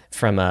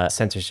from a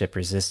censorship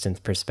resistance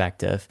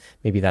perspective.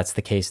 Maybe that's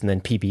the case. And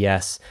then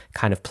PBS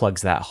kind of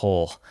plugs that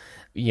hole.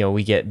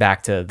 We get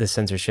back to the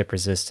censorship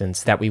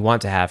resistance that we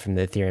want to have from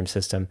the Ethereum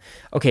system.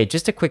 Okay,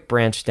 just a quick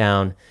branch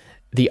down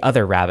the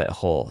other rabbit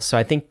hole. So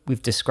I think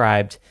we've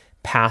described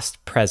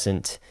past,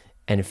 present,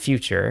 and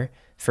future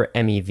for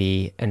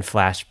MEV and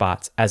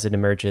Flashbots as it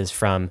emerges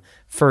from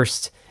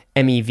first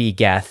MEV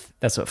Geth.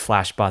 That's what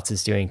Flashbots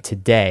is doing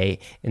today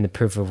in the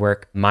proof of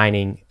work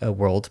mining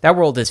world. That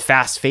world is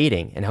fast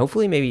fading, and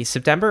hopefully maybe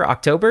September,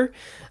 October,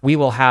 we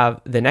will have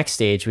the next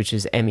stage, which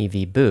is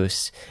MEV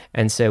Boost.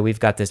 And so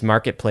we've got this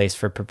marketplace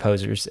for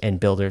proposers and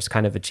builders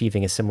kind of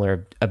achieving a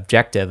similar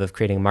objective of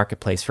creating a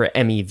marketplace for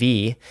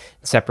MEV,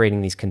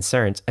 separating these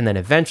concerns. And then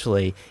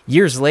eventually,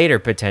 years later,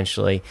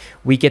 potentially,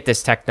 we get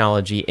this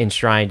technology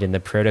enshrined in the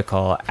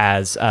protocol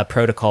as a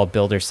protocol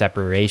builder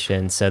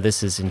separation. So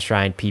this is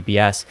enshrined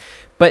PBS.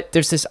 But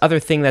there's this other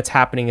thing that's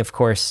happening, of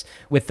course,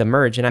 with the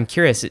merge. And I'm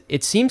curious,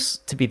 it seems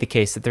to be the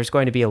case that there's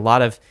going to be a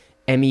lot of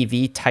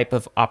MEV type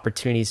of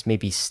opportunities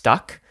maybe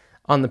stuck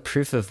on the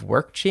proof of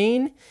work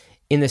chain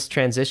in this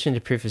transition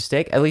to proof of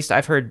stake. At least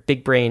I've heard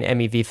big brain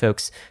MEV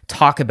folks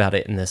talk about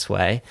it in this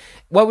way.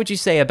 What would you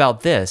say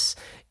about this?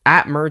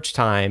 At merge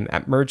time,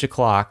 at merge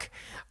o'clock,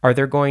 are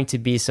there going to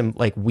be some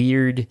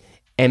weird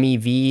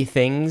MEV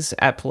things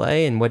at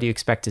play? And what do you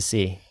expect to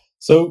see?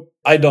 So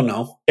I don't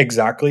know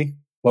exactly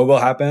what will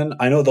happen.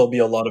 I know there'll be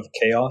a lot of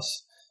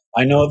chaos.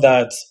 I know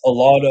that a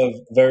lot of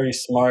very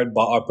smart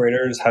bot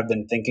operators have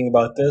been thinking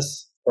about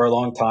this for a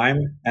long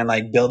time and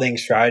building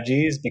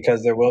strategies,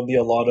 because there will be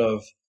a lot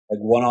of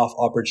one-off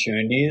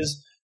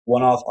opportunities,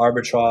 one-off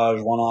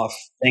arbitrage, one-off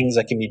things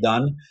that can be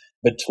done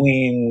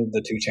between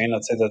the two chains.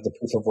 Let's say that the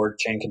proof of work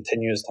chain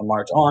continues to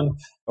march on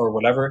or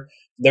whatever.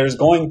 There's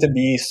going to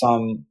be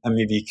some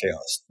MEV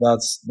chaos.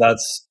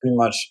 That's pretty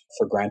much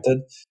for granted.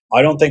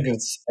 I don't think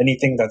it's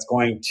anything that's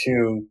going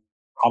to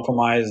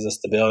compromise the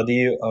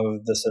stability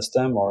of the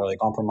system or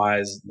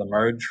compromise the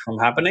merge from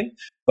happening,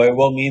 but it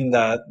will mean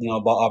that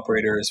bot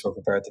operators who are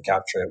prepared to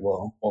capture it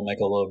will make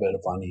a little bit of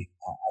money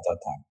at that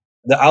time.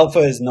 The alpha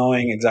is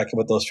knowing exactly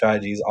what those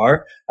strategies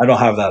are. I don't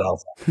have that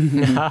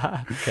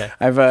alpha.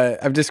 Okay.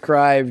 I've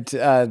described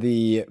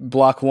the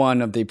block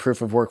one of the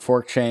proof of work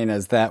fork chain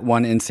as that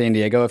one in San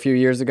Diego a few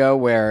years ago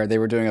where they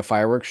were doing a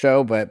fireworks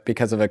show, but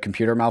because of a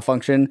computer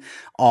malfunction,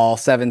 all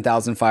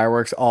 7,000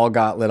 fireworks all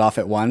got lit off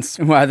at once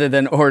rather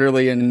than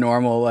orderly and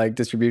normal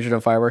distribution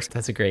of fireworks.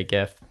 That's a great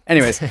GIF.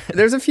 Anyways,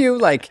 there's a few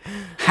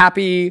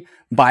happy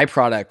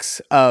byproducts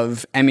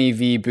of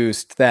MEV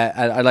Boost that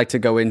I'd like to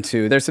go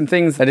into. There's some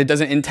things that it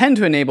doesn't intend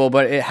to enable,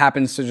 but it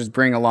happens to just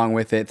bring along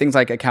with it. Things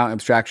like account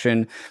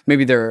abstraction.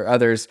 Maybe there are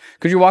others.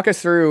 Could you walk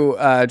us through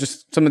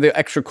just some of the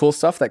extra cool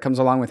stuff that comes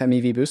along with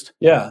MEV Boost?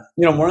 Yeah.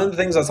 One of the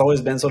things that's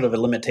always been sort of a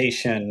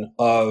limitation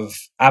of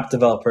app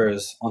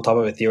developers on top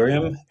of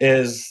Ethereum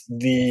is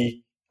the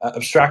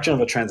abstraction of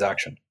a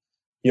transaction.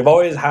 You've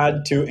always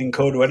had to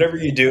encode whatever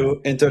you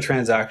do into a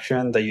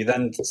transaction that you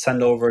then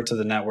send over to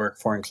the network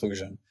for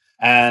inclusion.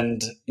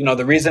 And,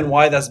 the reason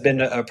why that's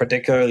been a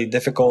particularly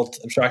difficult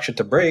abstraction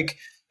to break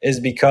is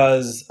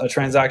because a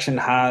transaction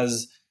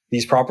has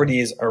these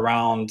properties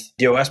around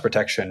DOS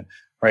protection,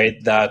 right?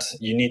 That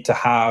you need to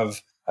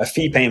have a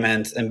fee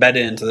payment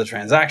embedded into the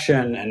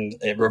transaction and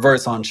it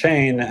reverts on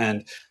chain.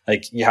 And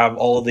you have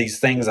all of these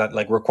things that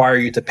require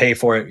you to pay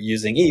for it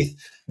using ETH.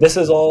 This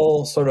is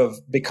all sort of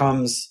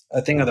becomes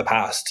a thing of the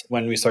past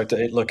when we start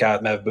to look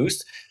at MEV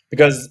Boost,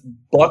 because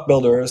block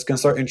builders can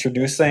start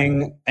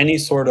introducing any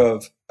sort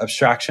of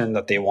abstraction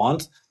that they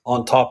want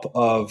on top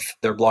of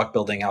their block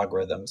building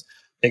algorithms.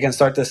 They can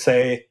start to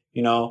say,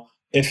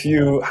 If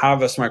you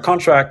have a smart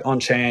contract on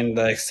chain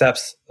that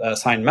accepts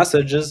signed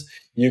messages,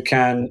 you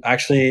can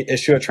actually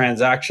issue a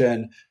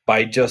transaction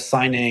by just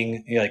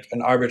signing like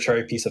an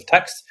arbitrary piece of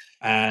text,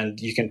 and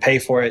you can pay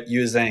for it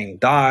using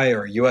DAI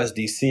or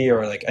USDC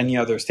or like any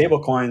other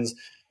stable coins.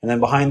 And then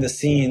behind the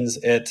scenes,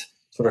 it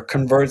sort of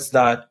converts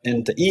that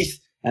into ETH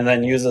and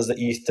then uses the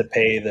ETH to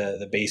pay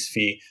the base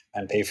fee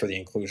and pay for the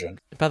inclusion.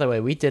 By the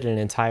way, we did an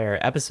entire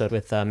episode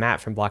with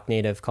Matt from Block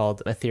Native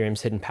called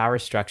Ethereum's Hidden Power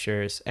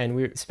Structures, and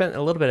we spent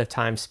a little bit of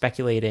time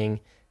speculating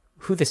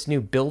who this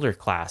new builder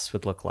class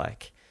would look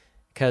like.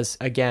 Because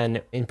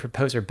again, in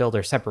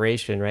proposer-builder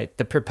separation, right,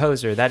 the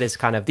proposer, that is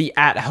kind of the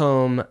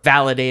at-home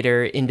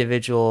validator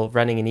individual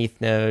running an ETH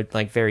node,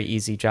 like very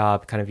easy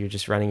job, kind of you're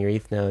just running your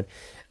ETH node.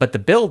 But the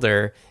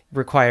builder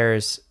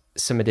requires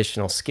some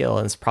additional skill,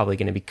 and it's probably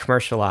going to be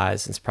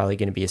commercialized. It's probably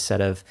going to be a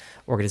set of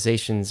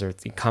organizations or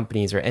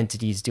companies or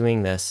entities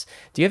doing this.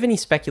 Do you have any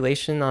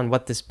speculation on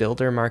what this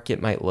builder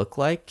market might look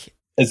like?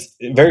 It's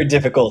very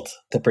difficult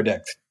to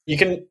predict. You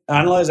can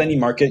analyze any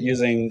market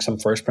using some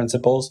first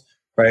principles,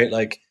 right?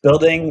 Like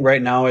building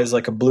right now is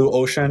like a blue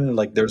ocean,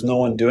 like there's no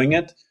one doing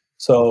it.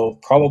 So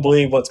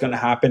probably what's going to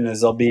happen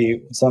is there'll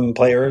be some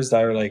players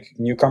that are like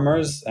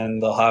newcomers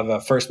and they'll have a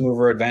first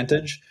mover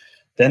advantage.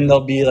 Then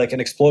there'll be like an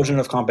explosion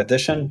of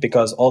competition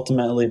because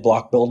ultimately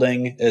block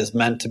building is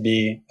meant to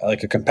be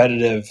like a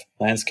competitive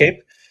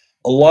landscape.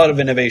 A lot of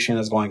innovation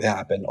is going to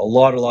happen, a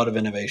lot of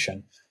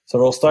innovation. So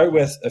it'll start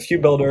with a few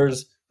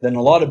builders, then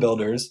a lot of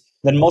builders,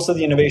 then most of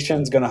the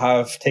innovation is going to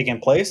have taken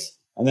place.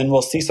 And then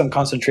we'll see some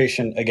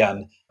concentration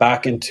again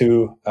back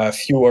into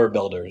fewer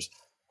builders.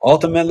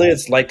 Ultimately,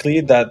 it's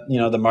likely that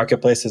the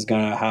marketplace is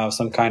going to have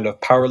some kind of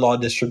power law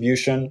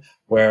distribution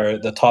where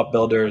the top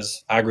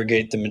builders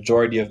aggregate the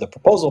majority of the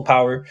proposal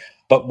power.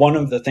 But one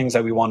of the things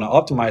that we want to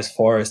optimize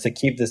for is to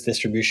keep this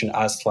distribution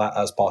as flat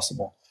as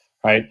possible,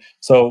 right?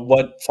 So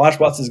what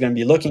Flashbots is going to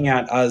be looking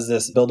at as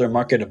this builder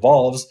market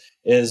evolves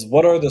is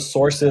what are the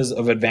sources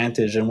of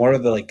advantage and what are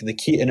the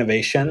key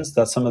innovations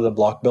that some of the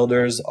block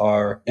builders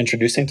are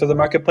introducing to the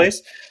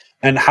marketplace,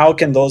 and how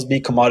can those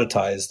be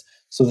commoditized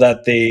so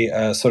that they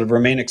sort of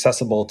remain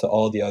accessible to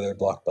all the other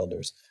block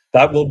builders.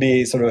 That will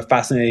be sort of a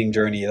fascinating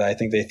journey that I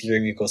think the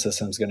Ethereum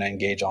ecosystem is going to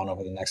engage on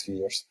over the next few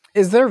years.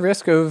 Is there a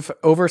risk of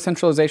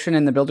over-centralization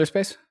in the builder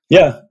space?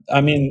 Yeah,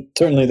 I mean,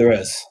 certainly there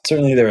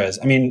is.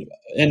 I mean,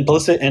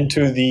 implicit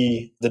into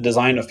the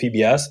design of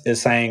PBS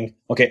is saying,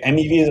 okay,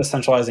 MEV is a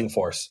centralizing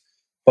force,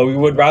 but we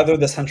would rather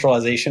the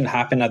centralization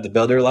happen at the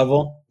builder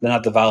level than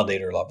at the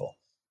validator level.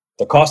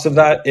 The cost of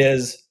that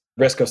is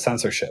risk of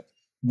censorship.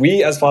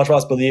 We as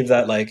Flashbots believe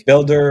that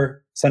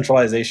builder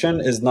centralization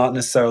is not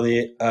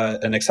necessarily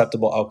an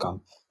acceptable outcome.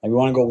 We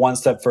want to go one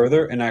step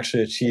further and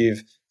actually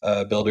achieve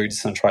builder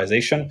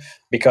decentralization,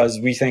 because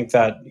we think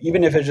that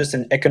even if it's just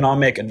an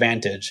economic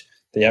advantage,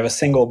 that you have a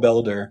single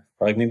builder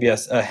or maybe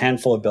a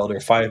handful of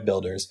builders, 5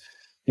 builders,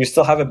 you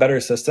still have a better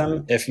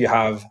system if you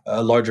have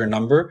a larger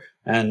number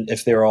and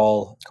if they're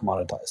all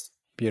commoditized.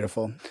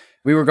 Beautiful.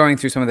 We were going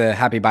through some of the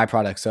happy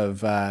byproducts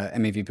of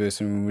MEV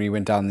Boost, and we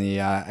went down the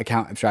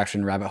account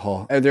abstraction rabbit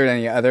hole. Are there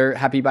any other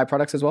happy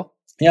byproducts as well?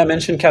 Yeah, I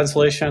mentioned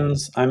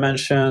cancellations. I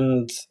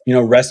mentioned,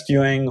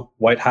 rescuing,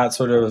 white hat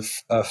sort of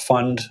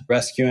fund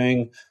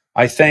rescuing.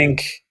 I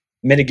think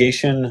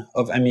mitigation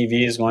of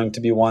MEV is going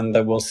to be one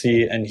that we'll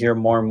see and hear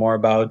more and more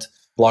about.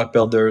 Block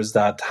builders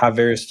that have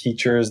various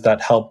features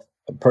that help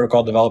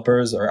protocol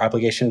developers or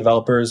application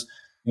developers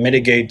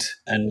mitigate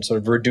and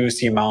sort of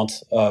reduce the amount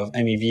of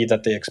MEV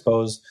that they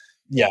expose.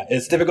 Yeah,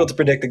 it's difficult to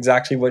predict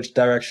exactly which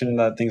direction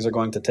that things are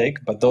going to take,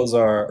 but those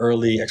are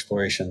early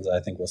explorations I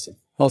think we'll see.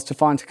 Well,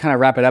 Stephane, to kind of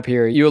wrap it up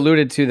here, you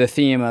alluded to the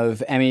theme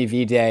of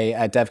MEV Day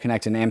at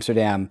DevConnect in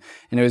Amsterdam,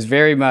 and it was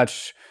very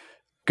much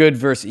good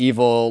versus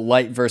evil,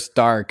 light versus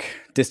dark,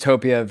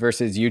 dystopia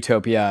versus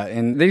utopia.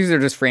 And these are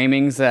just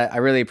framings that I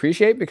really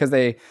appreciate because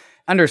they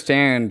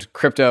understand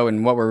crypto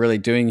and what we're really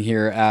doing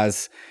here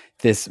as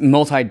this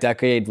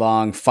multi-decade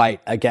long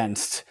fight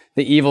against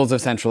the evils of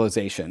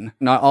centralization.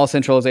 Not all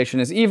centralization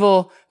is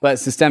evil, but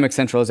systemic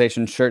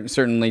centralization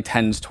certainly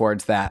tends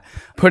towards that.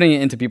 Putting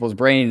it into people's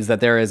brains that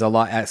there is a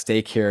lot at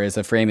stake here is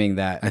a framing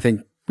that I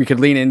think we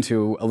could lean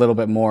into a little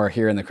bit more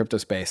here in the crypto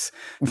space.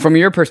 From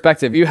your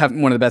perspective, you have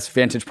one of the best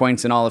vantage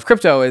points in all of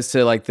crypto as to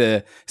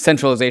the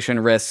centralization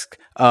risk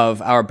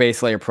of our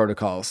base layer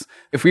protocols.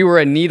 If we were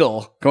a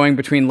needle going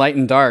between light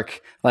and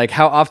dark,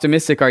 how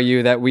optimistic are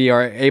you that we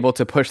are able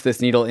to push this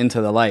needle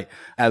into the light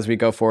as we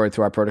go forward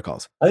through our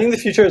protocols? I think the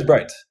future is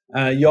bright.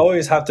 You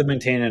always have to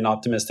maintain an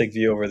optimistic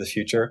view over the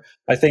future.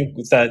 I think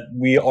that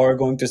we are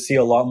going to see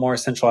a lot more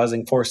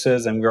centralizing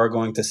forces and we are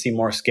going to see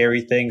more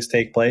scary things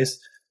take place.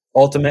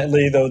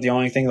 Ultimately, though, the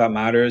only thing that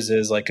matters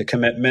is a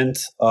commitment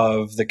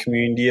of the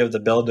community of the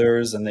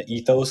builders and the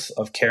ethos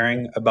of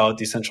caring about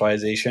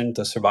decentralization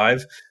to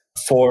survive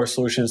for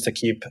solutions to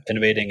keep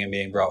innovating and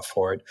being brought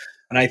forward.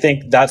 And I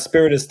think that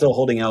spirit is still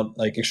holding out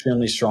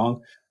extremely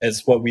strong.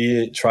 It's what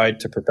we tried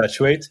to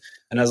perpetuate.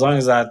 And as long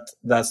as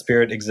that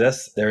spirit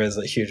exists, there is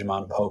a huge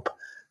amount of hope.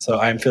 So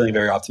I'm feeling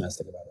very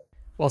optimistic about it.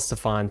 Well,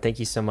 Stephane, thank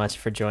you so much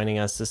for joining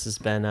us. This has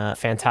been a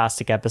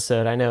fantastic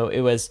episode. I know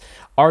it was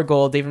our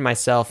goal, David and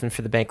myself, and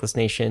for the Bankless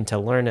Nation, to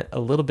learn a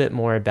little bit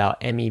more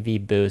about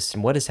MEV Boost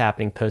and what is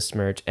happening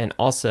post-merge, and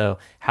also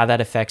how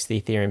that affects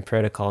the Ethereum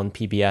protocol and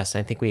PBS.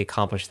 I think we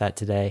accomplished that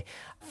today.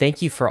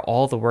 Thank you for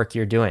all the work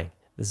you're doing.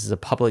 This is a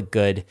public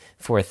good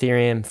for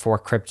Ethereum, for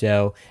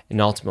crypto, and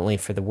ultimately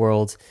for the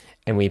world,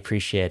 and we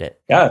appreciate it.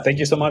 Yeah, thank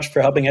you so much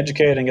for helping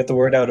educate and get the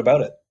word out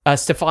about it.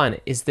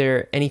 Stephane, is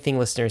there anything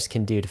listeners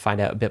can do to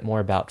find out a bit more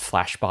about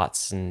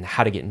Flashbots and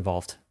how to get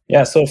involved?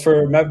 Yeah, so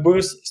for MEV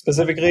Boost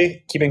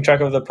specifically, keeping track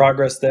of the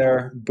progress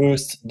there,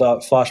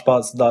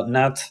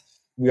 boost.flashbots.net.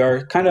 We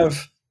are kind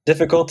of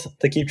difficult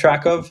to keep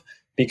track of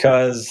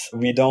because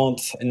we don't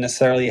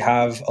necessarily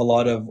have a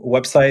lot of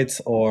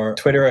websites or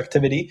Twitter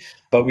activity,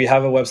 but we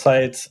have a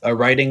website, a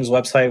writings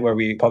website where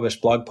we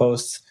publish blog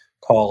posts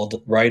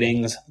called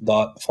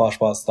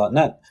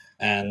writings.flashbots.net.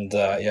 And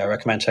I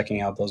recommend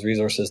checking out those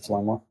resources to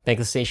learn more.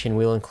 Bankless Nation,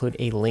 we will include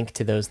a link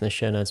to those in the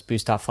show notes,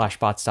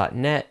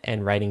 boost.flashbots.net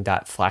and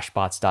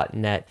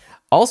writing.flashbots.net.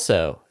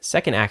 Also,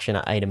 second action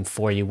item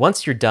for you.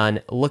 Once you're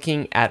done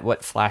looking at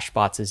what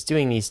Flashbots is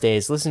doing these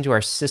days, listen to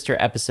our sister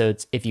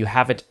episodes if you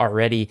haven't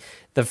already.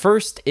 The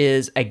first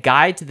is a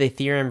guide to the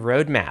Ethereum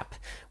roadmap,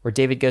 where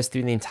David goes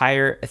through the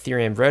entire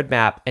Ethereum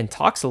roadmap and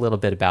talks a little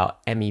bit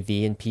about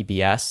MEV and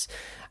PBS.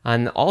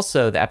 And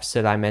also the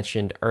episode I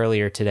mentioned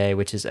earlier today,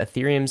 which is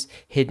Ethereum's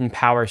hidden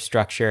power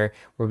structure,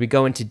 where we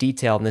go into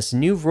detail in this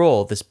new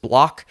role, this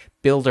block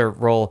builder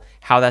role,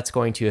 how that's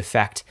going to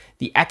affect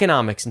the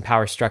economics and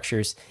power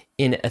structures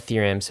in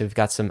Ethereum. So we've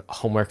got some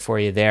homework for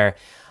you there.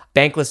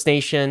 Bankless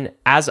Nation,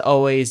 as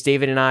always,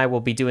 David and I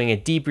will be doing a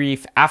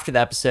debrief after the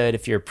episode.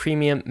 If you're a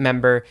premium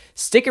member,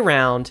 stick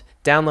around,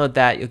 download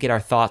that. You'll get our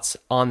thoughts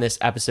on this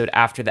episode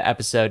after the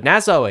episode. And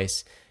as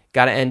always,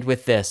 got to end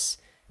with this.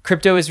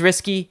 Crypto is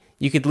risky.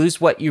 You could lose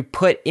what you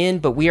put in,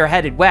 but we are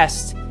headed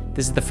west.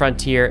 This is the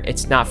frontier.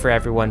 It's not for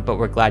everyone, but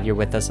we're glad you're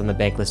with us on the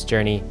Bankless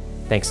journey.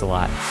 Thanks a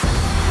lot.